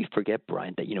think we forget,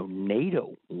 Brian, that,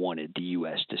 NATO wanted the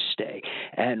U.S. to stay.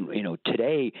 And,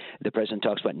 today the president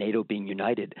talks about NATO being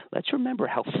united. Let's remember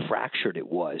how fractured it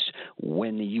was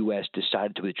when the U.S.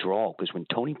 decided to withdraw, because when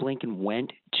Tony Blinken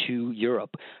went to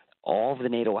Europe, all of the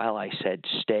NATO allies said,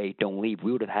 stay, don't leave.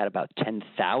 We would have had about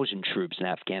 10,000 troops in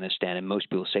Afghanistan, and most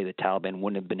people say the Taliban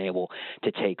wouldn't have been able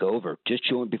to take over.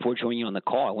 Before joining you on the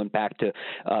call, I went back to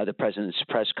the president's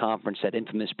press conference, that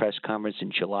infamous press conference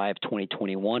in July of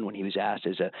 2021, when he was asked,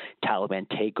 is a Taliban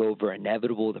takeover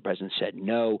inevitable? The president said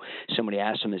no. Somebody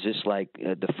asked him, is this like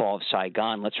the fall of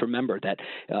Saigon? Let's remember that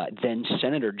then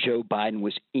Senator Joe Biden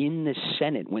was in the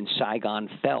Senate when Saigon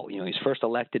fell. He was first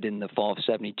elected in the fall of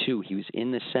 1972. He was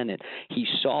in the Senate. He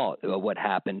saw what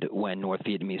happened when North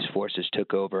Vietnamese forces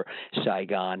took over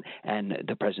Saigon, and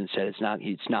the president said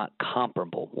it's not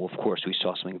comparable. Well, of course, we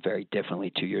saw something very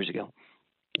differently 2 years ago.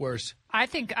 Worse. I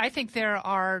think there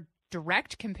are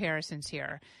direct comparisons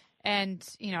here, and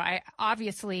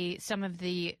obviously some of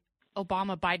the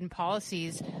Obama-Biden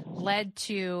policies led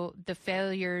to the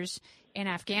failures in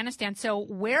Afghanistan. So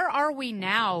where are we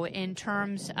now in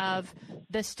terms of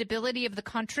the stability of the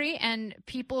country and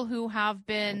people who have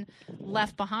been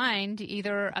left behind,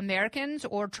 either Americans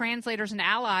or translators and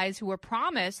allies who were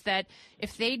promised that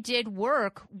if they did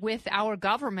work with our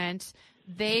government,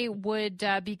 they would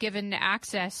be given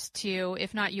access to,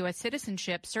 if not U.S.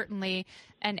 citizenship, certainly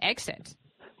an exit?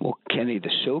 Well, Kenny,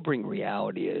 the sobering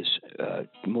reality is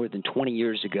more than 20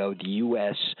 years ago, the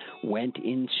U.S. went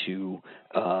into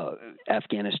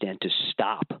Afghanistan to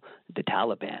stop the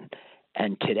Taliban.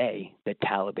 And today, the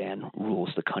Taliban rules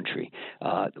the country.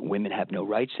 Women have no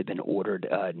rights. They've been ordered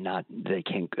they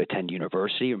can't attend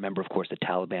university. Remember, of course, the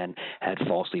Taliban had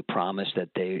falsely promised that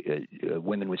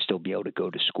women would still be able to go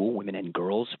to school. Women and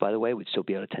girls, by the way, would still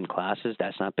be able to attend classes.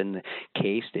 That's not been the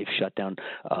case. They've shut down,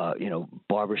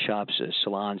 barbershops,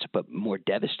 salons. But more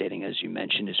devastating, as you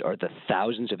mentioned, are the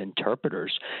thousands of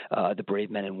interpreters, the brave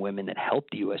men and women that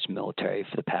helped the U.S. military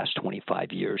for the past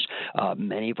 25 years.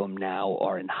 Many of them now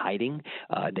are in hiding.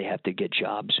 They have to get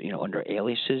jobs, under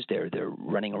aliases. They're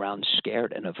running around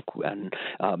scared, and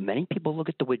many people look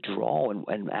at the withdrawal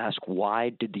and ask,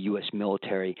 why did the U.S.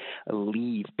 military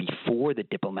leave before the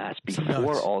diplomats,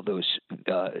 before all those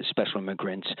special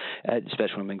immigrant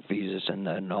visas,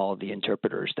 and all the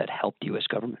interpreters that helped the U.S.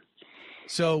 government?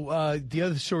 So the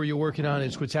other story you're working on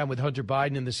is what's happened with Hunter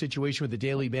Biden and the situation with the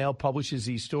Daily Mail publishes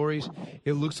these stories.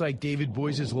 It looks like David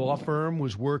Boies' law firm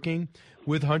was working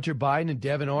with Hunter Biden and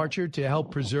Devin Archer to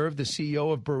help preserve the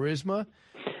CEO of Burisma.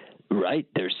 Right.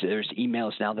 There's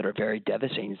emails now that are very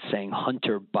devastating saying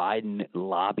Hunter Biden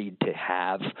lobbied to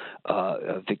have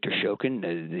Viktor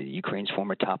Shokin, Ukraine's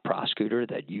former top prosecutor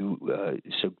that you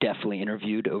so deftly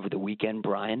interviewed over the weekend,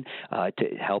 Brian,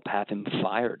 to help have him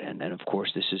fired. And of course,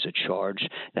 this is a charge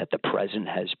that the president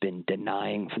has been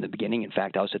denying from the beginning. In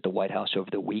fact, I was at the White House over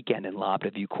the weekend and lobbed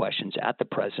a few questions at the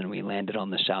president. We landed on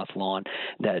the South Lawn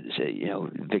that,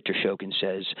 Viktor Shokin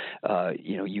says,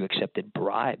 you accepted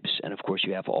bribes. And of course,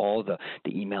 you have all the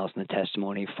emails and the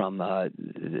testimony from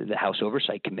the House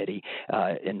Oversight Committee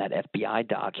in that FBI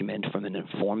document from an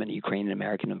informant, a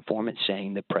Ukrainian-American informant,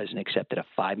 saying the president accepted a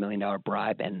 $5 million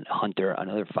bribe and Hunter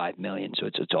another $5 million. So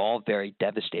it's all very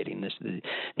devastating.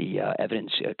 The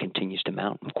evidence continues to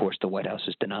mount. Of course, the White House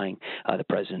is denying the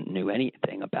president knew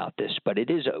anything about this, but it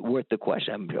is worth the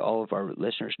question. All of our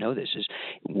listeners know this.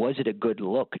 Was it a good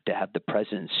look to have the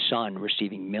president's son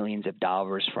receiving millions of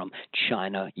dollars from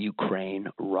China, Ukraine,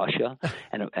 Russia, Russia,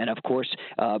 and of course,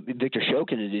 Viktor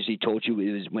Shokin, as he told you,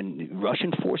 it was when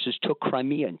Russian forces took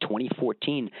Crimea in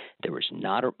 2014. There was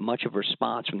not much of a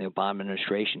response from the Obama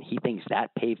administration. He thinks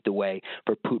that paved the way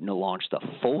for Putin to launch the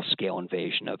full-scale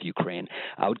invasion of Ukraine.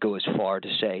 I would go as far to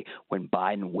say when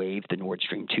Biden waived the Nord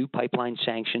Stream 2 pipeline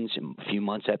sanctions a few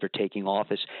months after taking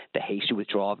office, the hasty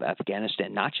withdrawal of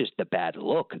Afghanistan, not just the bad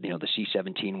look, the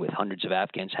C-17 with hundreds of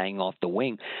Afghans hanging off the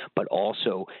wing, but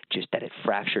also just that it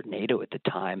fractured NATO at the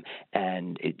time,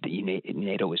 and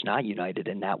NATO was not united,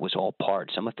 and that was all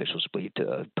part, some officials believe,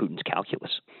 to Putin's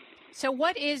calculus. So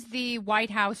what is the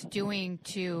White House doing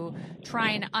to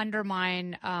try and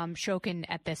undermine Shokin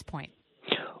at this point?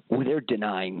 Well, they're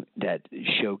denying that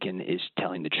Shokin is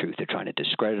telling the truth. They're trying to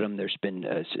discredit him. There's been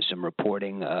some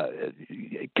reporting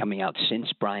coming out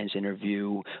since Brian's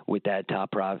interview with that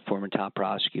former top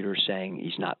prosecutor saying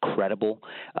he's not credible.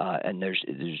 And there's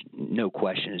no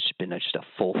question it's been just a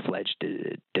full-fledged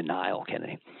denial,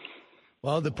 Kennedy.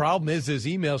 Well, the problem is there's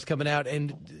emails coming out.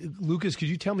 And, Lucas, could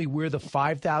you tell me where the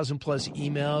 5,000-plus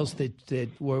emails that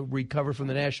were recovered from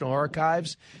the National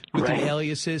Archives with the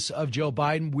aliases of Joe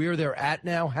Biden, where they're at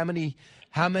now? How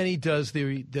many does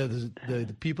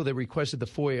the people that requested the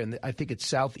FOIA, and I think it's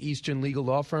Southeastern Legal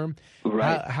Law Firm,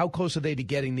 how close are they to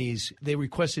getting these? They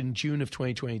requested in June of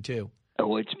 2022.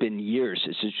 Well, it's been years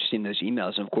since you've seen those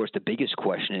emails. And, of course, the biggest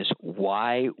question is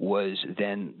why was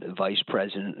then Vice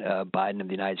President Biden of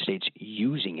the United States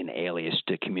using an alias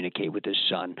to communicate with his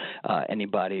son?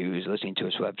 Anybody who's listening to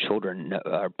us who have children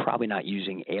are probably not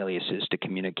using aliases to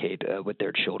communicate with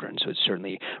their children. So it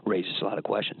certainly raises a lot of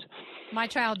questions. My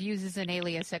child uses an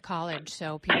alias at college,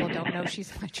 so people don't know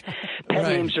she's my child. Pet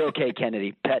names are okay,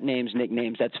 Kennedy. Pet names,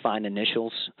 nicknames, that's fine.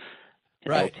 Initials.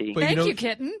 Right. LT. But, Thank you,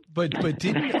 kitten. But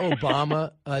didn't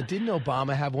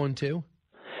Obama have one too?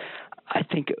 I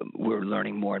think we're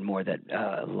learning more and more that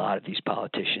a lot of these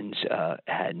politicians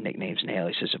had nicknames and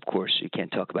aliases. Of course, you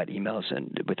can't talk about emails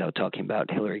without talking about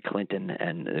Hillary Clinton.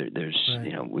 And there's,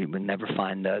 we would never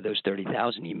find those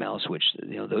 30,000 emails, which,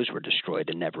 those were destroyed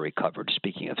and never recovered.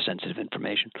 Speaking of sensitive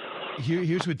information.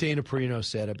 Here's what Dana Perino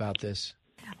said about this.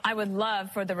 I would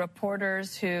love for the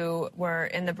reporters who were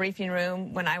in the briefing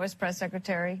room when I was press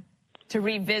secretary to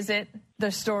revisit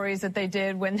the stories that they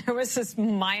did when there was this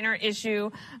minor issue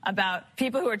about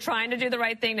people who were trying to do the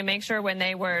right thing to make sure when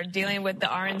they were dealing with the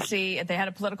RNC, if they had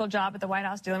a political job at the White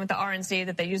House dealing with the RNC,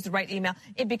 that they used the right email.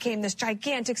 It became this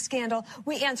gigantic scandal.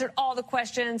 We answered all the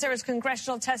questions. There was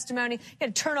congressional testimony. You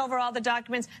had to turn over all the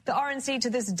documents. The RNC to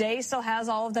this day still has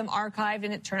all of them archived,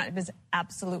 and it turned out it was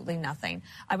absolutely nothing.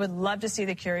 I would love to see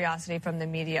the curiosity from the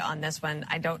media on this one.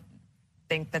 I don't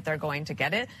think that they're going to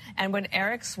get it. And when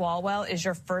Eric Swalwell is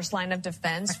your first line of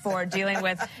defense for dealing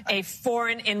with a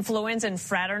foreign influence and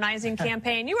fraternizing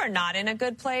campaign, you are not in a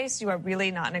good place. You are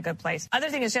really not in a good place. Other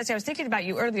thing is, Jesse, I was thinking about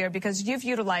you earlier because you've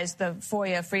utilized the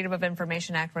FOIA Freedom of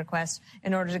Information Act request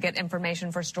in order to get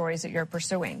information for stories that you're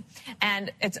pursuing.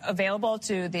 And it's available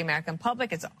to the American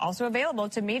public. It's also available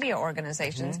to media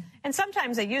organizations. And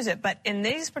sometimes they use it. But in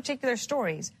these particular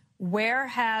stories, where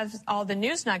have all the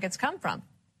news nuggets come from?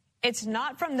 It's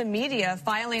not from the media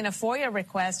filing a FOIA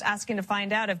request asking to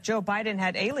find out if Joe Biden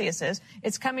had aliases.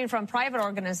 It's coming from private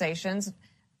organizations.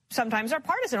 Sometimes they're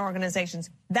partisan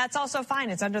organizations. That's also fine.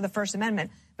 It's under the First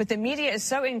Amendment. But the media is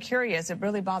so incurious, it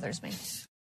really bothers me.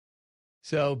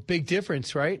 So big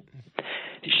difference, right?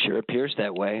 It sure appears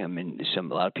that way. I mean, a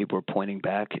lot of people are pointing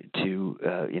back to,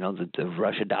 the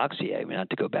Russia dossier. I mean,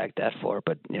 not to go back that far,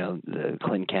 but, the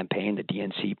Clinton campaign, the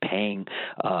DNC paying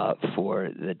for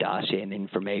the dossier and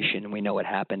information. And we know what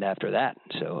happened after that.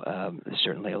 So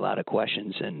certainly a lot of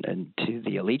questions and to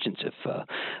the allegiance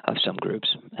of some groups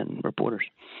and reporters.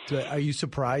 So are you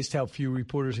surprised how few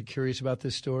reporters are curious about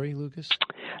this story, Lucas?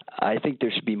 I think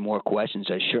there should be more questions.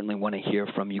 I certainly want to hear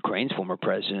from Ukraine's former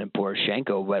president,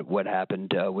 Poroshenko, what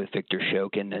happened with Viktor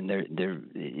Shokin. And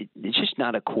it's just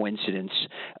not a coincidence.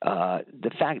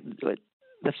 The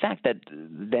fact that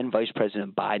then Vice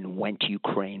President Biden went to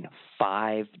Ukraine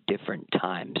 5 different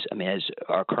times. I mean, has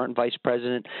our current Vice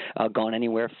President gone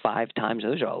anywhere 5 times?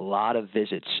 Those are a lot of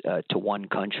visits to one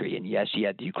country. And yes, he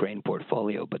had the Ukraine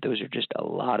portfolio, but those are just a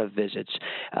lot of visits.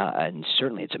 And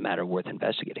certainly it's a matter worth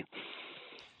investigating.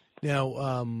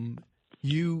 Now,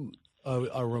 you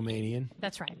are Romanian.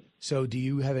 That's right. So do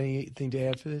you have anything to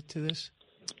add to this?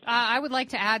 I would like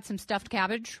to add some stuffed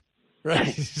cabbage.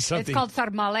 Right. It's called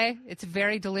sarmale. It's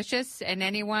very delicious, and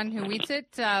anyone who eats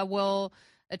it will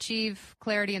achieve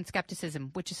clarity and skepticism,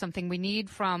 which is something we need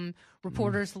from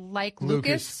reporters like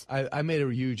Lucas. I made a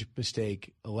huge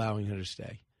mistake allowing her to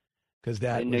stay. because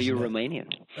that. I didn't know you were Romanian.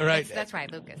 All right. That's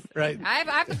right, Lucas. Right. I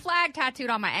have the flag tattooed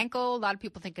on my ankle. A lot of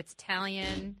people think it's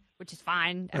Italian, which is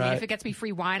fine. I mean, Right. if it gets me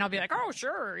free wine, I'll be like, oh,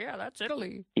 sure, yeah, that's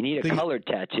Italy. You need a colored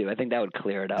tattoo. I think that would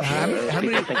clear it up. How many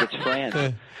People think it's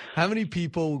France. How many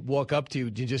people walk up to you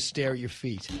and just stare at your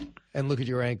feet and look at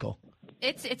your ankle?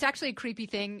 It's actually a creepy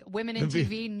thing. Women in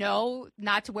TV know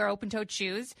not to wear open-toed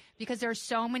shoes because there are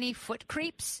so many foot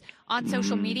creeps on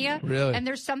social media. Really? And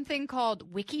there's something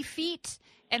called wiki feet,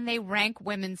 and they rank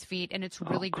women's feet, and it's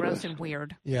really gross and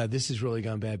weird. Yeah, this has really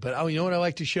gone bad. But you know what I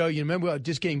like to show you? Remember,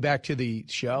 just getting back to the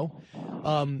show,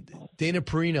 Dana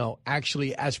Perino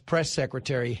actually, as press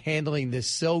secretary, handling this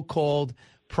so-called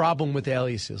problem with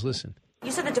aliases. Listen.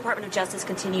 You said the Department of Justice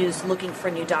continues looking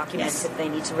for new documents if they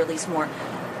need to release more.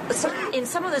 In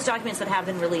some of those documents that have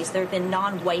been released, there have been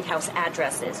non-White House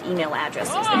addresses, email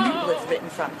addresses that people have written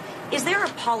from. Is there a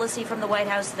policy from the White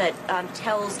House that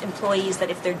tells employees that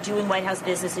if they're doing White House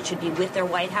business, it should be with their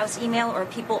White House email, or are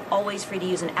people always free to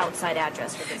use an outside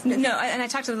address for business? No, and I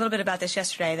talked a little bit about this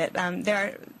yesterday, that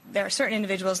there are certain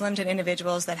individuals, limited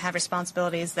individuals, that have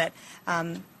responsibilities that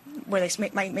where they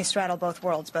may straddle both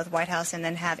worlds, both White House and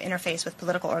then have interface with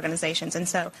political organizations. And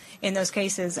so in those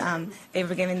cases, they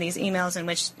were given these emails in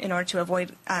which, in order to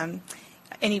avoid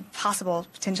any possible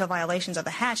potential violations of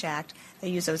the Hatch Act, they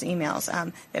use those emails.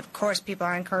 Of course, people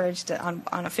are encouraged on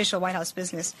official White House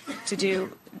business to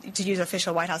use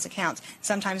official White House accounts.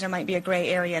 Sometimes there might be a gray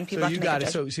area, and people So have you to make got a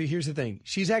it. So here's the thing.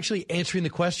 She's actually answering the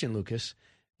question, Lucas.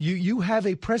 You have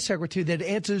a press secretary that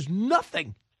answers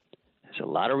nothing. There's a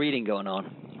lot of reading going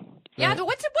on. Yeah, but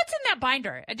what's in that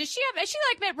binder? Is she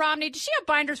like Mitt Romney? Does she have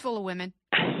binders full of women?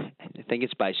 I think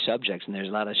it's by subjects, and there's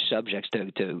a lot of subjects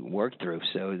to work through.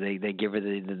 So they give her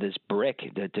this brick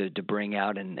to bring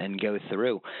out and go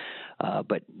through.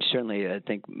 But certainly, I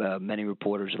think many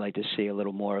reporters would like to see a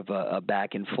little more of a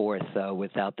back and forth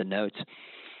without the notes.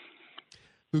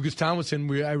 Lucas Tomlinson,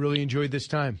 I really enjoyed this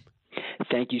time.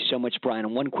 Thank you so much, Brian.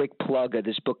 And one quick plug,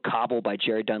 this book, Kabul, by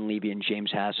Jerry Dunleavy and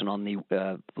James Hassan, on the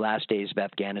last days of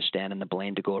Afghanistan and the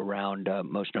blame to go around,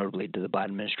 most notably to the Biden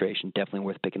administration. Definitely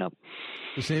worth picking up.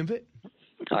 The same bit.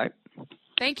 All right.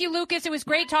 Thank you, Lucas. It was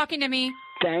great talking to me.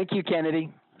 Thank you, Kennedy.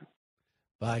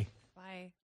 Bye.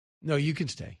 Bye. No, you can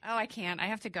stay. Oh, I can't. I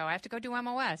have to go. I have to go do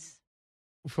MOS.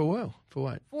 For what? For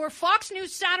what? For Fox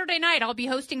News Saturday night. I'll be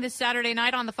hosting this Saturday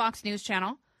night on the Fox News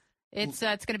channel. It's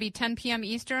going to be 10 p.m.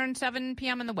 Eastern, 7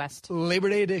 p.m. in the West. Labor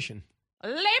Day edition.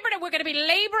 Labor Day. We're going to be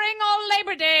laboring all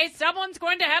Labor Day. Someone's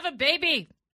going to have a baby.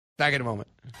 Back in a moment.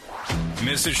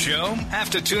 Miss a show?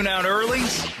 Have to tune out early?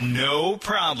 No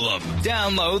problem.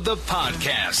 Download the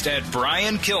podcast at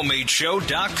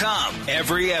BrianKilmeadeShow.com.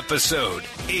 Every episode,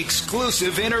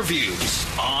 exclusive interviews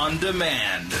on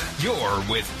demand. You're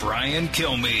with Brian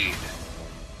Kilmeade.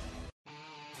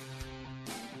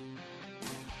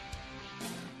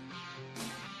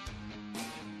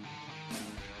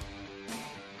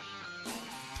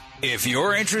 If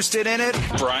you're interested in it,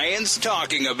 Brian's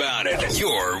talking about it.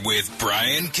 You're with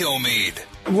Brian Kilmeade.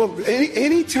 Well,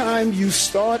 anytime you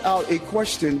start out a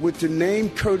question with the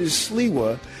name Curtis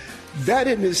Sliwa, that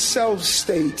in itself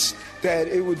states that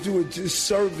it would do a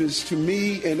disservice to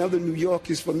me and other New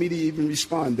Yorkers for me to even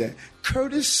respond to that.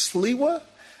 Curtis Sliwa?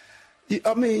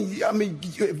 I mean,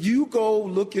 if you go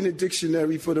look in a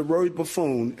dictionary for the word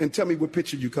buffoon and tell me what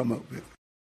picture you come up with.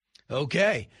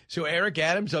 Okay, so Eric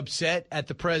Adams upset at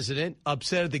the president,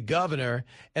 upset at the governor,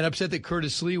 and upset that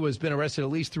Curtis Sliwa has been arrested at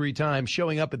least 3 times,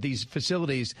 showing up at these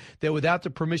facilities that without the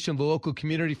permission of the local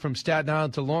community from Staten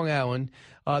Island to Long Island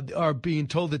are being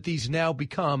told that these now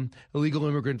become illegal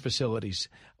immigrant facilities.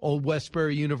 Old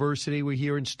Westbury University, we're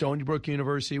hearing. Stony Brook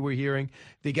University, we're hearing.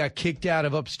 They got kicked out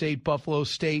of upstate Buffalo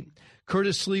State.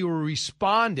 Curtis Sliwa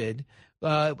responded.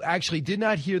 Actually did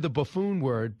not hear the buffoon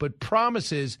word, but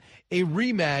promises a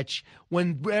rematch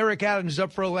when Eric Adams is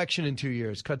up for election in 2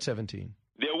 years. Cut 17.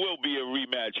 There will be a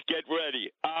rematch. Get ready.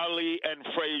 Ali and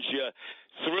Frazier.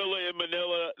 Thriller in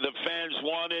Manila. The fans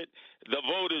want it. The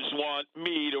voters want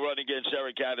me to run against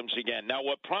Eric Adams again. Now,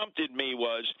 what prompted me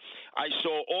was I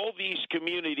saw all these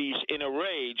communities in a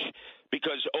rage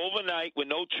because overnight, with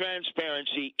no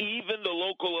transparency, even the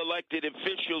local elected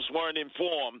officials weren't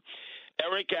informed.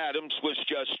 Eric Adams was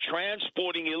just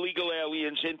transporting illegal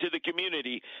aliens into the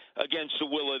community against the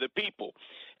will of the people.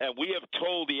 And we have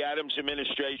told the Adams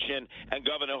administration and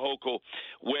Governor Hochul,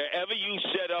 wherever you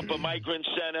set up a migrant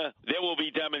center, there will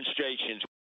be demonstrations.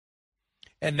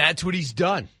 And that's what he's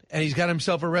done. And he's got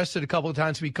himself arrested a couple of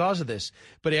times because of this.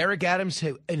 But Eric Adams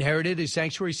inherited a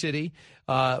sanctuary city,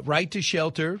 right to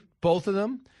shelter. Both of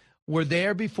them were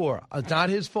there before. It's not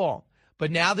his fault. But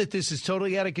now that this is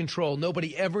totally out of control,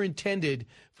 nobody ever intended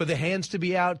for the hands to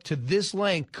be out to this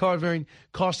length,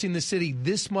 costing the city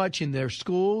this much in their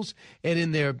schools and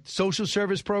in their social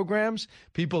service programs,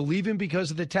 people leaving because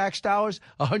of the tax dollars,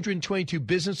 122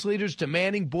 business leaders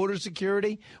demanding border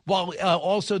security while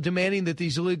also demanding that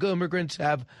these illegal immigrants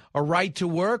have a right to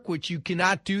work, which you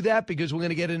cannot do that because we're going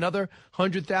to get another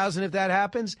 100,000 if that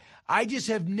happens. I just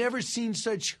have never seen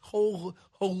such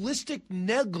holistic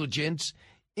negligence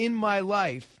in my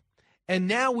life. And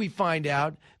now we find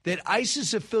out that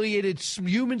ISIS-affiliated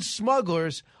human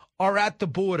smugglers are at the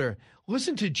border.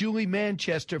 Listen to Julie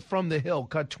Manchester from The Hill,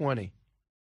 Cut 20.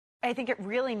 I think it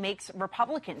really makes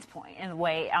Republicans point in a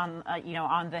way on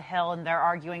the Hill, and they're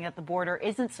arguing that the border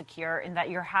isn't secure and that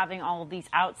you're having all of these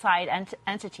outside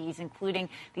entities, including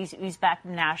these Uzbek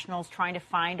nationals, trying to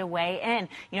find a way in.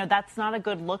 That's not a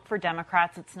good look for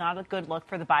Democrats. It's not a good look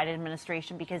for the Biden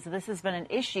administration, because this has been an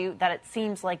issue that it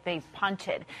seems like they've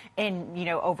punted in,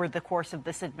 over the course of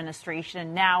this administration.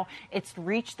 And now it's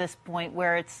reached this point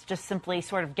where it's just simply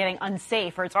sort of getting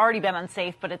unsafe, or it's already been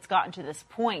unsafe, but it's gotten to this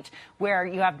point where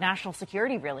you have national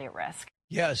security really at risk.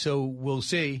 Yeah, so we'll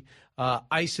see.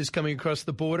 ISIS coming across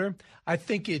the border. I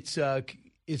think it's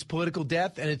political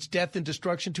death, and it's death and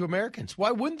destruction to Americans.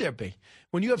 Why wouldn't there be?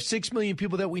 When you have 6 million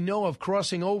people that we know of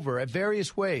crossing over at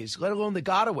various ways, let alone the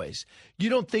gotaways, you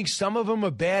don't think some of them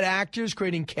are bad actors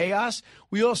creating chaos?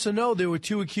 We also know there were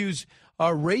 2 accused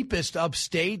rapists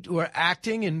upstate who are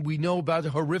acting, and we know about the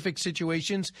horrific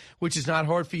situations, which is not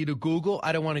hard for you to Google.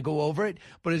 I don't want to go over it,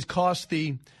 but it's cost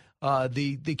the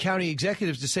county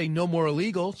executives to say no more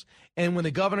illegals. And when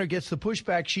the governor gets the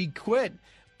pushback, she quit,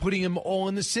 putting them all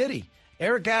in the city.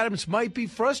 Eric Adams might be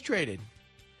frustrated.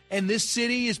 And this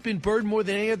city has been burdened more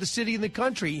than any other city in the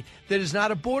country that is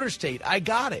not a border state. I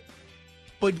got it.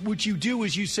 But what you do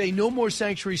is you say no more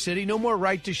sanctuary city, no more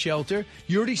right to shelter.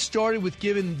 You already started with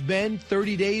giving men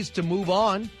 30 days to move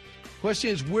on.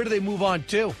 Question is, where do they move on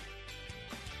to?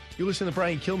 You listen to the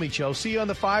Brian Kilmeade Show. See you on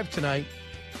the 5 tonight.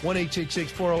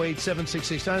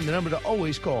 1-866-408-7669, the number to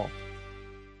always call.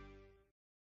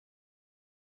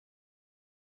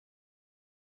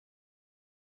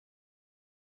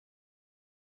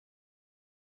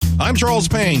 I'm Charles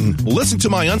Payne. Listen to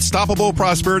my Unstoppable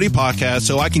Prosperity podcast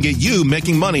so I can get you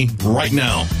making money right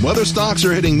now. Whether stocks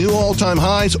are hitting new all-time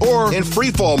highs or in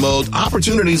free-fall mode,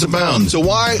 opportunities abound. So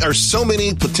why are so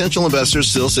many potential investors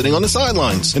still sitting on the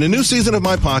sidelines? In a new season of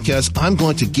my podcast, I'm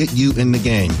going to get you in the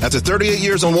game. After 38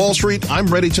 years on Wall Street, I'm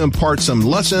ready to impart some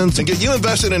lessons and get you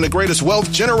invested in the greatest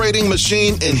wealth-generating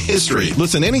machine in history.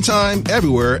 Listen anytime,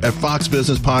 everywhere at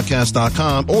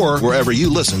foxbusinesspodcast.com or wherever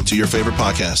you listen to your favorite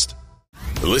podcast.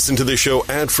 Listen to the show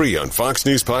ad-free on Fox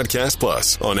News Podcast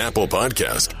Plus, on Apple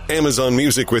Podcast, Amazon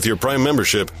Music with your Prime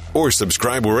membership, or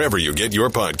subscribe wherever you get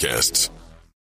your podcasts.